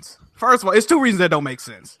make sense. First of all, it's two reasons that don't make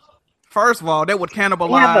sense. First of all, that would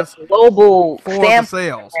cannibalize global Forza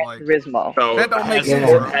sales. Like Turismo. So that don't make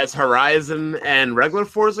sense. Has Horizon and regular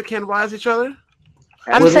Forza cannibalized each other?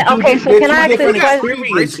 I'm saying, okay, so can I ask this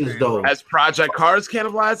question? Has Project Cars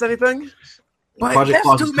cannibalized anything? But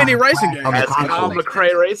that's too many racing games. Has Colin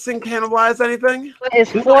McRae Racing cannibalized anything?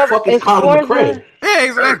 Is Forza? Yeah,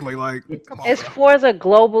 exactly. Like, is Forza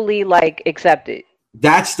globally like accepted?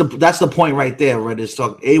 That's the point right there, Reddit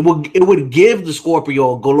talk. It would give the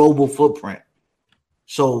Scorpio a global footprint.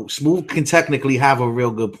 So Smooth can technically have a real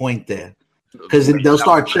good point there. Because they'll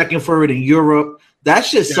start checking for it in Europe. That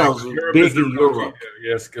shit sells big in Europe.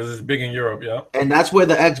 Yes, because it's big in Europe, yeah. And that's where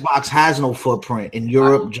the Xbox has no footprint in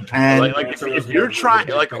Europe, Japan. Like if you're trying,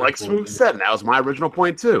 like Smooth said, and that was my original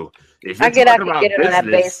point too. I get it on that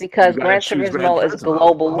base because Gran Turismo is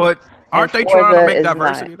global. But aren't they trying to make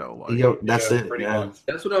diversity though? Like, that's it. Yeah.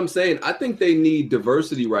 That's what I'm saying. I think they need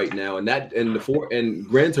diversity right now, and Gran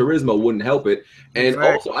Turismo wouldn't help it. And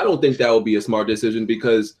also, I don't think that would be a smart decision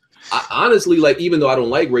because honestly, like even though I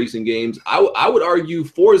don't like racing games, I would argue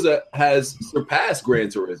Forza has surpassed Gran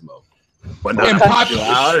Turismo. But not in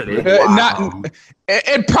popularity.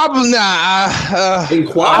 It probably not. In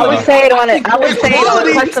quality, I would say it on it. I would say it on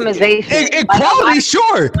customization. In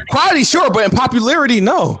quality, sure, but in popularity,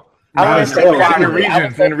 no. I would say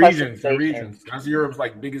in regions. That's Europe's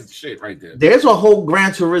like biggest shit right there. There's a whole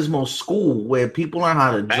Gran Turismo school where people learn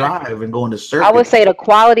how to drive and go into circuits. I would say the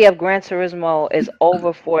quality of Gran Turismo is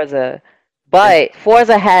over Forza, but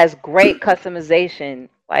Forza has great customization,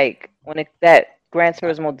 like that Gran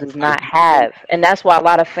Turismo does not have, and that's why a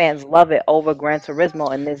lot of fans love it over Gran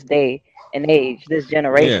Turismo in this day and age, this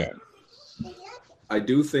generation. Yeah. I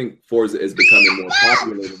do think Forza is becoming more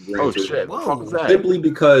popular than Gran Turismo. Simply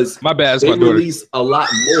because they release a lot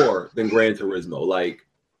more than Gran Turismo. Like,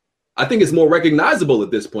 I think it's more recognizable at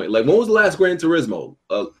this point. Like, when was the last Gran Turismo?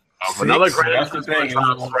 Another Gran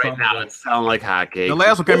Turismo right now. It sounds like hotcakes. The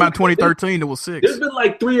last one came out in 2013. It was 6. There's been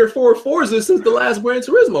like 3 or 4 Forzas since the last Gran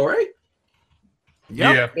Turismo, right?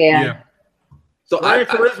 Yeah. So Gran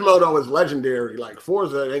Turismo though is legendary. Like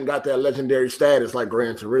Forza ain't got that legendary status like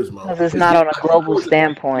Gran Turismo. Because it's not on a global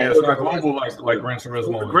standpoint. Yeah, it's not global like Gran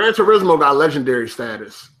Turismo. Gran Turismo got legendary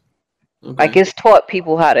status. Okay. Like it's taught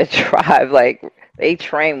people how to drive. Like they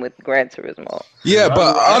train with Gran Turismo. Yeah,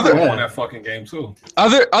 but other on that fucking game too.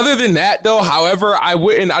 Other than that though, however, I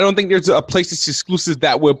don't think there's a PlayStation exclusive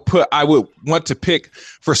that I would want to pick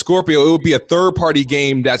for Scorpio. It would be a third-party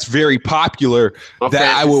game that's very popular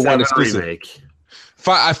that I would want exclusive.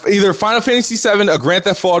 Either Final Fantasy VII, a Grand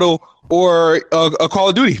Theft Auto, or a Call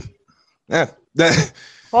of Duty. Yeah,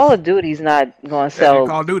 Call of Duty's not going to sell.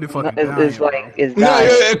 Call of Duty fucking is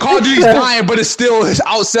dying. Call of Duty's dying, but it still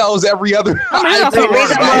outsells every other. The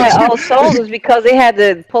reason why it sold is because they had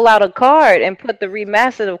to pull out a card and put the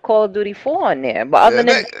remastered of Call of Duty 4 on there. But other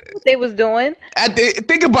than what they was doing,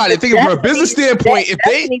 think about it. Think from a business standpoint, if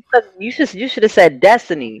Destiny you should have said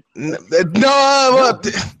Destiny. No,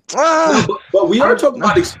 but we are talking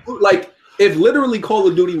about like if literally Call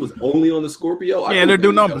of Duty was only on the Scorpio. They'd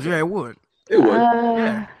do numbers. Yeah, it would. It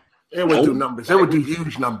would. It would do numbers. It would do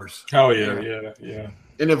huge numbers. Oh yeah.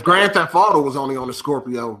 And if Grand Theft Auto was only on the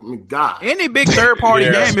Scorpio, I mean, God. Any big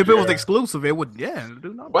third-party game, if it was exclusive, it would, do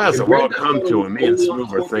numbers. Well, as the world come to, and me and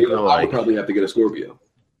Smooth were thinking I would probably have to get a Scorpio.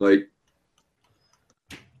 Like,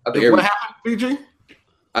 I think what happened, PG?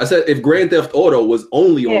 I said if Grand Theft Auto was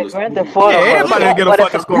only on the Grand Theft Auto. Everybody would get a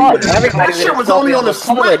fucking Scorpio. That shit was only on the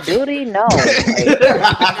Switch. Duty? No.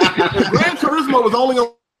 If Gran Turismo was only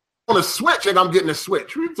on the Switch, and I'm getting a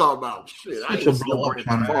Switch. What are you talking about? Shit,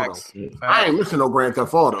 I ain't missing no Grand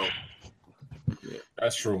Theft Auto. Yeah,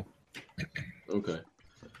 that's true. Okay.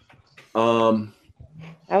 That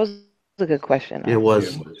was a good question. It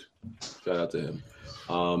was. Shout out to him.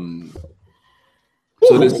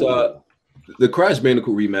 So this the Crash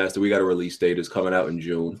Bandicoot remaster, we got a release date, is coming out in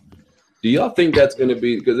June. Do y'all think that's going to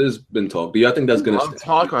be, because there's been talk, do y'all think that's going to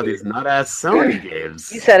talk about these nut-ass Sony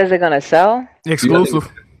games? You said, is it going to sell?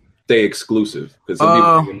 Exclusive. Stay exclusive, because some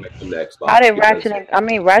people from the Xbox. How did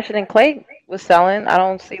Ratchet and Clank was selling? I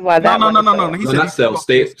don't see why that No, not sell,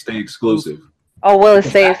 stay exclusive. Oh, will it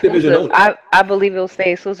stay Activision exclusive? owned it. I believe it'll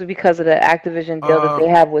stay exclusive because of the Activision deal that they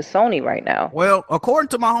have with Sony right now. Well, according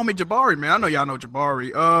to my homie Jabari, man, I know y'all know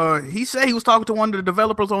Jabari. He said he was talking to one of the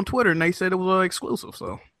developers on Twitter, and they said it was exclusive.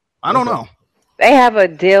 So I don't know. They have a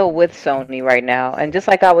deal with Sony right now, and just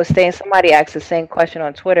like I was saying, somebody asked the same question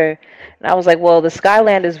on Twitter, and I was like, "Well, the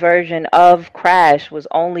Skylanders version of Crash was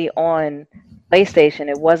only on PlayStation;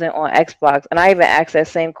 it wasn't on Xbox." And I even asked that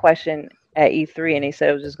same question at E3, and they said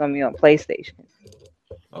it was just going to be on PlayStation.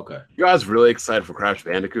 Okay. You guys really excited for Crash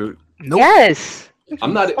Bandicoot? Nope. Yes.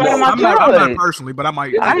 I'm not. Part of my I'm not childhood. personally, but I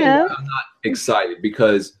might. I am. I'm not excited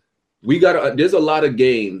because there's a lot of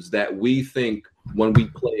games that we think when we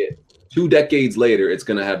play it 2 decades later, it's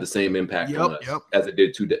going to have the same impact on us as it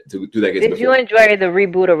did two decades Did before. you enjoy the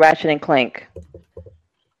reboot of Ratchet and Clank?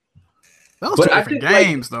 Those But two I different think, like-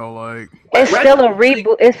 games, though. Like It's still a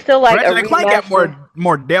reboot. It's still like Ratchet a and Clank got remaster.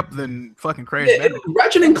 more depth than fucking Crash Yeah, Bandicoot.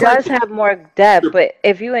 Ratchet and It does Clank. have more depth, but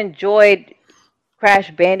if you enjoyed Crash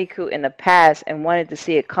Bandicoot in the past and wanted to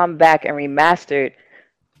see it come back and remastered,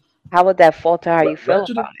 how would that falter how you feel Ratchet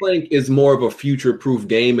and about it? Clank is more of a future-proof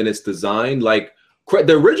game in its design. Like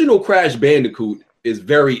the original Crash Bandicoot is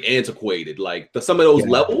very antiquated. Like some of those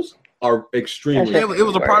levels are extremely. It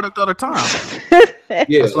was a product of the time.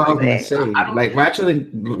 Yeah, That's what I was gonna say. Like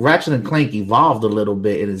Ratchet and Clank evolved a little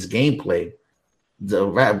bit in its gameplay.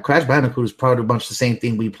 Crash Bandicoot is probably a bunch of the same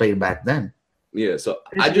thing we played back then. yeah. So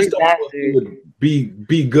It's I just don't know if it would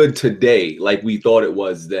be good today, like we thought it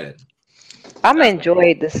was then. I'm gonna enjoy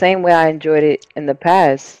it the same way I enjoyed it in the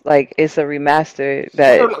past. Like it's a remaster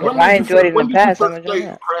that if I enjoyed it in the past, I'm enjoying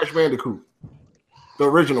it. Crash Bandicoot, the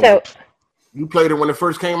original So one. You played it when it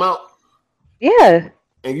first came out, yeah,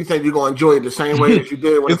 and you think you're gonna enjoy it the same way that you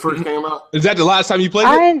did when it first came out? Is that the last time you played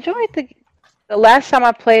I it? enjoyed the last time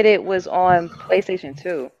I played it was on PlayStation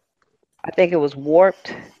 2. I think it was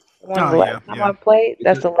Warped. One of the last time I played.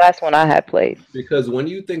 That's the last one I had played. Because when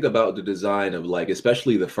you think about the design of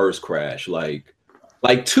especially the first Crash, like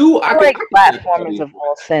 2, I like platformers of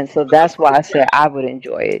all sense, so that's why I said I would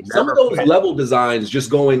enjoy it. Some of those level designs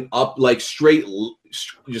just going up like straight,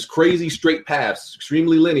 just crazy straight paths,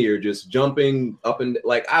 extremely linear, just jumping up and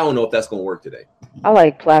I don't know if that's gonna work today. I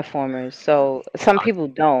like platformers, so some people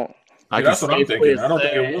don't. That's what I'm thinking. I don't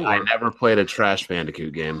think it will I work. never played a Trash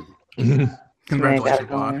Bandicoot game. Congratulations,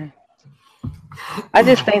 Bob. I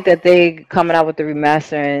just think that they coming out with the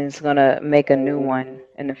remaster and it's gonna make a new one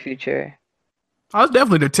in the future. I was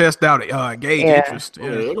definitely to test out gauge Yeah. interest. Yeah,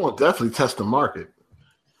 they're gonna definitely test the market.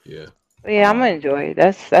 Yeah. Yeah, I'm gonna enjoy it.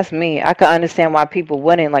 That's me. I can understand why people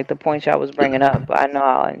wouldn't like the points y'all was bringing up, but I know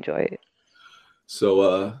I'll enjoy it.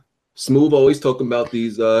 So Smooth always talking about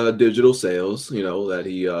these digital sales, that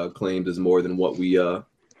he claimed is more than what we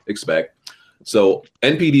expect. So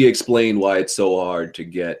NPD explained why it's so hard to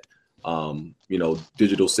get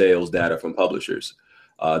digital sales data from publishers.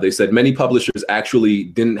 They said many publishers actually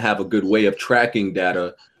didn't have a good way of tracking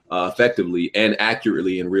data effectively and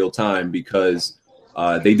accurately in real time because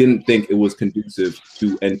they didn't think it was conducive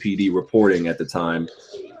to NPD reporting at the time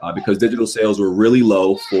because digital sales were really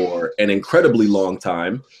low for an incredibly long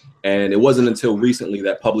time. And it wasn't until recently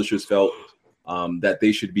that publishers felt that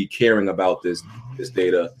they should be caring about this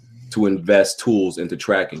data to invest tools into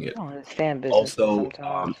tracking it. I don't understand business. Also,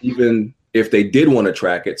 sometimes. even if they did want to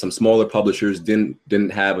track it, some smaller publishers didn't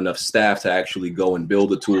have enough staff to actually go and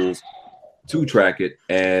build the tools to track it,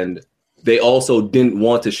 and they also didn't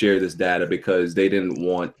want to share this data because they didn't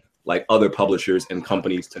want other publishers and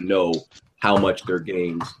companies to know how much their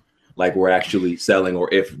games were actually selling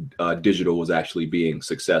or if digital was actually being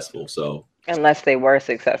successful. So Unless they were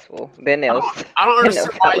successful, then they'll. I don't understand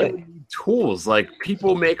they'll why sell you it. need tools.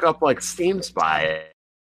 People make up Steam Spy.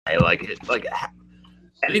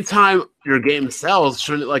 Anytime your game sells,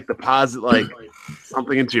 shouldn't it deposit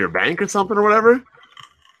something into your bank or something or whatever?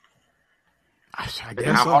 I How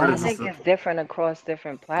guess hard I is think so. it's different across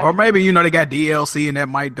different Or platforms. maybe they got DLC and that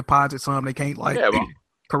might deposit some they can't Yeah, well-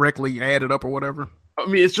 correctly add it up or whatever. I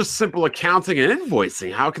mean, it's just simple accounting and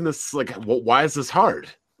invoicing. How can this why is this hard?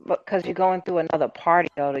 Because you're going through another party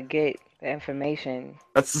though to get the information.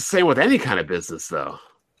 That's the same with any kind of business, though.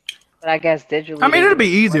 But I guess digitally. I mean, they it'd be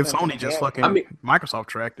just easy if wasn't Sony just prepared. fucking Microsoft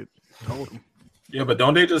tracked it. Told them. Yeah, but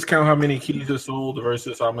don't they just count how many keys are sold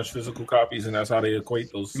versus how much physical copies, and that's how they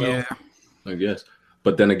equate those sales? Yeah. I guess.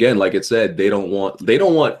 But then again, like it said, they don't want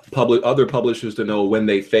other publishers to know when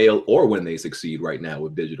they fail or when they succeed right now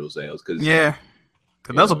with digital sales. Yeah.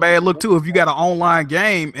 Cause that's a bad look too. If you got an online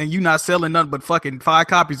game and you not selling nothing but fucking 5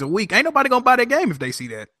 copies a week, ain't nobody gonna buy that game if they see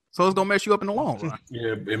that. So it's gonna mess you up in the long run.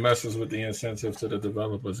 Yeah, it messes with the incentive to the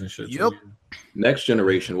developers and shit. Yep. Too. Next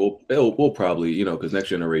generation, we'll probably, because next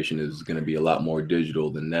generation is going to be a lot more digital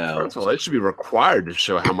than now. First of all, they should be required to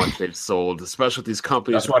show how much they've sold, especially with these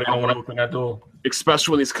companies. That's why they don't want to open that door.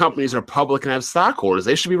 Especially when these companies are public and have stockholders,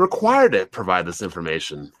 they should be required to provide this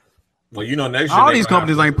information. Well, next year All these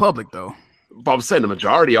companies ain't public though. But I'm saying the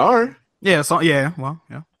majority are. Yeah. So yeah. Well,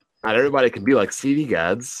 yeah. Not everybody can be like CD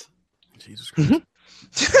Gads. Jesus Christ.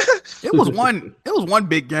 It was one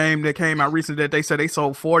big game that came out recently that they said they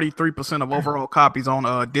sold 43% of overall copies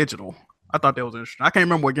on digital. I thought that was interesting. I can't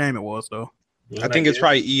remember what game it was though. I think it's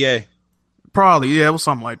probably EA. Probably, yeah, it was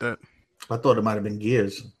something like that. I thought it might have been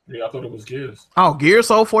Gears. Yeah, I thought it was Gears. Oh, Gears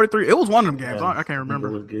sold 43. It was one of them games. Yeah, I can't remember.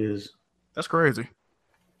 It was Gears. That's crazy.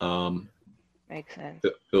 Makes sense.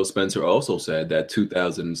 Phil Spencer also said that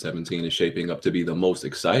 2017 is shaping up to be the most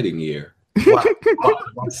exciting year.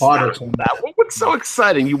 What's so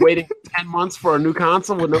exciting? You waiting 10 months for a new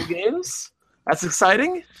console with no games? That's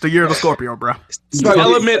exciting? The year of the Scorpio, bro. It's the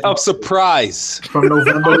element of surprise. From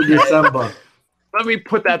November to December. Let me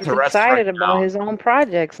put that He's to rest. excited right about now. his own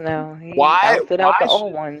projects now. He Why outfit out the should-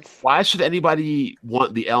 old ones. Why should anybody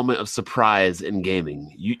want the element of surprise in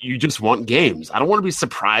gaming? You just want games. I don't want to be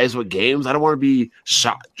surprised with games. I don't want to be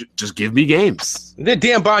shocked. Just give me games. Then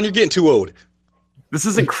damn Bond, you're getting too old. This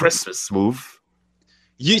isn't Christmas, Move.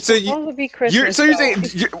 It's supposed to be Christmas. You're saying.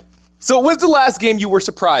 So when's the last game you were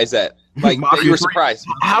surprised at? Like that you were surprised.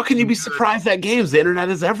 How can you be surprised at games? The internet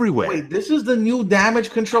is everywhere. Wait, this is the new damage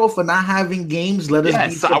control for not having games. Let us be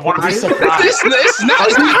Yes, I surprised. want to be surprised. It's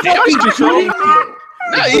not damage control.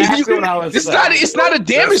 No, it's not a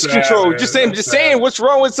damage control. Just saying. What's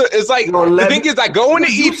wrong with it's like the thing is, I go into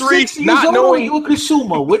E3 not knowing. You a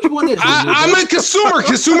consumer? Which one is it? I'm a consumer.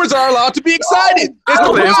 Consumers are allowed to be excited.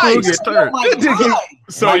 It's surprise.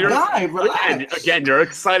 So you're relax. again, you're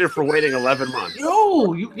excited for waiting 11 months.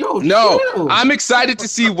 No, No, chill. I'm excited to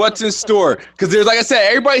see what's in store because there's, like I said,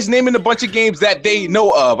 everybody's naming a bunch of games that they know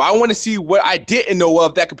of. I want to see what I didn't know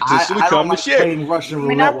of that could potentially come to shit. Russian I mean,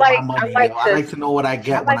 roulette I with my money. like I like to know what I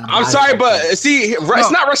get. When I'm sorry, but see,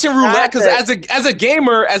 it's not Russian roulette because as a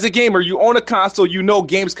gamer, you own a console, you know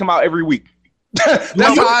games come out every week. That's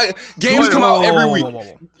how games come out every week.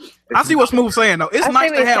 I see what Smooth's saying though. It's I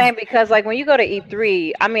nice see what to he's have. saying because like when you go to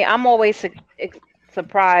E3, I mean, I'm always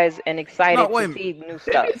surprised and excited No, wait a to see new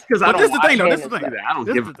stuff. Because I But don't. this is the thing, though. I This is the thing. don't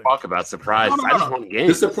This give is a the fuck about surprise. No, no, I just no. want The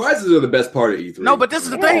games. surprises are the best part of E3. No, but this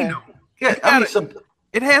is the thing though. Yeah, I mean,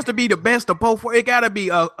 It has to be the best of both. It gotta be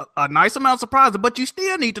a nice amount of surprise, but you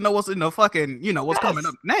still need to know what's in the fucking, what's coming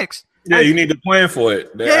up next. Yeah, you need to plan for it.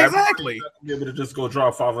 Yeah, exactly. Be able to just go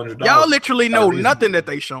drop $500. Y'all literally know nothing that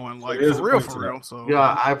they showing, like It is for real, a point to for real. that. So yeah,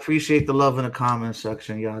 I appreciate the love in the comment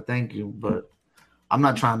section. Yeah, thank you. But I'm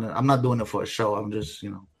not doing it for a show. I'm just,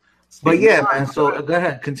 But yeah, man. So go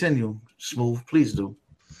ahead, continue, Smooth. Please do.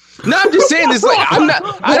 No, I'm just saying it's like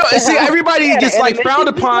I don't see everybody just like frowned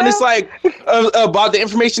upon. It's like about the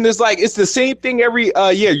information. It's like it's the same thing every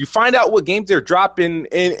year. You find out what games they're dropping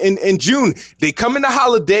in June. They come in the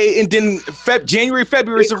holiday and then January,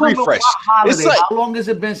 February is a refresh. It's like How long has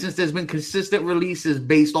it been since there's been consistent releases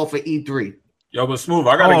based off of E3? Yo, but Smooth,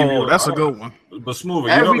 I gotta give you. that's a good one. But Smooth,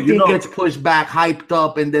 Everything gets pushed back, hyped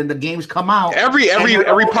up, and then the games come out.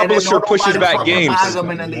 every publisher pushes back games.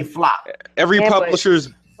 And then they flop. Every Yeah, but- publisher's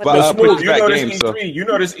But Smooth, pushes back games. So. you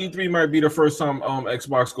know this E3 might be the first time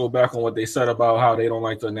Xbox go back on what they said about how they don't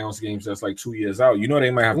like to announce games that's like 2 years out. You know they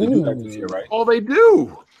might have to do that this year, right? Oh, they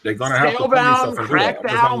do. They're gonna have to put Scalebound, themselves and do that.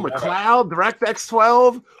 Crackdown, McCloud, DirectX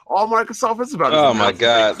 12, all Microsoft is about. Oh my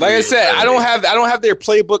god! Like I said, I don't have their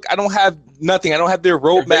playbook. I don't have nothing. I don't have their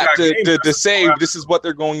roadmap to say this is what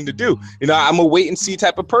they're going to do. I'm a wait and see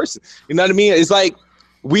type of person. You know what I mean? It's like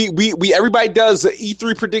we everybody does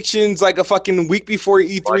E3 predictions like a fucking week before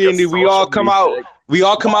E3, Like and then we all come out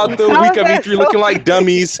the week of E3 looking like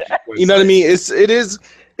dummies. You know what I mean? It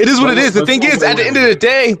is what it is. The thing is, at the end of the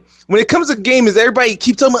day, when it comes to games, everybody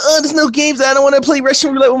keep telling me, "Oh, there's no games. I don't want to play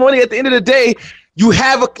Russian roulette with money." At the end of the day, you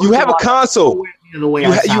have a console. You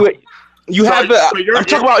have a. I'm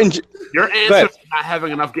talking about. Your answer to not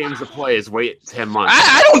having enough games to play is wait 10 months.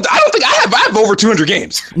 I don't think I have over 200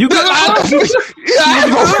 games. You good? I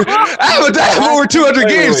have over 200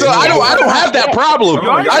 games, so I don't have that problem.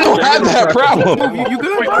 I don't have that problem. You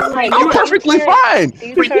good? I'm perfectly fine.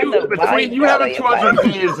 Between you having 200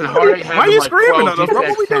 games and Hardy having Why you like screaming 12 at us, bro?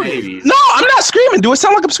 What we doing? 1080s. No, I'm not screaming. Do it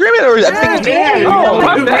sound like I'm screaming? Or I think it's Yeah, Oh,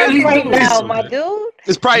 my my bad. right now, my dude.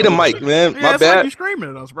 It's probably the mic, man. Yeah, My it's bad. like you screaming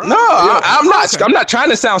at us, bro. No, I'm not. Okay. I'm not trying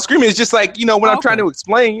to sound screaming. It's just like, when I'm trying to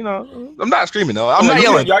explain, I'm not screaming though. I'm not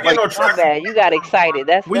yelling. Y'all get no My track. bad. You got excited.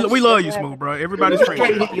 We love you, Smooth, bro. Everybody's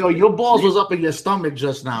screaming. Yo, your balls was up in your stomach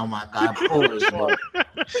just now, my guy.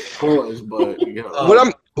 Pause, but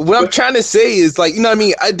What I'm trying to say is, like, you know what I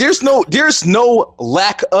mean? There's no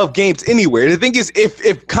lack of games anywhere. The thing is,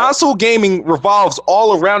 if console gaming revolves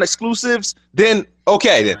all around exclusives, then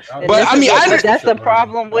okay, then. But I mean, that's the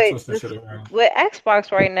problem with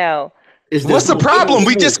Xbox right now. What's the problem?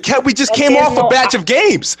 We just came off a batch of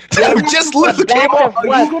games. We just literally came off.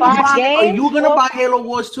 Are you gonna buy Halo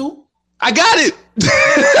Wars 2? I got it.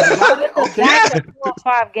 Okay. That's 4 or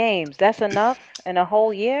 5 games. That's enough in a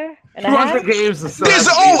whole year and a half. 200 games. There's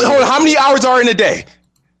only hold on, how many hours are in a day?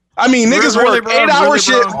 I mean, niggas work 8-hour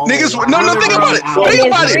shit. Niggas, no, think about it. Think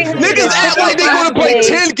about it. Niggas act like they want to play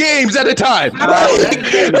 10 games at a time.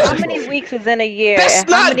 How many weeks is in a year? That's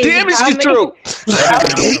not damage control.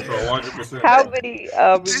 How many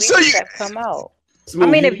releases have come out? I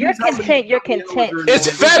mean, if you're content, you're content. It's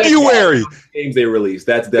February. Games they released.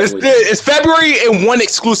 That's definitely. It's February and one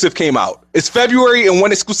exclusive came out. It's February and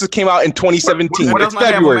one exclusive came out in 2017. What It's does not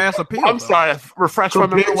have a February. mass appeal, I'm though? sorry. Refresh my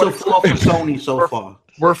memory. Compared to 4 for Sony so far.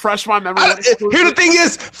 Refresh my memory. Here the thing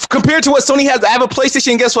is, compared to what Sony has, I have a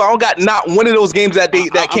PlayStation. Guess what? I don't got not one of those games that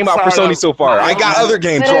came out for Sony so far. I got other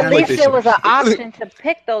games But on at least PlayStation. there was an option to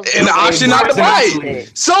pick those. An option not to buy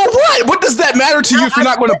it. So what? What does that matter to you if you're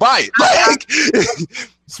not going to buy it? Like,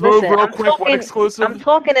 Smooth, Listen, real I'm quick, talking- one exclusive. I'm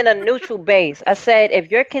talking in a neutral base. I said if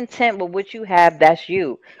you're content with what you have, that's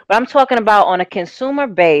you. But I'm talking about on a consumer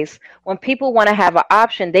base, when people want to have an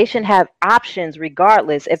option, they should have options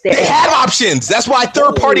regardless. If they have options. That's why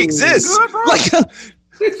third party exists. Like,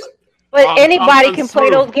 but anybody can play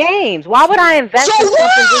those games. Why would I invest in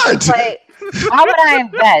something just to play? Why would I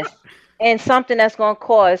invest in something that's going to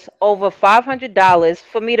cost over $500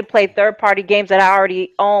 for me to play third party games that I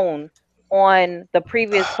already own on the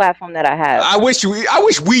previous platform that I have? I wish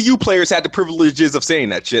Wii U players had the privileges of saying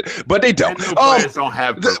that shit, but they don't. Players don't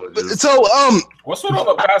have privileges. So what's with all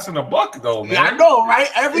the passing the buck though, man? Yeah, I know, right?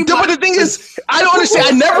 But the thing is, I don't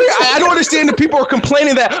understand. I don't understand that people are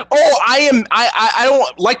complaining that I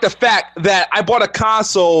don't like the fact that I bought a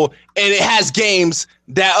console and it has games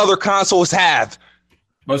that other consoles have.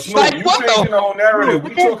 But Smooth, you changing the whole narrative.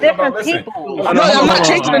 We talking about people. I'm not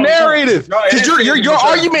changing the narrative because your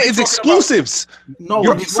argument is exclusives. No,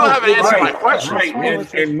 you still haven't answered my question.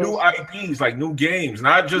 And new IPs, like new games,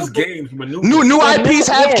 not just games, but new IPs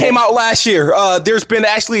came out last year. There's been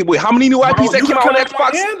actually how many new IPs that came out on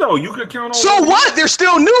Xbox? Though you could count on. So what? They're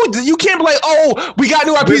still new. You can't be like, oh, we got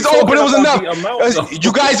new IPs. Oh, but it was enough.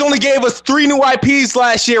 You guys only gave us 3 new IPs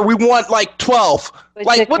last year. We want like 12. But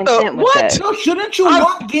like what the what? No, shouldn't you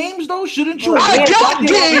want games though? Shouldn't you? I got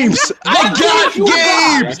games. I got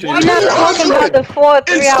games. I'm not talking about the 4 or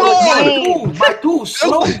 3 hour games. Dude,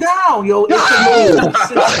 slow down, yo. Yo,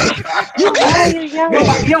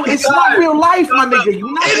 it's not real life, my nigga.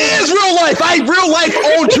 It is real life. I real life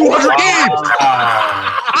own 200 games.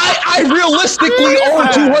 I realistically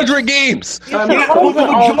own 200 games. The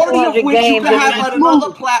majority of which you can have on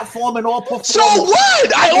another platform and all perform. So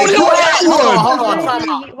what? I only own that one. Hold on.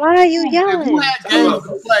 Why are you yelling? If you had games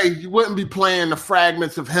to play, you wouldn't be playing the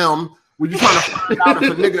fragments of him. Were you trying to find out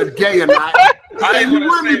if a nigga gay or not? And you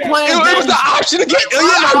wouldn't be playing games. It was the option to get.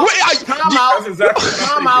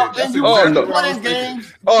 Time out. And you wouldn't be playing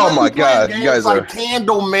games. Oh my God, you guys like are.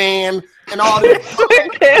 Candleman and all this.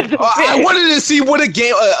 I wanted to see what a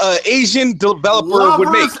game Asian developer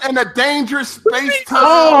would make. In a dangerous space time.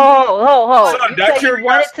 Oh. You said you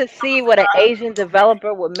wanted to see what an Asian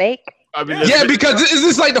developer would make? I mean, yeah, because is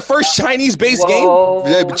this like the first Chinese-based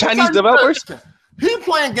game? Chinese developers? He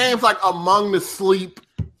playing games like Among the Sleep,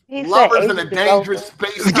 Lovers in a Dangerous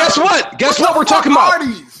Space. Guess what? Guess what we're talking about?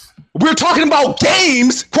 We're talking about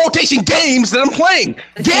games, quotation games that I'm playing.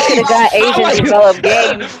 Games. Got Asian developed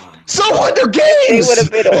games. So what? They're games. They would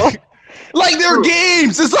have been all. Like they're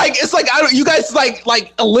games. It's like you guys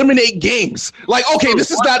like eliminate games. Like okay,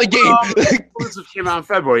 this is not a game. Exclusive came out in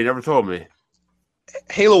February. You never told me.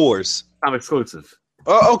 Halo Wars. I'm exclusive.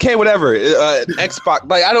 Okay, whatever. Xbox.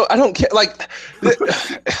 Like I don't care. Like what the?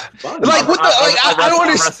 I don't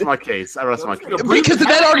understand. I rest my case. Because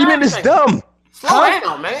that argument is dumb. Slow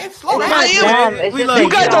down, man. Slow down. You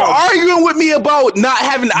guys are arguing with me about not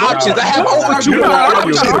having options. I have over 200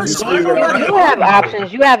 options. You have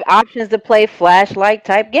options. You have options to play flashlight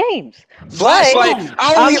type games. Flashlight.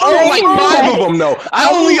 I only own like 5 of them though. I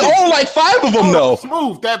only own like 5 of them though.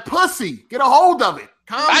 Smooth that pussy. Get a hold of it.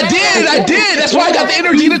 I did. That's why I got the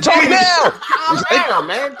energy to talk now. Calm down,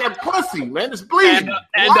 man. That pussy, man, it's bleeding.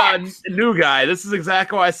 And new guy, this is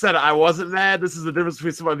exactly why I said I wasn't mad. This is the difference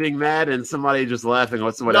between somebody being mad and somebody just laughing at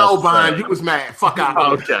what somebody else No, Brian, saying. you was mad. Fuck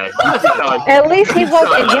out. Okay. At least he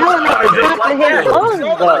wasn't yelling at the top of his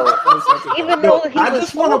lungs, though. Even though he I was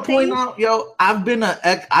just want to salty. point out, I've been an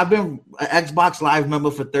Xbox Live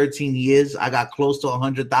member for 13 years. I got close to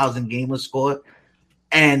 100,000 gamers scored,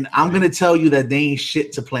 and I'm gonna tell you that they ain't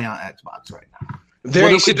shit to play on Xbox right now. There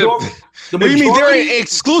ain't shit. You mean they're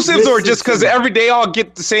exclusives, or just because every day all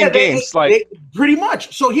get the same games? Pretty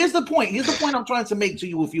much. So here's the point. Here's the point I'm trying to make to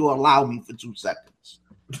you. If you allow me for 2 seconds,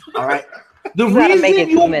 all right. The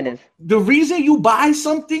reason you buy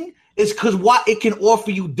something is because what it can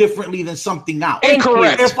offer you differently than something else.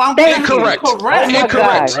 Incorrect. Incorrect.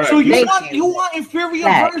 So you want inferior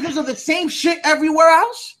versions of the same shit everywhere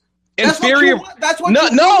else? Inferior.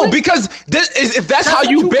 Because if that's how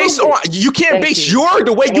you base on, you can't base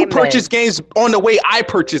the way you purchase games on the way I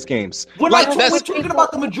purchase games. We're talking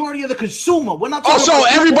about the majority of the consumer. We're not. Also,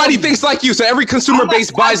 everybody thinks like you, so every consumer base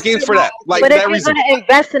buys games for that. Like that reason.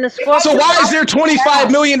 Invest in a Scorpio. So why is there 25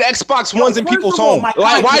 million Xbox Ones in people's home?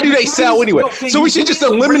 Why do they sell anyway? So we should just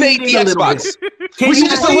eliminate the Xbox. We should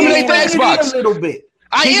just eliminate the Xbox. A little bit.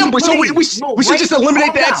 I am, but so we should just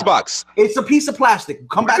eliminate the Xbox. It's a piece of plastic.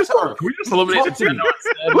 Come back to Earth. We just eliminate the TV.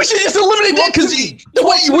 We should just eliminate that because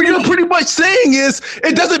what you're pretty much saying is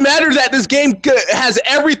it doesn't matter that this game has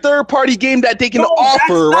every third-party game that they can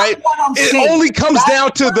offer, right? It only comes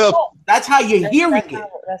down to the. That's how you're hearing it.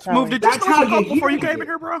 Smooth, did you smoke before you came in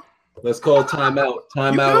here, bro? Let's call timeout.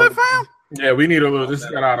 Timeout. You good, fam? Yeah, we need a little. This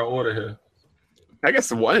got out of order here. I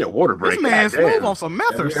guess a water break. This man's Smooth on some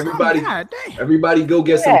meth or something. Everybody go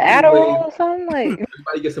get some Adderall or something like.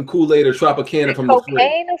 Everybody get some Kool-Aid or Tropicana from the fridge.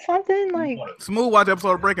 Cocaine or something like. Smooth watched the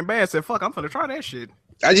episode of Breaking Bad. Said, "Fuck, I'm gonna try that shit."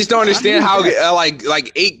 I just don't understand how like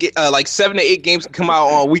 7 to 8 games can come out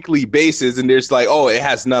on a weekly basis, and there's like, oh, it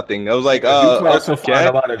has nothing. I was like, classify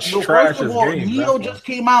a lot of trash first of all, games. Neo just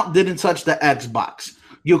came out, didn't touch the Xbox.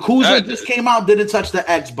 Yakuza just came out, didn't touch the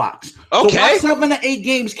Xbox. Okay. So 7 to 8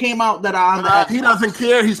 games came out that are on the Xbox. He doesn't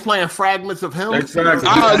care. He's playing fragments of him. Exactly.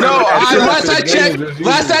 Last I checked,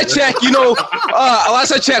 last I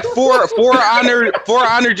checked, For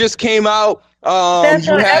Honor just came out. It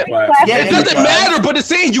doesn't matter, but it's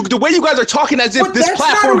saying the way you guys are talking as if this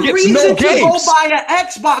platform gets no games. Go buy an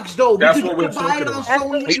Xbox though. That's what we're talking about.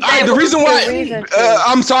 The reason why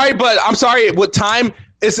I'm sorry. With time,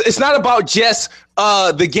 it's not about just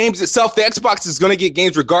the games itself. The Xbox is going to get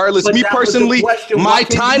games regardless. But me personally, my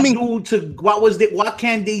timing. What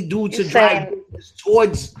can they do to drive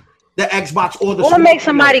towards the Xbox or the? What would make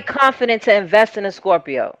somebody confident to invest in a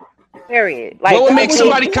Scorpio? Period. Like, what would make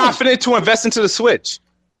somebody confident to invest into the Switch?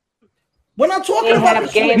 We're not talking about the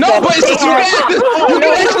Switch. No, but you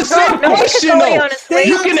can ask the same question, though.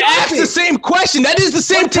 You can ask the same question. That is the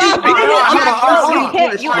same topic.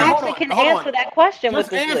 You actually can answer that question.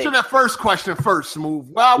 Let's answer that first question first, Smooth.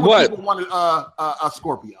 Why would people want a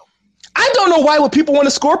Scorpio? I don't know why would people want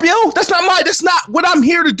a Scorpio. That's not what I'm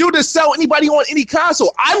here to do to sell anybody on any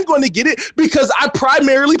console. I'm going to get it because I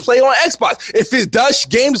primarily play on Xbox. If it does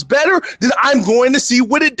games better, then I'm going to see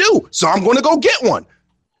what it do. So I'm going to go get one.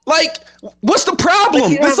 Like, what's the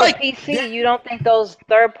problem? It's like PC. You don't think those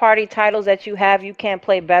third-party titles that you have, you can't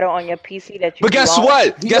play better on your PC that you. But guess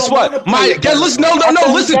what? Listen,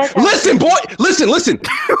 listen.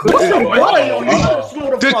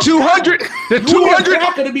 The 200.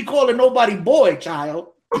 Not going to be calling nobody boy, child.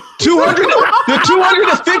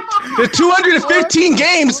 215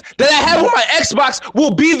 games that I have on my Xbox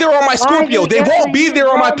will be there on my Scorpio. They won't be there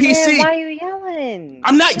on my PC. Why are you yelling?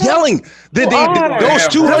 I'm not yelling. Those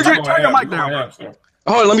 200. Turn your mic down.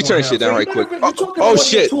 Oh, let me turn this shit down right quick. Oh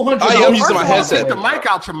shit! I am using my headset. Get the mic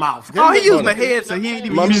out your mouth. Oh, he using the headset. He ain't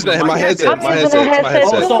even. I'm using my headset. My headset.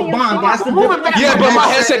 Yeah, but my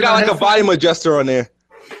headset got like a volume adjuster on there.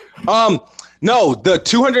 No, the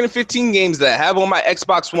 215 games that I have on my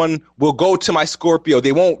Xbox One will go to my Scorpio.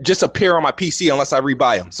 They won't just appear on my PC unless I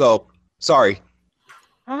rebuy them. So, sorry.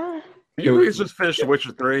 Can you please just finish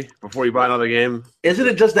Witcher 3 before you buy another game? Isn't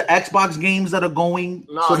it just the Xbox games that are going?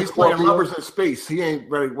 No, he's playing Lovers in Space. He ain't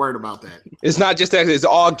very worried about that. It's not just that. It's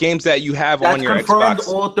all games that you have on your Xbox.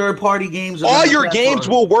 All third-party games. All your games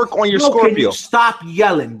will work on your Scorpio. Can you stop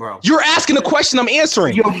yelling, bro? You're asking a question. I'm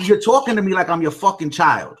answering. You're talking to me like I'm your fucking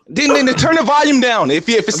child. Then turn the volume down. If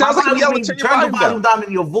it sounds like you're yelling, turn the volume down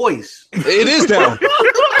in your voice. It is down.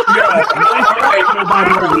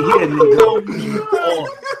 Nobody over here.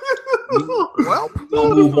 Well,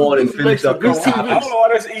 we'll move on and finish up This this I don't know why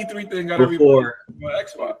this E3 thing got everybody before on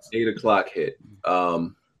Xbox. 8:00 hit.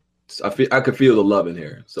 I could feel the love in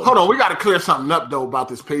here. So Hold on, we got to clear something up though about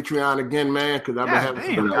this Patreon again, man. Because I've been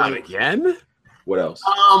having some Not again. what else?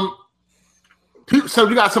 So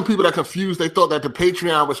you got some people that confused. They thought that the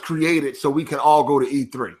Patreon was created so we can all go to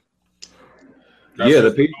E3. Yeah,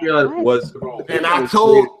 the Patreon was. And I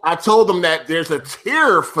told them that there's a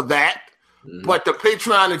tier for that, but the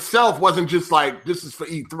Patreon itself wasn't just like this is for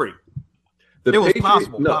E3. The It was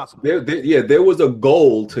possible. There was a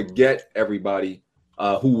goal to get everybody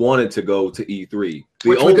who wanted to go to E3.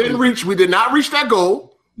 Which we didn't reach. We did not reach that goal.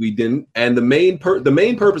 We didn't, and the main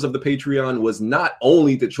purpose of the Patreon was not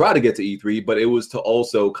only to try to get to E3, but it was to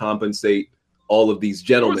also compensate all of these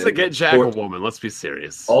gentlemen. What's to get Jack a woman? Let's be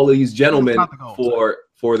serious. All of these gentlemen That's not the goal.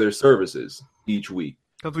 for their services each week.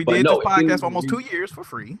 Because we But did no, this it didn't podcast for almost reach- 2 years for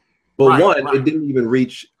free. But Right. it didn't even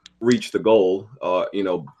reach the goal.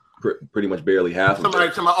 Pretty much barely half of Somebody,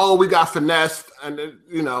 it. oh, we got finessed, and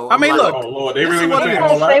I mean, look, Oh Lord, they this really is was what it saying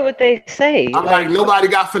is. all Say that. what they say. I'm like, nobody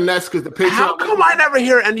got finessed because the Patreon. How come I never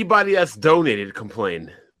hear anybody that's donated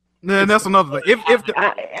complain? Then that's another thing. If the,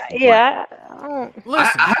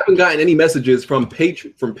 listen, I haven't gotten any messages from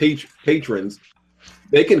patrons.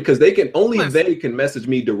 They can only Listen. they can message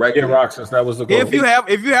me directly. Yeah, Roxas, that was the goal. if you have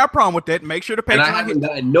a problem with that, make sure the And I Patreon. haven't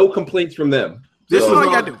gotten no complaints from them. This is So- all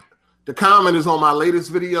you gotta do. The comment is on my latest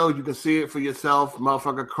video. You can see it for yourself.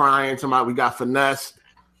 Motherfucker crying. Somebody, we got finessed.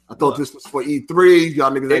 I thought this was for E3. Y'all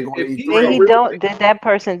niggas ain't going to If he- E3. Did that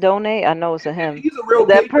person donate? I know it's a him. He's a real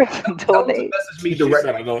Did that patron. person Tell him to donate? message me She said directly.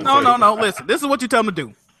 I don't No. say. Listen, this is what you tell them to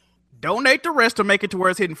do. Donate the rest to make it to where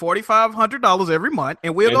it's hitting $4,500 every month,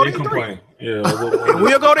 and we'll And go they to E3. complain. Yeah,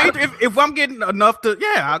 We'll go to E3 if I'm getting enough to.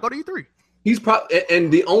 Yeah, I'll go to E3. He's probably,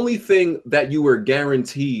 and the only thing that you were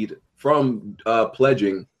guaranteed from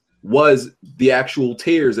pledging was the actual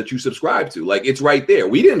tiers that you subscribed to. Like, it's right there.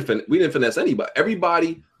 We didn't finesse anybody.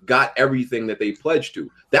 Everybody got everything that they pledged to.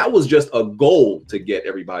 That was just a goal to get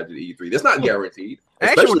everybody to E3. That's not guaranteed,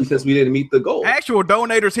 especially since we didn't meet the goal. Actual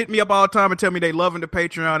donators hit me up all the time and tell me they loving the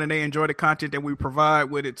Patreon and they enjoy the content that we provide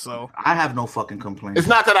with it. So I have no fucking complaints. It's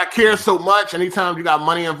not that I care so much. Anytime you got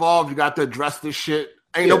money involved, you got to address this shit.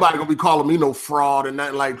 Ain't Yeah. nobody going to be calling me no fraud and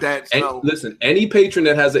nothing like that. And So listen, any patron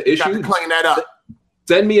that has an you got to issue, clean that up.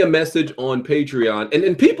 send me a message on Patreon. And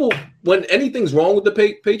then people, when anything's wrong with the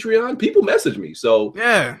Patreon, people message me. So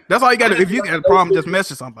yeah, that's all you got to do. If you got a problem, just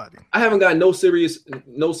message somebody. I haven't got no serious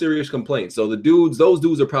complaints. So those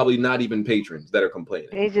dudes are probably not even patrons that are complaining.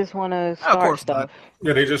 They just want to Of start course stuff.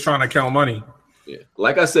 Yeah, they just trying to count money. Yeah.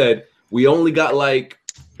 Like I said, we only got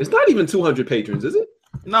it's not even 200 patrons, is it?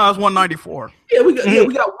 No, it's 194. Yeah, we got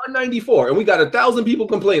 194, and we got 1,000 people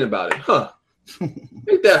complaining about it. Huh?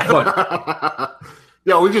 Ain't that fun?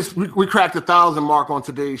 Yo, we cracked 1,000 mark on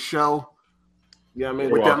today's show. Yeah, I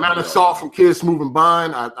mean, with the amount of salt from Kids Moving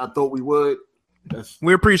Bond, I thought we would.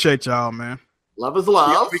 We appreciate y'all, man. Love is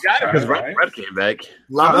love. We got it because Right. Red came back.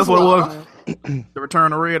 Love That's is what it love. was. The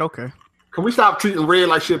return of Red. Okay, Can we stop treating Red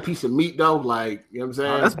like shit a piece of meat though? Like, you know what I'm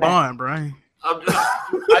saying? that's Bond, Brian.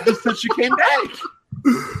 I just said she came back.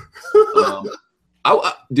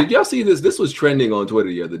 Did y'all see this? This was trending on Twitter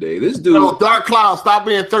the other day. This dude, Yo, Dark Cloud, stop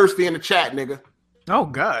being thirsty in the chat, nigga. Oh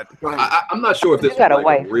God. I'm not sure if this You got was a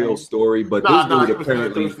like a wife, real man. story, but Nah, this he dude was being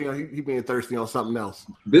apparently thirsty on, he being thirsty on something else.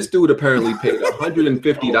 paid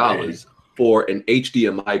 $150 for an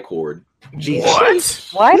HDMI cord.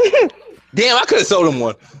 What? Damn, I could have sold him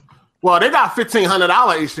one. Well, they got $1,500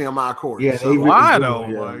 HDMI cords. Yeah, so- they Why really do, though?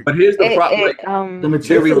 yeah. Like, But here's the problem. The There's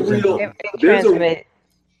materials. a real, It there's a, transmit.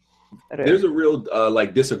 there's a real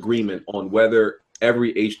like disagreement on whether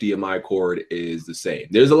every HDMI cord is the same.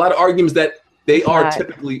 There's a lot of arguments that they are Right.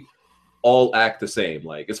 typically all act the same.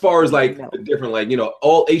 Like as far as like the different, like, you know,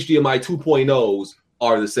 all HDMI 2.0s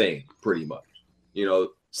are the same pretty much. You know,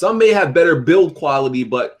 some may have better build quality,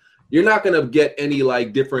 but you're not gonna get any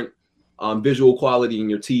like different visual quality in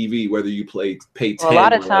your TV whether you pay 10 Well, a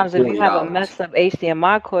lot of or, times, like, if you have a $40. messed up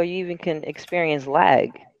HDMI cord, you even can experience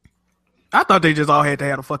lag. I thought they just all had to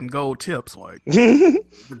have the fucking gold tips. Like, The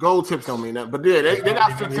gold tips don't mean that. But yeah, they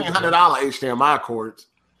got $1,500 HDMI cords.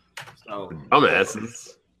 So Dumbasses.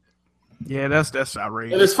 yeah, that's and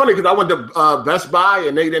outrageous. it's funny because I went to Best Buy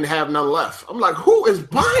and they didn't have none left. I'm like, who is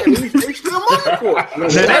buying these HDMI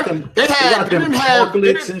cords? They got them, They them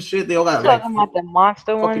chocolates and shit. They all got like Talking about the monster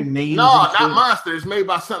fucking one. names. No, and not shit. Monster. It's made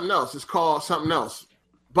by something else. It's called something else.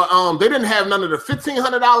 But they didn't have none of the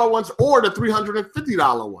 $1,500 ones or the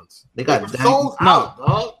 $350 ones. They got were dang- sold out,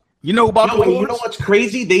 dog. You know about No, the you know what's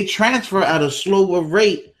crazy? They transfer at a slower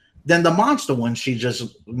rate than the monster one she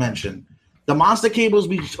just mentioned. The monster cables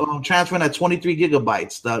be transferring at 23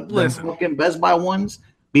 gigabytes. The fucking Best Buy ones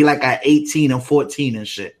be like at 18 and 14 and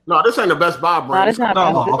shit. No, this ain't the Best Buy brand. No, it's not.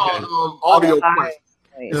 Okay. Audio Quest.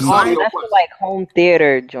 It's Audio That's Quest. for like home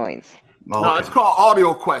theater joints. No, it's called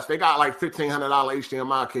Audio Quest. They got like $1,500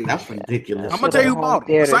 HDMI cables. That's ridiculous. I'm gonna tell you who bought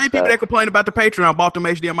them. The same people that complain about the Patreon bought them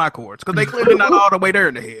HDMI cords because they clearly not all the way there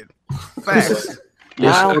in the head. Facts.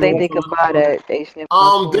 I don't think they could buy that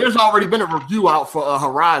HDMI. There's already been a review out for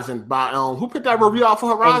Horizon by who put that review out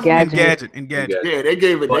for Horizon? Engadget. Yeah, they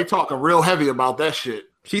gave it. They talking real heavy about that shit.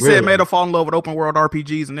 She said made her fall in love with open world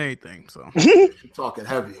RPGs and everything. So talking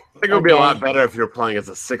heavy. I think it would be a lot better if you're playing as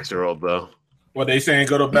a 6-year-old though. Well, they saying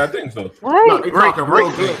good or bad things though. What? No, they talking real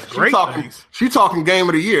good. Great She talking game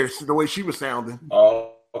of the year. The way she was sounding.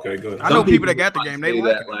 Oh, okay, good. I know people that got the game. They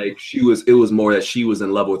like that like it was more that she was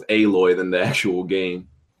in love with Aloy than the actual game.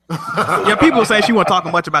 Yeah, people say she wasn't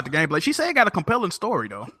talking much about the gameplay. She said it got a compelling story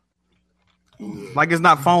though. Like it's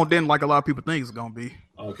not phoned in like a lot of people think it's gonna be.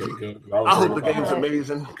 Okay, good. I hope the game's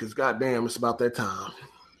amazing because goddamn, it's about that time.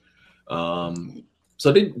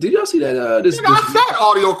 So did y'all see that? I said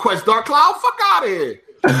Audio Quest, Dark Cloud. Fuck out of here.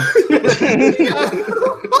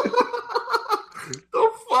 The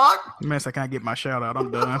fuck? Man, I can't get my shout out.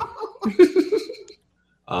 I'm done.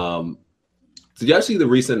 Did y'all see the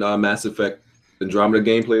recent Mass Effect Andromeda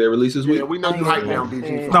gameplay they released this week? Yeah, we know you hype now,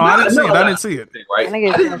 BG. No, I didn't see it. I didn't see it. Right? I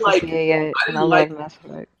didn't like Mass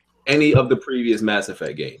Effect. Any of the previous Mass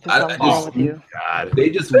Effect games. God,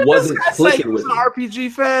 they just wasn't clicking with an me.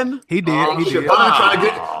 RPG fan. He did. He did.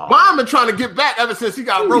 Bond been trying to get back ever since he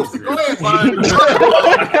got roasted. Go ahead, Bond.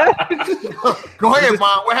 Go ahead,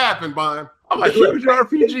 Bond. What happened, Bond? I'm a huge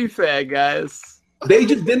RPG fan, guys. They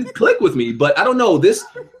just didn't click with me, but I don't know. This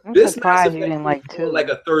surprised you didn't like too. Like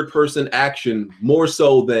a third-person action more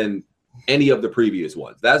so than any of the previous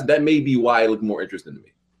ones. That may be why it looked more interesting to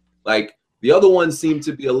me. Like the other ones seem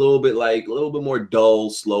to be a little bit more dull,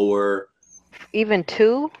 slower. Even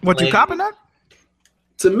 2? What, you copping that?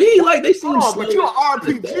 To me, like they seem. Oh, but you're an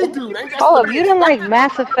RPG dude. Ain't that Oh, you didn't like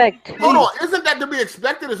Mass Effect 2. Hold on, isn't that to be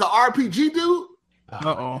expected as an RPG dude?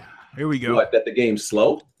 Uh-oh. Here we go. What, that the game's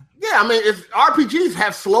slow? Yeah, I mean, RPGs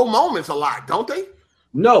have slow moments a lot, don't they?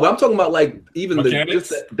 No, but I'm talking about like even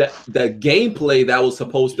that gameplay that was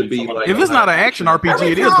supposed to be like. If it's not an action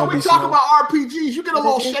RPG, it is gonna be we talk slow. about RPGs, you get a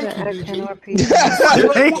little shaky.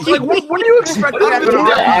 Like, what do you expect to happen in an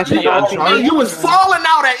RPG? You was falling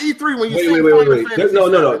out at E3 when you wait.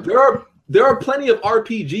 No. There are plenty of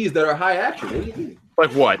RPGs that are high action. What do you mean?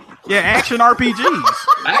 Like what? Yeah, action RPGs.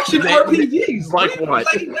 Action RPGs. Like what?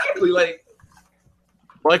 Exactly.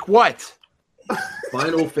 Like what?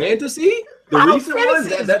 Final Fantasy. The recent one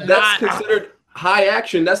that's considered high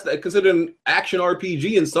action. That's considered an action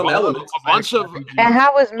RPG in some elements. A bunch of And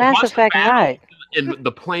how was Mass Effect high? in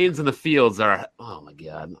the plains and the fields are. Oh my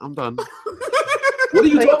god, I'm done. What are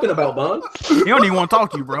you talking about, Bond? He don't even want to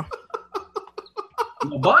talk to you, bro.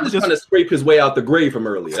 Bond is trying to scrape his way out the grave from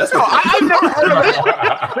earlier. That's what I've never heard of it.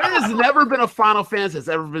 There has never been a Final Fantasy that's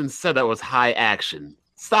ever been said that was high action.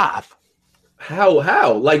 Stop.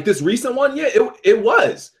 How? Like this recent one? Yeah, it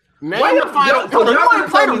was. Why you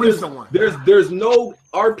play the recent one? There's no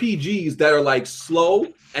RPGs that are like slow,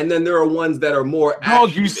 and then there are ones that are more.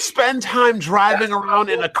 Dog, you spend time driving around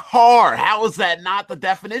in a car. How is that not the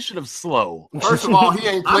definition of slow? First of all, he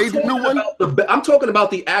ain't played the new one. I'm talking about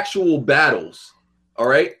the actual battles. All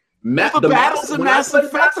right, the battles in Mass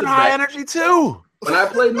Effect are high energy too. When I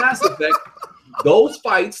played Mass Effect, those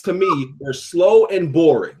fights to me were slow and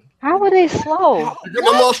boring. How were they slow? You're getting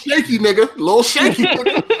a little shaky, nigga. A little shaky.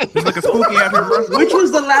 It's looking spooky out here, bro. Which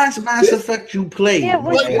was the last Mass Effect you played? Yeah,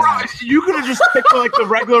 you could have just picked like the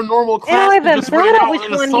regular normal class. It don't even and just ran matter out which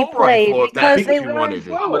in an one he assault rifle played if that because they if you were wanted to.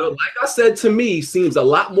 But like I said, to me, seems a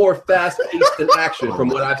lot more fast-paced in action from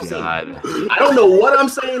what I've seen. I don't know what I'm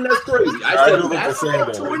saying. That's crazy. I said that's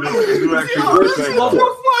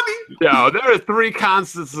No, there are 3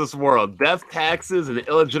 constants in this world: death, taxes, and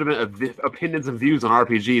illegitimate opinions and views on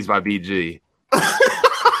RPGs by BG.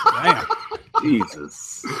 Damn.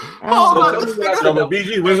 Jesus.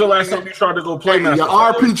 BG, when's the last time you tried to go play Mass Your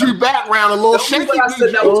Effect? RPG background a little shaky.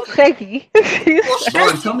 That was shaky.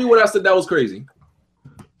 Tell me what I said that was crazy.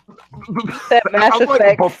 That Mass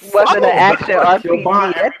Effect wasn't an action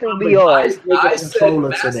RPG. That threw me off. I said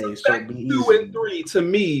Mass Effect 2 and 3 to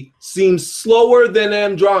me seems slower than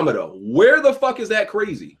Andromeda. Where the fuck is that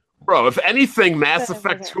crazy? Bro, if anything, Mass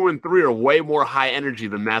Effect 2 and 3 are way more high energy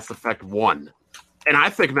than Mass Effect 1. And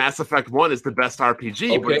I think Mass Effect 1 is the best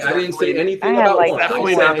RPG. Okay, I didn't say anything I about like 1.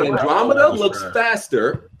 definitely I said not. Andromeda looks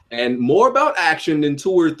faster and more about action than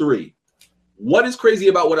 2 or 3. What is crazy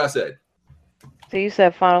about what I said? So you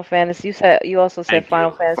said Final Fantasy. You also said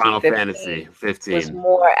Final Fantasy 15 was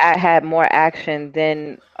had more action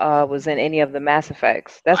than was in any of the Mass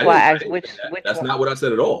Effects. That's why I asked which That's one? not what I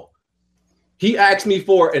said at all. He asked me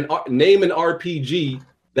for name an RPG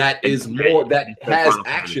that is more that has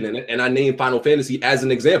action in it, and I named Final Fantasy as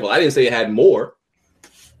an example. I didn't say it had more.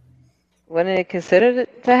 Wasn't it considered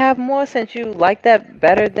to have more since you like that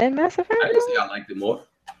better than Mass Effect? I didn't say I liked it more.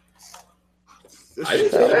 I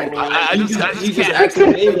didn't So, say that. I He just asked me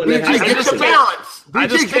to name one that has BG, get action. your balance. I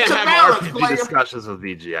just BG, get can't your have balance, RPG player. discussions with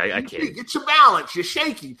BG. I can't. Get your balance. You're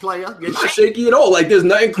shaky, player. You're It's not shaky at all. Like there's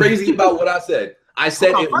nothing crazy about what I said. I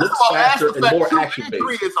said it looks faster and more action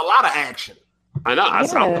based. Is a lot of action. I know.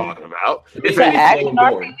 That's what I'm talking about. It's an action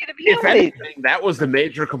RPG to be If honest. anything, that was the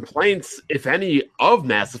major complaints, if any, of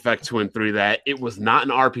Mass Effect 2 and 3, that it was not an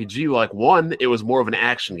RPG like 1, it was more of an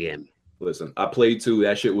action game. Listen, I played 2.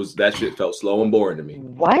 That shit felt slow and boring to me.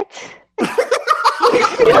 What? Let me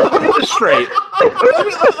get this straight.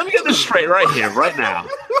 Let me get this straight right here, right now.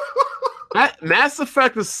 Mass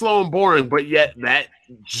Effect is slow and boring, but yet that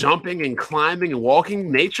jumping and climbing and walking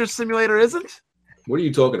nature simulator isn't? What are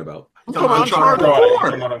you talking about? Uncharted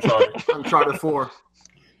 4.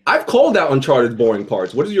 I've called out Uncharted boring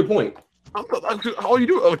parts. What is your point? All you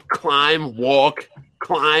do is climb, walk.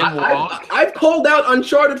 I've called out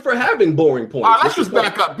Uncharted for having boring points. All right, let's just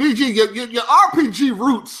back up. BG, your RPG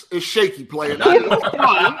roots is shaky, player. That's what's going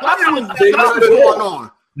on.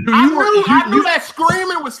 I knew that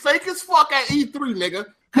screaming was fake as fuck at E3, nigga.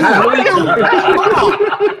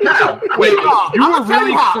 Wait, you were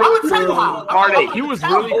really Hardy, he was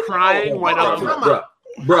really crying when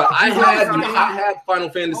Bruh, I had Final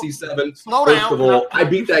Fantasy 7. First of all, I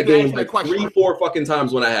beat that game like 3-4 fucking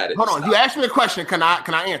times when I had it. Hold on, you asked me a question. Can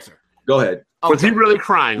I answer? Go ahead. Was he really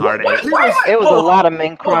crying, Hardy? It was a lot of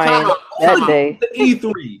men crying that day. The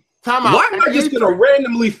E3. Time out. Why am I just gonna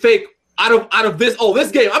randomly fake out of this? Oh,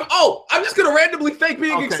 this game. I'm just gonna randomly fake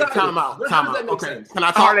being excited. Time out. How does that make sense? Can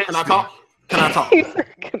I talk? Can I talk?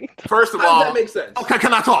 First of How all, does that make sense? Okay,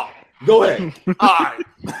 can I talk? Go ahead. All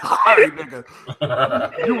right, nigga.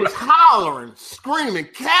 You was hollering, screaming,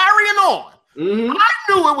 carrying on. Mm-hmm. I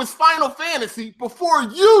knew it was Final Fantasy before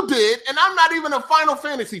you did, and I'm not even a Final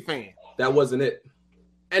Fantasy fan. That wasn't it.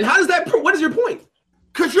 And how does that? What is your point?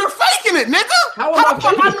 Cause you're faking it, nigga. How am I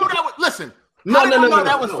faking I it? knew that was. Listen. No.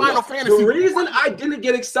 That was Final Fantasy. The reason I didn't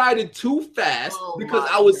get excited too fast because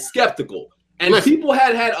I was skeptical, and people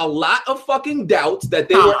had a lot of fucking doubts that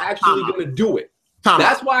they were actually going to do it.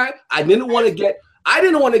 That's why I didn't want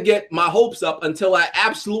to get my hopes up until I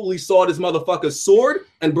absolutely saw this motherfucker's sword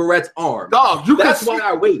and Barrett's arm. Dog, that's why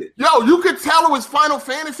I waited. Yo, you could tell it was Final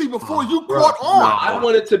Fantasy before you caught on. I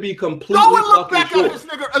wanted to be completely. Go and look back at this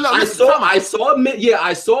nigga. I saw Midgar.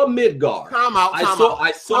 I saw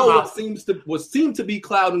what seemed to be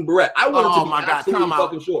Cloud and Barrett. I wanted to be absolutely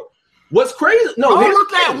fucking sure. What's crazy? No,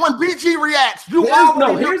 look at when BG reacts.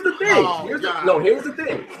 Here's the thing. Here's the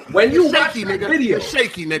thing. When you watch that video,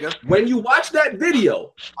 shaky nigga. When you watch that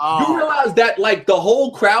video, you realize that like the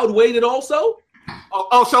whole crowd waited also.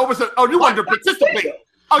 So it was you wanted to participate.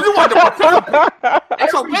 You wanted to participate.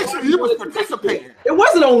 So basically, you was participating. It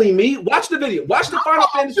wasn't only me. Watch the video. Watch the Final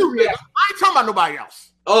Fantasy reaction. I ain't talking about nobody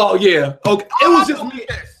else. Oh yeah. Okay. It was just me.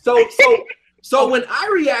 So when I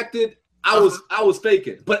reacted, I was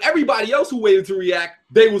faking, but everybody else who waited to react,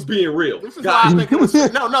 they was being real. This is why I think it was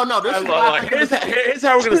no. This is why I think here's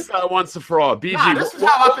how we're gonna start once and for all. BG,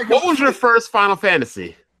 what was your first Final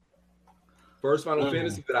Fantasy? First Final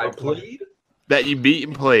Fantasy that I played, that you beat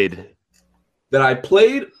and played, that I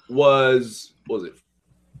played was it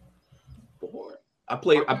 4? I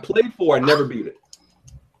played 4. I never beat it.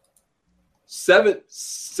 7,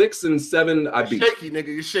 6, and 7. I beat. Shaky nigga,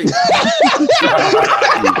 you're shaky.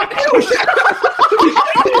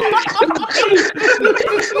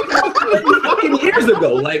 Fucking years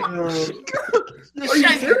ago, like. You're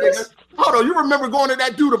shaky, nigga. Hold on, you remember going to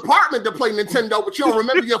that dude apartment to play Nintendo, but you don't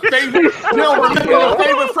remember your favorite. You don't remember your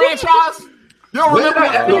favorite franchise. You don't remember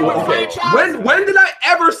your favorite franchise. When did I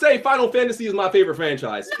ever say Final Fantasy is my favorite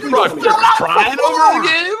franchise? Bro, crying over the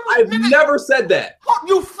game? I've never said that.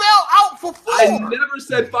 You fell out for 4. I never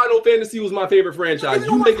said Final Fantasy was my favorite franchise.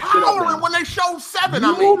 You making shit up now. When they showed 7,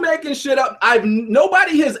 You making shit up.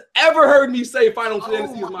 Nobody has ever heard me say Final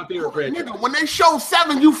Fantasy is my favorite franchise. Nigga, when they showed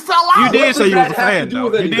 7, you fell out. You did say you was a fan,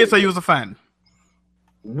 though. You did say you was a fan.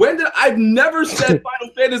 I've never said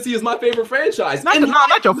Final Fantasy is my favorite franchise.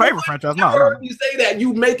 Not your favorite franchise. No. Heard me say that.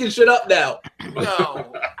 You making shit up now.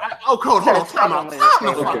 No. Hold on. Time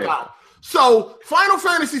out. So Final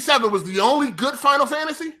Fantasy 7 was the only good Final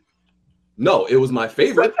Fantasy? No, it was my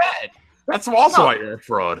favorite. That's also why you're a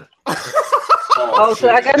fraud. Oh, so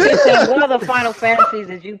I guess you're saying what other Final Fantasies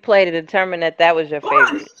did you play to determine that was your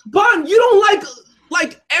favorite? Bun, you don't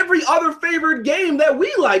like every other favorite game that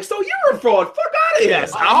we like, so you're a fraud. Fuck out of here.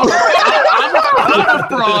 Yes, I'm a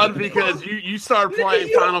fraud because you started playing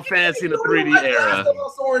Final Fantasy in the 3D era. Last of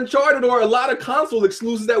Us or Uncharted or a lot of console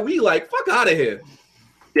exclusives that we like. Fuck out of here.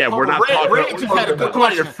 Yeah, we're not Red just had a good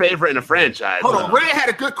about your question. favorite in a franchise. Hold on, Red had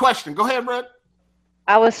a good question. Go ahead, Red.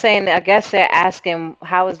 I was saying, I guess they're asking,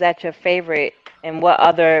 how is that your favorite, and what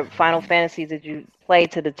other Final Fantasies did you play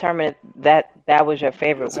to determine that was your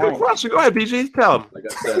favorite That's a good one? question. Go ahead, BG. Tell him. Like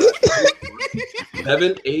I said,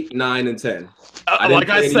 7, 8, 9, and 10. Like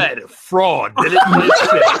I said, fraud. Didn't play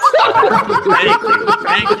shit.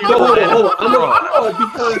 Thank you. Hold on.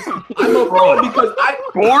 I'm a fraud because I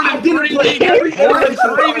Born in didn't play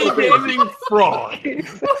 3D gaming fraud.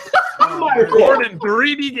 Born in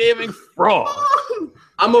 3D gaming fraud.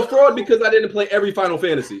 I'm a fraud because I didn't play every Final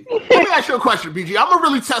Fantasy. Let me ask you a question, BG. I'm gonna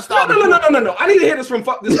really test out. No. I need to hear this from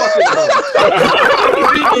this fucking.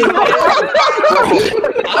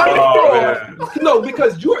 No,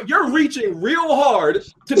 because you're reaching real hard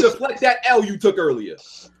to deflect that L you took earlier.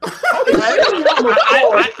 I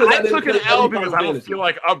took an L because I don't feel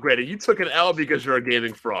like upgrading. You took an L because you're a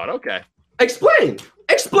gaming fraud. Okay. Explain,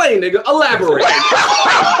 nigga. Elaborate.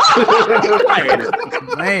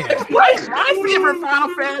 Man. My favorite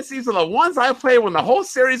Final Fantasies are the ones I played when the whole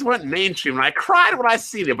series went mainstream, and I cried when I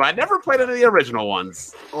seen it, but I never played any of the original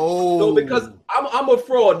ones. Oh, So because I'm a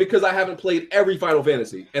fraud because I haven't played every Final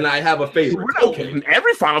Fantasy, and I have a favorite. Okay.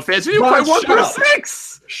 Every Final Fantasy, you Ron, play 1 shut through up.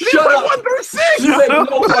 6. Shut you play up. 1 through 6. You said no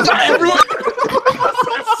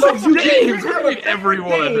So you Games, didn't have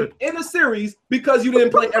everyone. in a series because you didn't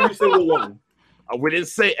play every single one. We didn't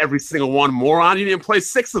say every single one, moron. You didn't play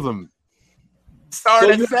 6 of them.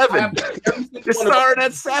 Started So at 7. You started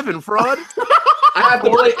at 7, fraud. I have to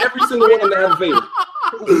play every single one to have a favorite.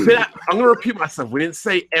 I'm going to repeat myself. We didn't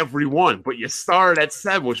say every one, but you started at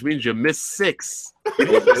 7, which means you missed 6. You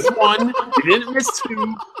didn't miss 1. You didn't miss 2.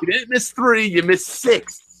 You didn't miss 3. You missed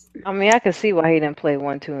 6. I mean, I can see why he didn't play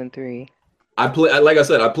 1, 2, and 3. Like I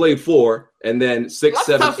said, I played 4 and then 6,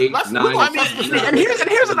 7, 8, 9. And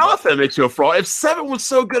here's another thing that makes you a fraud. If 7 was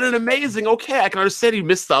so good and amazing, okay, I can understand you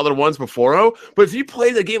missed the other ones before. But if you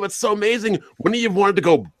played a game that's so amazing, wouldn't you have wanted to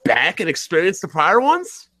go back and experience the prior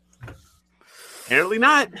ones? Apparently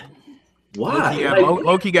not. Why? Yeah,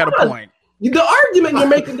 Loki got a point. The argument you're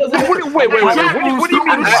making doesn't. Wait. What do you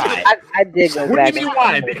mean why? I did go What do back. you mean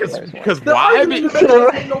why? Because The why? argument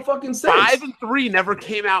you're making makes no fucking sense. 5 and 3 never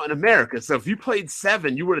came out in America. So if you played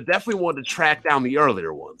 7, you would have definitely wanted to track down the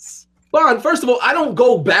earlier ones. Bond, first of all, I don't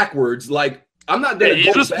go backwards. Like, I'm not going to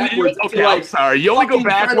go backwards. Okay, I'm sorry. You only go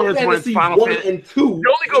backwards when it's Final Fantasy and 2. You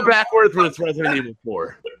only go backwards when it's Resident Evil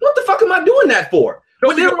 4. What the fuck am I doing that for?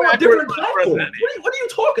 When Don't they're go on different backwards platforms. when it's What are you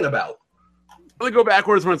talking about? You only go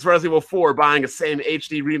backwards when it's Resident Evil 4, buying the same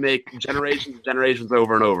HD remake generations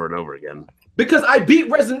over and over and over again. Because I beat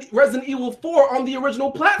Resident Evil 4 on the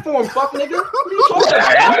original platform, fuck nigga. What are you talking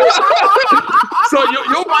about? So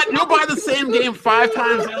you'll buy the same game 5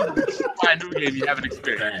 times over. You'll buy a new game you haven't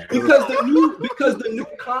experienced. Because the new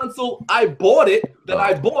console I bought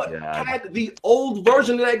had the old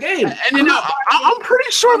version of that game. And you know, I'm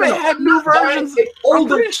pretty sure they had new versions. I'm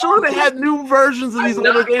pretty sure they had new versions of these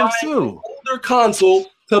older games too. Older console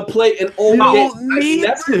to play an old game. Don't need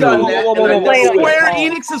to. Square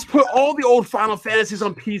Enix has put all the old Final Fantasies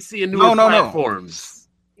on PC and newer platforms.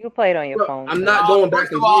 You played on your phone. I'm not going back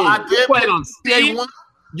First of all, I did Play play it on Steam. GTA 1.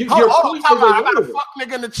 Your Hold point on, is I got a irrelevant. fuck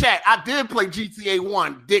nigga in the chat. I did play GTA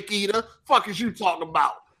 1, dick eater. Fuck is you talking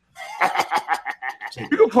about? You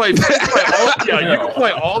can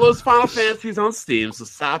play all those Final Fantasies on Steam, so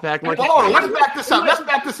stop acting like Hold on, let's back this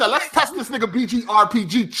up. Let's test this nigga BG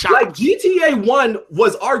RPG chop. Like GTA 1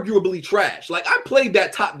 was arguably trash. Like I played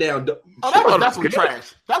that top down. Oh, that was definitely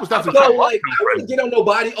trash. That was definitely So trash. like I wouldn't get on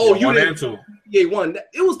nobody. Oh, you didn't. GTA 1.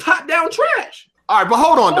 It was top down trash. All right, but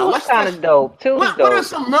hold on though. Two Let's kind of dope. Two What dope. are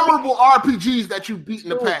some memorable RPGs that you beat in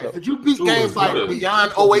the past? Did you beat games like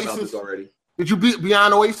Beyond Oasis? Did you beat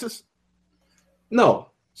Beyond Oasis? No.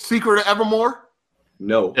 Secret of Evermore?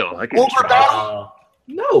 No. Ogre Battle?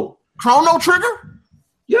 No. Chrono Trigger?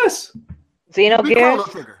 Yes.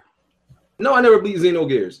 Xenogears? Trigger. No, I never beat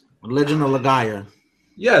Xenogears. Legend of Legaia.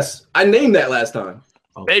 Yes, I named that last time.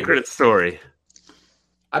 Vagrant Story.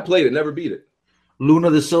 I played it, never beat it. Luna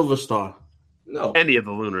the Silver Star. No. Any of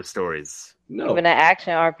the Lunar stories. No. Even an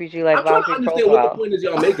action RPG like I'm trying to Valkyrie understand what the Profile. point is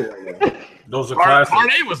y'all making right now. Those are Arne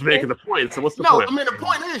classics. was making the point, so what's the No, point? I mean the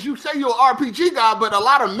point is you say you're an RPG guy, but a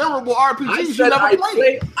lot of memorable I RPGs you said never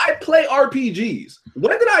played. I play RPGs.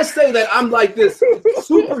 When did I say that I'm like this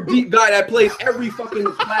super deep guy that plays every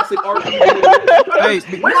fucking classic RPG? Hey,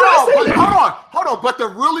 When did I say that? Hold on. But the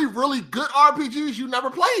really, really good RPGs you never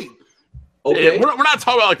played. Okay. We're not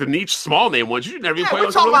talking about like the niche small name ones. You never even Yeah, played we're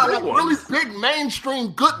with talking the about really like good really ones. big mainstream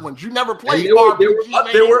good ones. You never And played there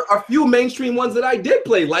RPG. were a few mainstream ones that I did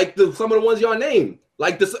play, like some of the ones y'all named,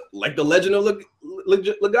 like the Legend of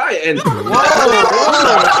Legaia. And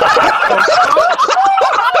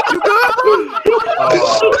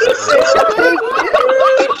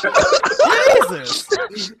Jesus.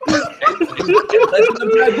 Legend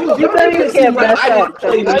of Dragoon. You know you can't mess I didn't up.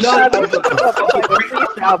 play none of the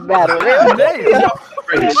Freestyle battle.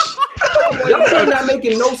 Y'all not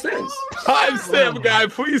making no sense. Hi, Sam guy.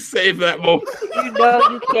 Please save that moment. You know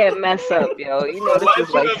you can't mess up, yo. You know this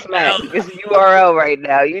is like smack. It's URL right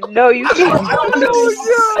now. You know you can't.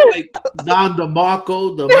 Like, Don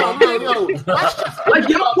DeMarco, Yo, let's just like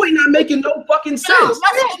y'all point not making no fucking sense.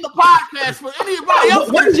 let's end the podcast for anybody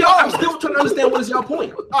else. What is y'all? I'm still trying to understand what is y'all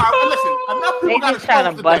point. All right, well, listen. Enough They people got just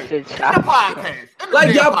trying to bust today. his In the chops. podcast. In the Like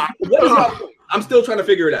damn y'all, podcast. what is y'all point? I'm still trying to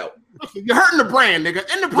figure it out. Listen, you're hurting the brand, nigga.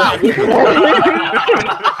 In the podcast.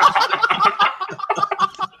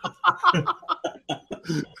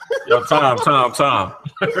 Yo, Tom.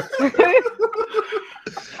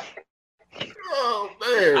 Oh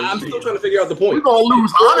man. I'm still trying to figure out the point. We're gonna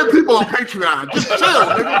lose 100 people on Patreon. Just chill,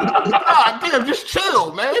 nigga. God damn, just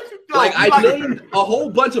chill, man. Yo, Like you I named a whole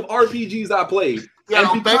bunch of RPGs I played. Yeah,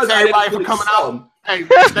 and thanks I everybody didn't for coming some, Hey,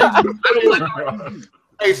 thank you. I don't like RPGs.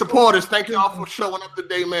 Hey, supporters, thank y'all for showing up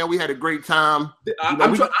today, man. We had a great time. I'm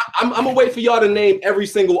gonna wait for y'all to name every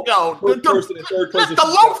single Yo, first person and third person. the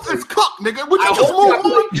loaf is cooked, nigga. Would you I just hope move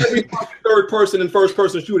y'all on? play every fucking third person and first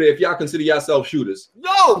person shooter if y'all consider yourself shooters.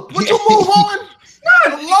 No, would you move on?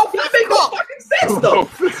 Nah, The loaf that is make no cooked. fucking sense though.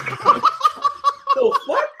 The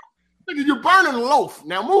fuck? Nigga, you're burning the loaf.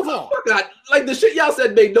 Now move on. God, like the shit y'all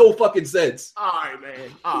said made no fucking sense. All right,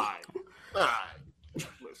 man. All right.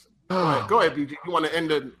 Listen. All right, go ahead, BG. You want to end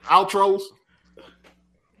the outros?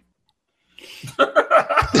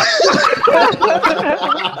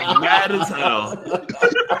 Mad as hell.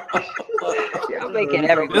 Y'all making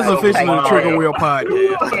everybody. This is officially the Trigger Wheel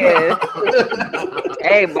podcast. Yeah.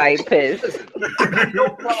 Everybody pissed. No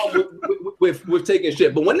problem with taking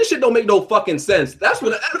shit, but when this shit don't make no fucking sense, that's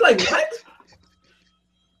what I'm like.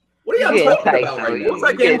 What are y'all You talking getting tight, about bro. right now? You What's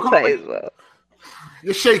that getting game called? tight, bro.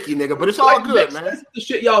 You're shaky, nigga, but it's all Like, good, makes man. sense with the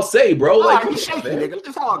shit y'all say, bro. All Like, right, you're shaky, nigga.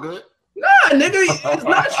 It's all good. nah, nigga, it's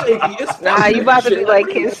not shaky. It's Nah, fucking you about to shit. be like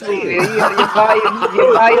What are you Kid Smooth. saying? Your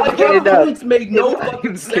volume, get it Y'all up. points make no Your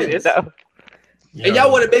fucking volume, get it sense. up. And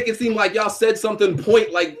y'all want to make it seem like y'all said something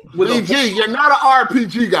point like with a BG, you're not an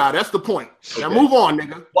RPG guy. That's the point. Now move on,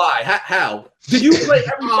 nigga. why? How? Did you play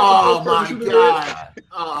every Oh fucking my third-person shooter there? god.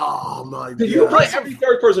 Oh my god. Did you play every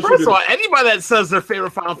third person First shooter? of all, anybody that says their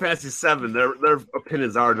favorite Final Fantasy VII, their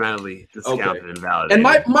opinions are automatically discounted and validated.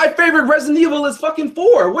 And my favorite Resident Evil is fucking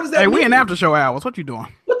 4. What does that Hey, mean? we in after show hours. What you doing?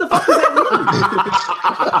 What the fuck does that mean?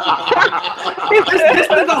 this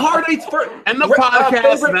nigga Hard Eight's first. And the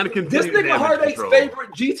podcast, and then continue This nigga damage Hard Eight's control.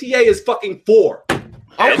 favorite GTA is fucking 4.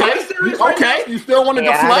 Okay. Okay. You still want to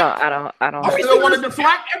Yeah, deflect? I don't. You still want to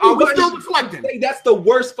deflect? Are we still deflecting? Say that's the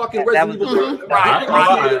worst fucking Resident Evil. game. Right.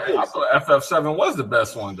 I thought FF7 was the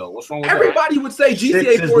best one though. What's wrong with Everybody would say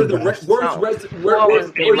GTA 4 is the worst GTA.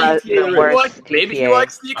 Maybe you like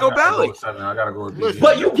Sneeko Valley. that? I gotta go with BG.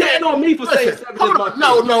 But you getting on me for saying Listen, 7 hold is my on.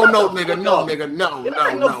 No, nigga. No, It nigga.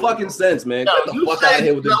 ain't no fucking sense, man. No, Get the you fuck out of say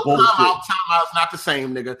here with this no, bullshit. timeout's not the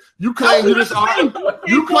same, nigga. You claim you just are.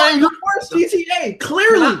 You claim you. worst GTA,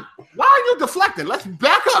 clearly. Why are you deflecting? Let's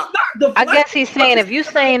back up. I guess he's saying if you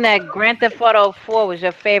saying that Grand Theft Auto 4 was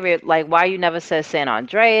your favorite, like why you never said San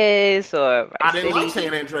Andreas or Vice I didn't City? like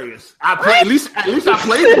San Andreas. At least I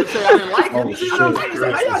played it to say I didn't like it. Oh,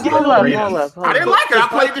 shit. Hold up. I didn't like it. I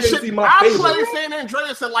played the shit. My I favorite. played San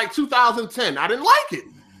Andreas in like 2010. I didn't like it.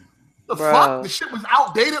 The Bro. fuck? The shit was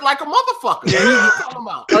outdated like a motherfucker. What are you talking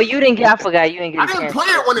about? Oh, you didn't get. I forgot you didn't get. I a didn't chance. play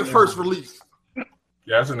it when it first released.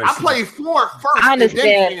 Yeah, that's an I played 4 first. I and then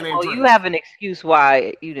understand. San Oh, Andreas. you have an excuse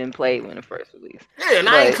why you didn't play it when it first released. Yeah, and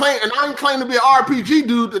I ain't claim to be an RPG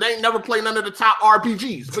dude that ain't never played none of the top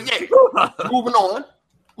RPGs. But yeah, moving on.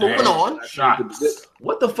 shots.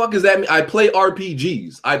 What the fuck is that mean? I play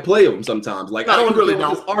RPGs. I play them sometimes. Like No, I don't you really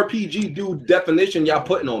know what this RPG dude definition y'all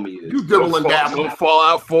putting on me is. You dibble and dabble. No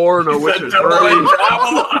Fallout 4, no Witcher 3.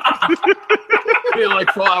 He like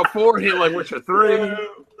Fallout 4, he like Witcher 3.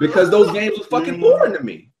 Because those games was fucking boring to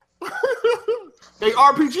me. They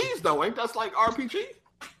RPGs though, ain't that like RPG?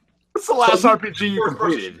 What's the last RPG you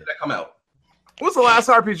completed? That come out. What's the last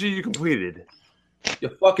RPG you completed?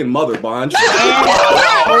 Your fucking mother, Bond. Okay,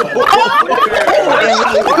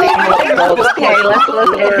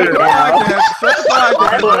 let's end it now.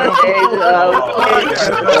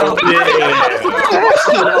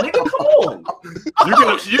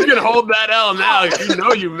 You can hold that L now if you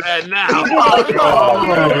know you mad now.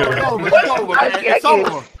 It's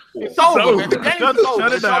over. It's over, man. The game's over.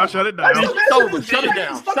 Shut it down. Shut it down. It's over. Shut it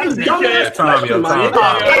down. Time.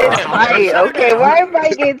 Right, okay, why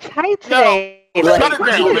everybody getting tight today? Shut it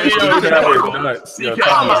down,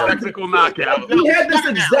 man. Technical knockout. We had this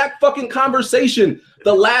exact fucking conversation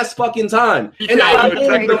the last fucking time. And He's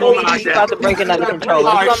about to break another controller.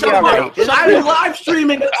 It's gonna be all right. I'm live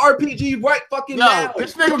streaming an RPG right fucking now.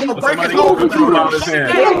 This nigga gonna break his whole computer. He's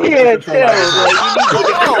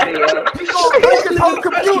gonna break his whole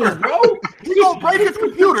computer, bro. He's gonna break his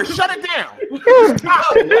computer. Shut it down.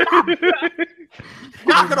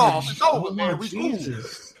 Knock it off. It's over, man. We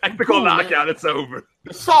Jesus. Technical knockout. It's over.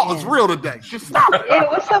 The salt is real today. Just stop it. Yeah,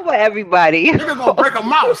 what's up with everybody? Nigga gonna break a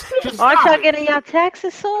mouse. Just Aren't stop y'all it. getting y'all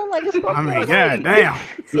taxes soon? Like it's I mean, god damn. Yeah,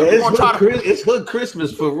 it's hood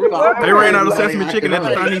Christmas for real. They ran out of sesame chicken at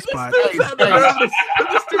the Chinese spot. This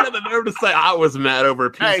dude had the nerve to say I was mad over a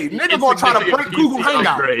piece. Hey, nigga gonna try to break Google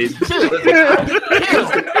Hangout. Chill.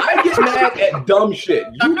 I get mad at dumb shit.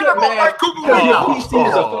 You get mad because your PC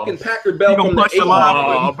is a fucking Packard Bell from the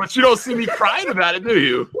 80s. But you don't see me crying about it, do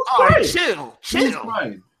you? All right, chill.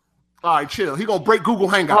 All right, chill. He gonna break Google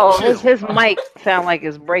Hangout. Oh, Chill. his mic sound like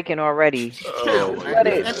it's breaking already. Chill,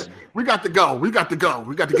 man. We got to go. We got to get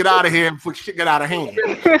out of here before shit get out of hand.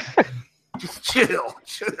 Just chill.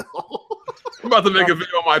 I'm about to make a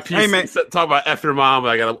video on my PC. Hey, man. Talk about F your mom.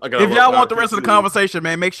 I gotta If y'all want the rest of the conversation,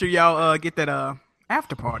 man, make sure y'all get that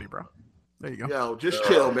after party, bro. There you go. Yo, just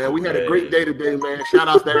chill, man. We had a great day today, man. Shout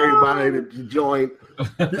out to everybody that joined.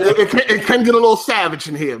 It can get a little savage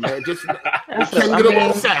in here, man. It can get a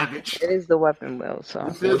little savage. It is the weapon wheel, so.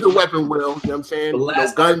 This is the weapon wheel. You know what I'm saying? The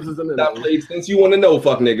last guns is in time I played since you want to know,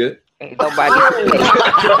 fuck nigga. Ain't nobody.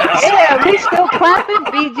 Yeah, we still clapping.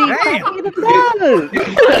 BG clapping the club.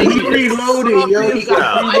 He reloaded, yo. He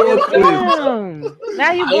got reloaded.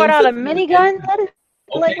 Now you brought out a minigun. Let it.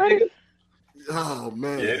 Let it. Oh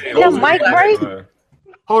man. Yeah, Mike break.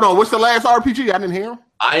 Hold on. What's the last RPG? I didn't hear him.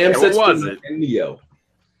 I am what was it? and Neo.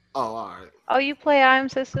 Oh, all right. Oh, you play I Am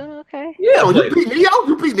Setsuna? Okay. Yeah, Oh, you beat Neo?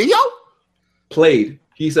 You beat Neo? played.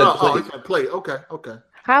 He said Oh, played. he said play. Okay.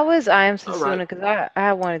 How is I Am All Setsuna? right. Because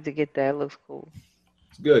I wanted to get that. It looks cool.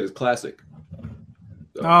 It's good. It's classic.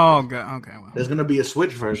 Oh, god. Okay. Well, There's gonna be a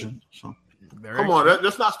Switch version. So there Come you on.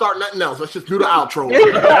 Let's not start nothing else. Let's just do the outro.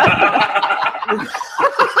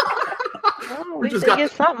 Oh, We we just just got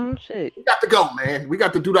get something. Shit. We got to go, man. We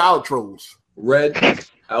got to do the outros. Red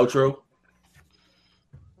outro.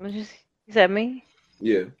 Is that me?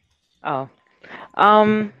 Yeah. Oh.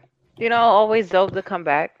 Always dope to come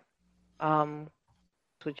back.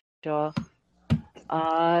 With y'all.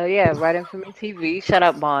 Yeah, Right In For Me TV. Shut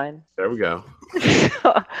up, Bond. There we go.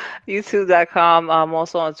 YouTube.com. I'm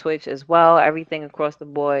also on Twitch as well. Everything across the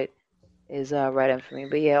board is Right In For Me.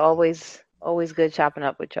 But yeah, always good chopping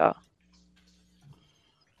up with y'all.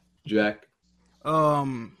 Jack.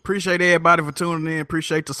 Appreciate everybody for tuning in.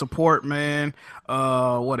 Appreciate the support, man.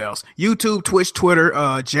 What else? YouTube, Twitch,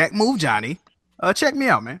 Twitter, Jack Move Johnny. Check me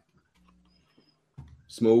out, man.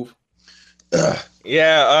 Smooth.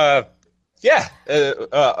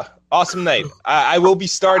 Awesome night. I will be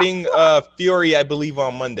starting Fury, I believe,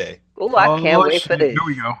 on Monday. Oh, I can't wait for this. Here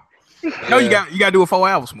we go. No, you got to do a 4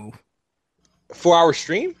 hours move. 4-hour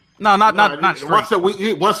stream? No, not straight.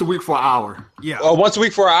 Once a week for an hour. Yeah. Oh, once a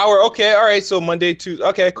week for an hour. Okay, all right. So Monday, Tuesday.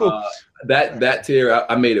 Okay, cool. That tier,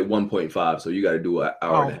 I made it 1.5, so you got to do an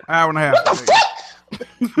hour and a half. Hour and a half. What the fuck?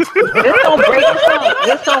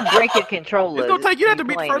 This don't break your controller. It's gonna take you that to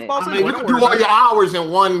beat the first boss. I mean, you can do all your hours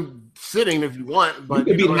in one sitting if you want, but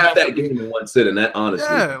You can beat half that game in one sitting. That honestly.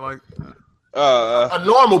 Yeah, like a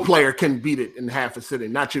normal player can beat it in half a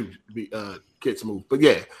sitting. Not you, Kids Move, but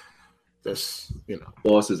yeah, that's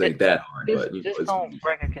Bosses ain't that hard, but Just don't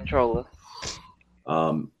break a controller.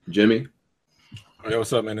 Jimmy. Hey,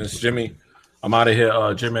 what's up, man? It's Jimmy. I'm out of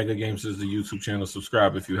here. Jim Mega Games is the YouTube channel.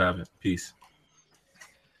 Subscribe if you haven't. Peace.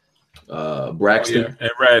 Braxton.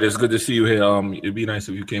 And Red, it's good to see you here. It'd be nice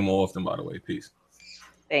if you came more often, by the way. Peace.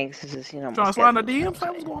 Thanks. This is trying to slide in the DMs.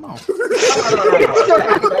 What's going on?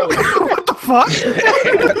 What the fuck?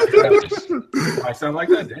 I sound like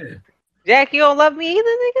that, damn. Jack, you don't love me either,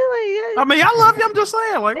 nigga. I mean, I love you. I'm just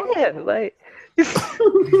saying, like,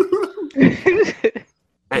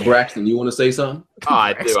 Braxton, you want to say something? Oh,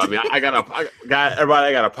 I do. I mean, I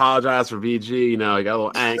gotta apologize for BG. You know, he got a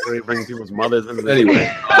little angry, bringing people's mothers into this.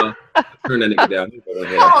 Anyway, turn that nigga down.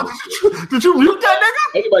 Did you mute that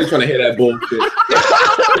nigga? Anybody trying to hear that bullshit?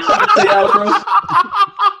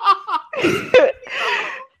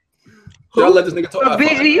 Y'all let this nigga talk.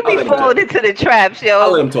 BG, you be falling into the traps, yo.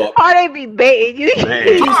 I'll let him talk. Hard ain't be baiting you.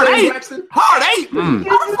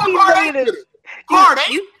 Hard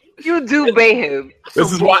eight. You do bait him.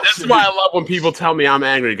 This is why I love when people tell me I'm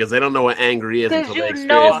angry because they don't know what angry is until they Because you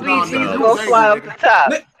know experience it. BG's gonna fly off the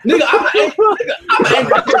top. Nigga, I'm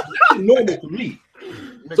angry. That's normal for me.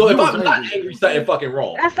 So if I'm not angry, something fucking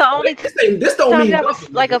wrong. That's the only this don't mean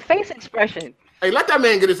nothing. Like a face expression. Hey, let that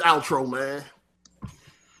man get his outro, man.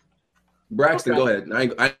 Braxton, go ahead. I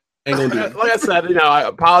ain't gonna do it. Like I said, you know, I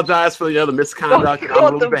apologize for the misconduct and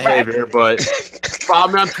unruly behavior, but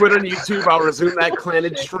follow me on Twitter and YouTube. I'll resume that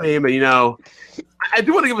clanted stream, and you know, I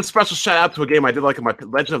do want to give a special shout out to a game I did like in my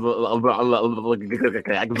Legend of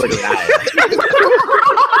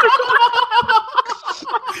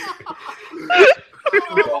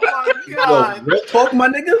Yo, real talk, my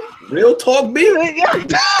nigga. Real talk, B.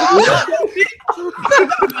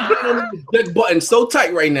 That button so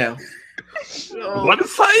tight right now. What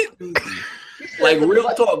is tight? Like real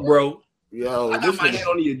talk, bro. Yo, I got my hand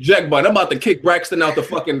on the eject button. I'm about to kick Braxton out the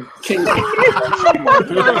fucking king.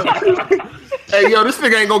 Hey, yo, this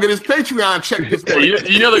nigga ain't gonna get his Patreon check this day.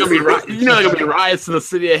 You know they're gonna be riots in the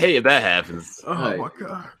city of hate if that happens. Oh Hey. my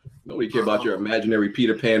god. Nobody care about your imaginary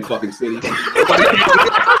Peter Pan fucking city.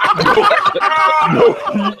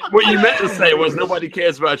 What you meant to say was nobody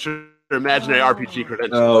cares about your imaginary RPG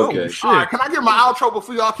credentials. Oh, okay. All right, can I get my outro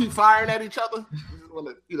before y'all keep firing at each other?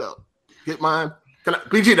 You know, get mine. Can I,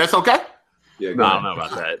 BG, that's okay? Yeah, No, I don't know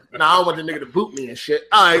about that. Nah, I don't want the nigga to boot me and shit.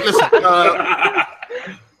 All right, listen.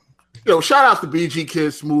 Yo, shout outs to BG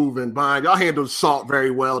Kid, Smooth, and Vine. Y'all handled Salt very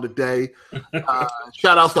well today.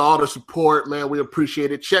 Shout outs to all the support, man. We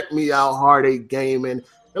appreciate it. Check me out, Hard 8 Gaming.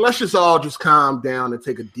 And let's just all just calm down and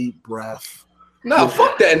take a deep breath. No,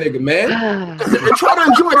 fuck that nigga, man. And try to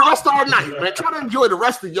enjoy the rest of our night, man. Try to enjoy the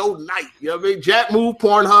rest of your night. You know what I mean? Jack Move,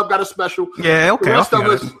 Pornhub got a special. Yeah, okay. The rest of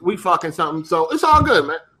us, we fucking something. So it's all good,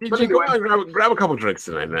 man. But BG, go anyway, on, grab a couple drinks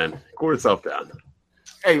tonight, man. Cool yourself down.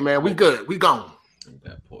 hey, man, we good. We gone.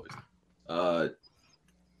 That poison.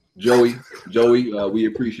 Joey, we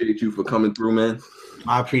appreciate you for coming through, man.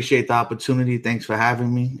 I appreciate the opportunity. Thanks for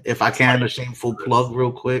having me. If I can, a shameful plug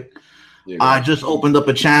real quick. Yeah, I just opened up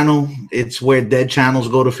a channel. It's where dead channels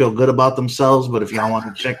go to feel good about themselves. But if y'all want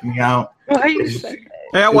to check me out, Why you say that?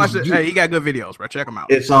 Hey, I watched it. Hey, he got good videos, bro. Check him out.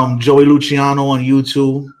 it's Joey Luciano on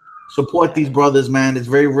YouTube. Support these brothers, man. It's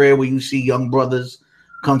very rare when you see young brothers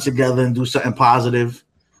come together and do something positive.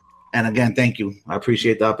 And again, thank you. I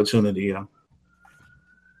appreciate the opportunity. Yeah.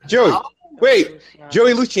 Joey, wait,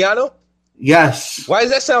 Joey Luciano? Yes, Why does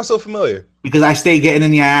that sound so familiar? because I stay getting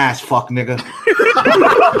in your ass, fuck nigga.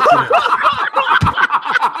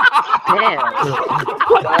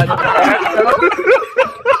 Damn.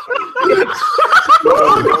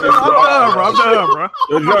 I'm done, bro.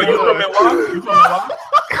 Yo, Joe, you from Milwaukee? You from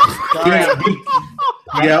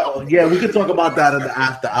Milwaukee? Yeah, we can talk about that in the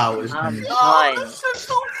after hours. I'm Man. fine. This shit's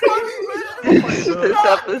so funny, man. This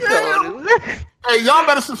episode is Hey, y'all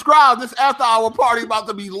better subscribe. This after hour party about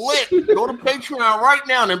to be lit. Go to Patreon right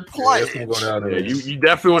now and play. Let's go down there. Yeah, you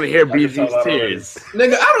definitely want to hear BG's tears.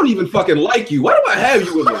 Nigga, I don't even fucking like you. Why do I have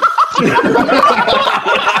you with me?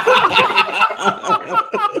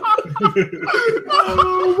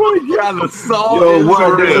 Oh my god, the salt Yo, is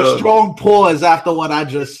word, there's a real. strong pause after what I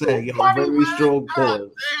just said. Yo, Funny, very man. strong God pause.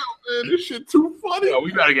 damn, man, this shit too funny. Yo,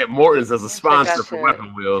 we gotta get Morton's as a sponsor out for your-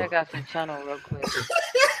 Weapon Wheel. check out the channel real quick.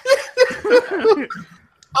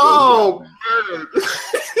 Oh man,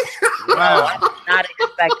 Wow. Not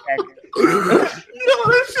expect that.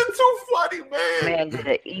 yo, this shit too funny, man. Man,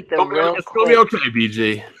 gonna eat them It's real gonna be quick. okay,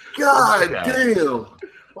 BG. God Yeah. damn.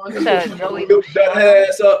 What's that, Joey Built that Luciano?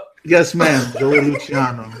 ass up. Yes, ma'am. Joey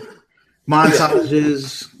Luciano.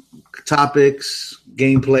 Montages, topics,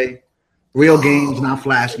 gameplay, real games, not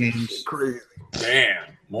flash games. Crazy. Damn.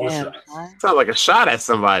 More Damn, shots. son. Sounds like a shot at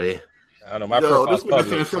somebody. I don't know. My Yo, profile's this nigga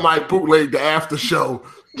public. said somebody bootleg the after show.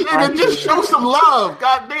 Nigga, just show some love.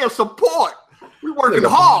 Goddamn support. We working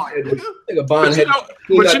hard. nigga. Nigga, Bond had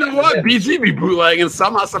But you know what? BG be bootlegging, so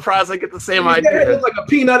I'm not surprised I get the same Yeah, it idea. was like a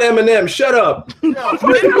peanut M&M. Shut up. Yo, First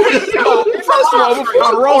of all, before,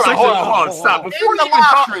 hold on, stop. Before In you the even live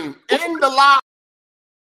talk, stream. In the live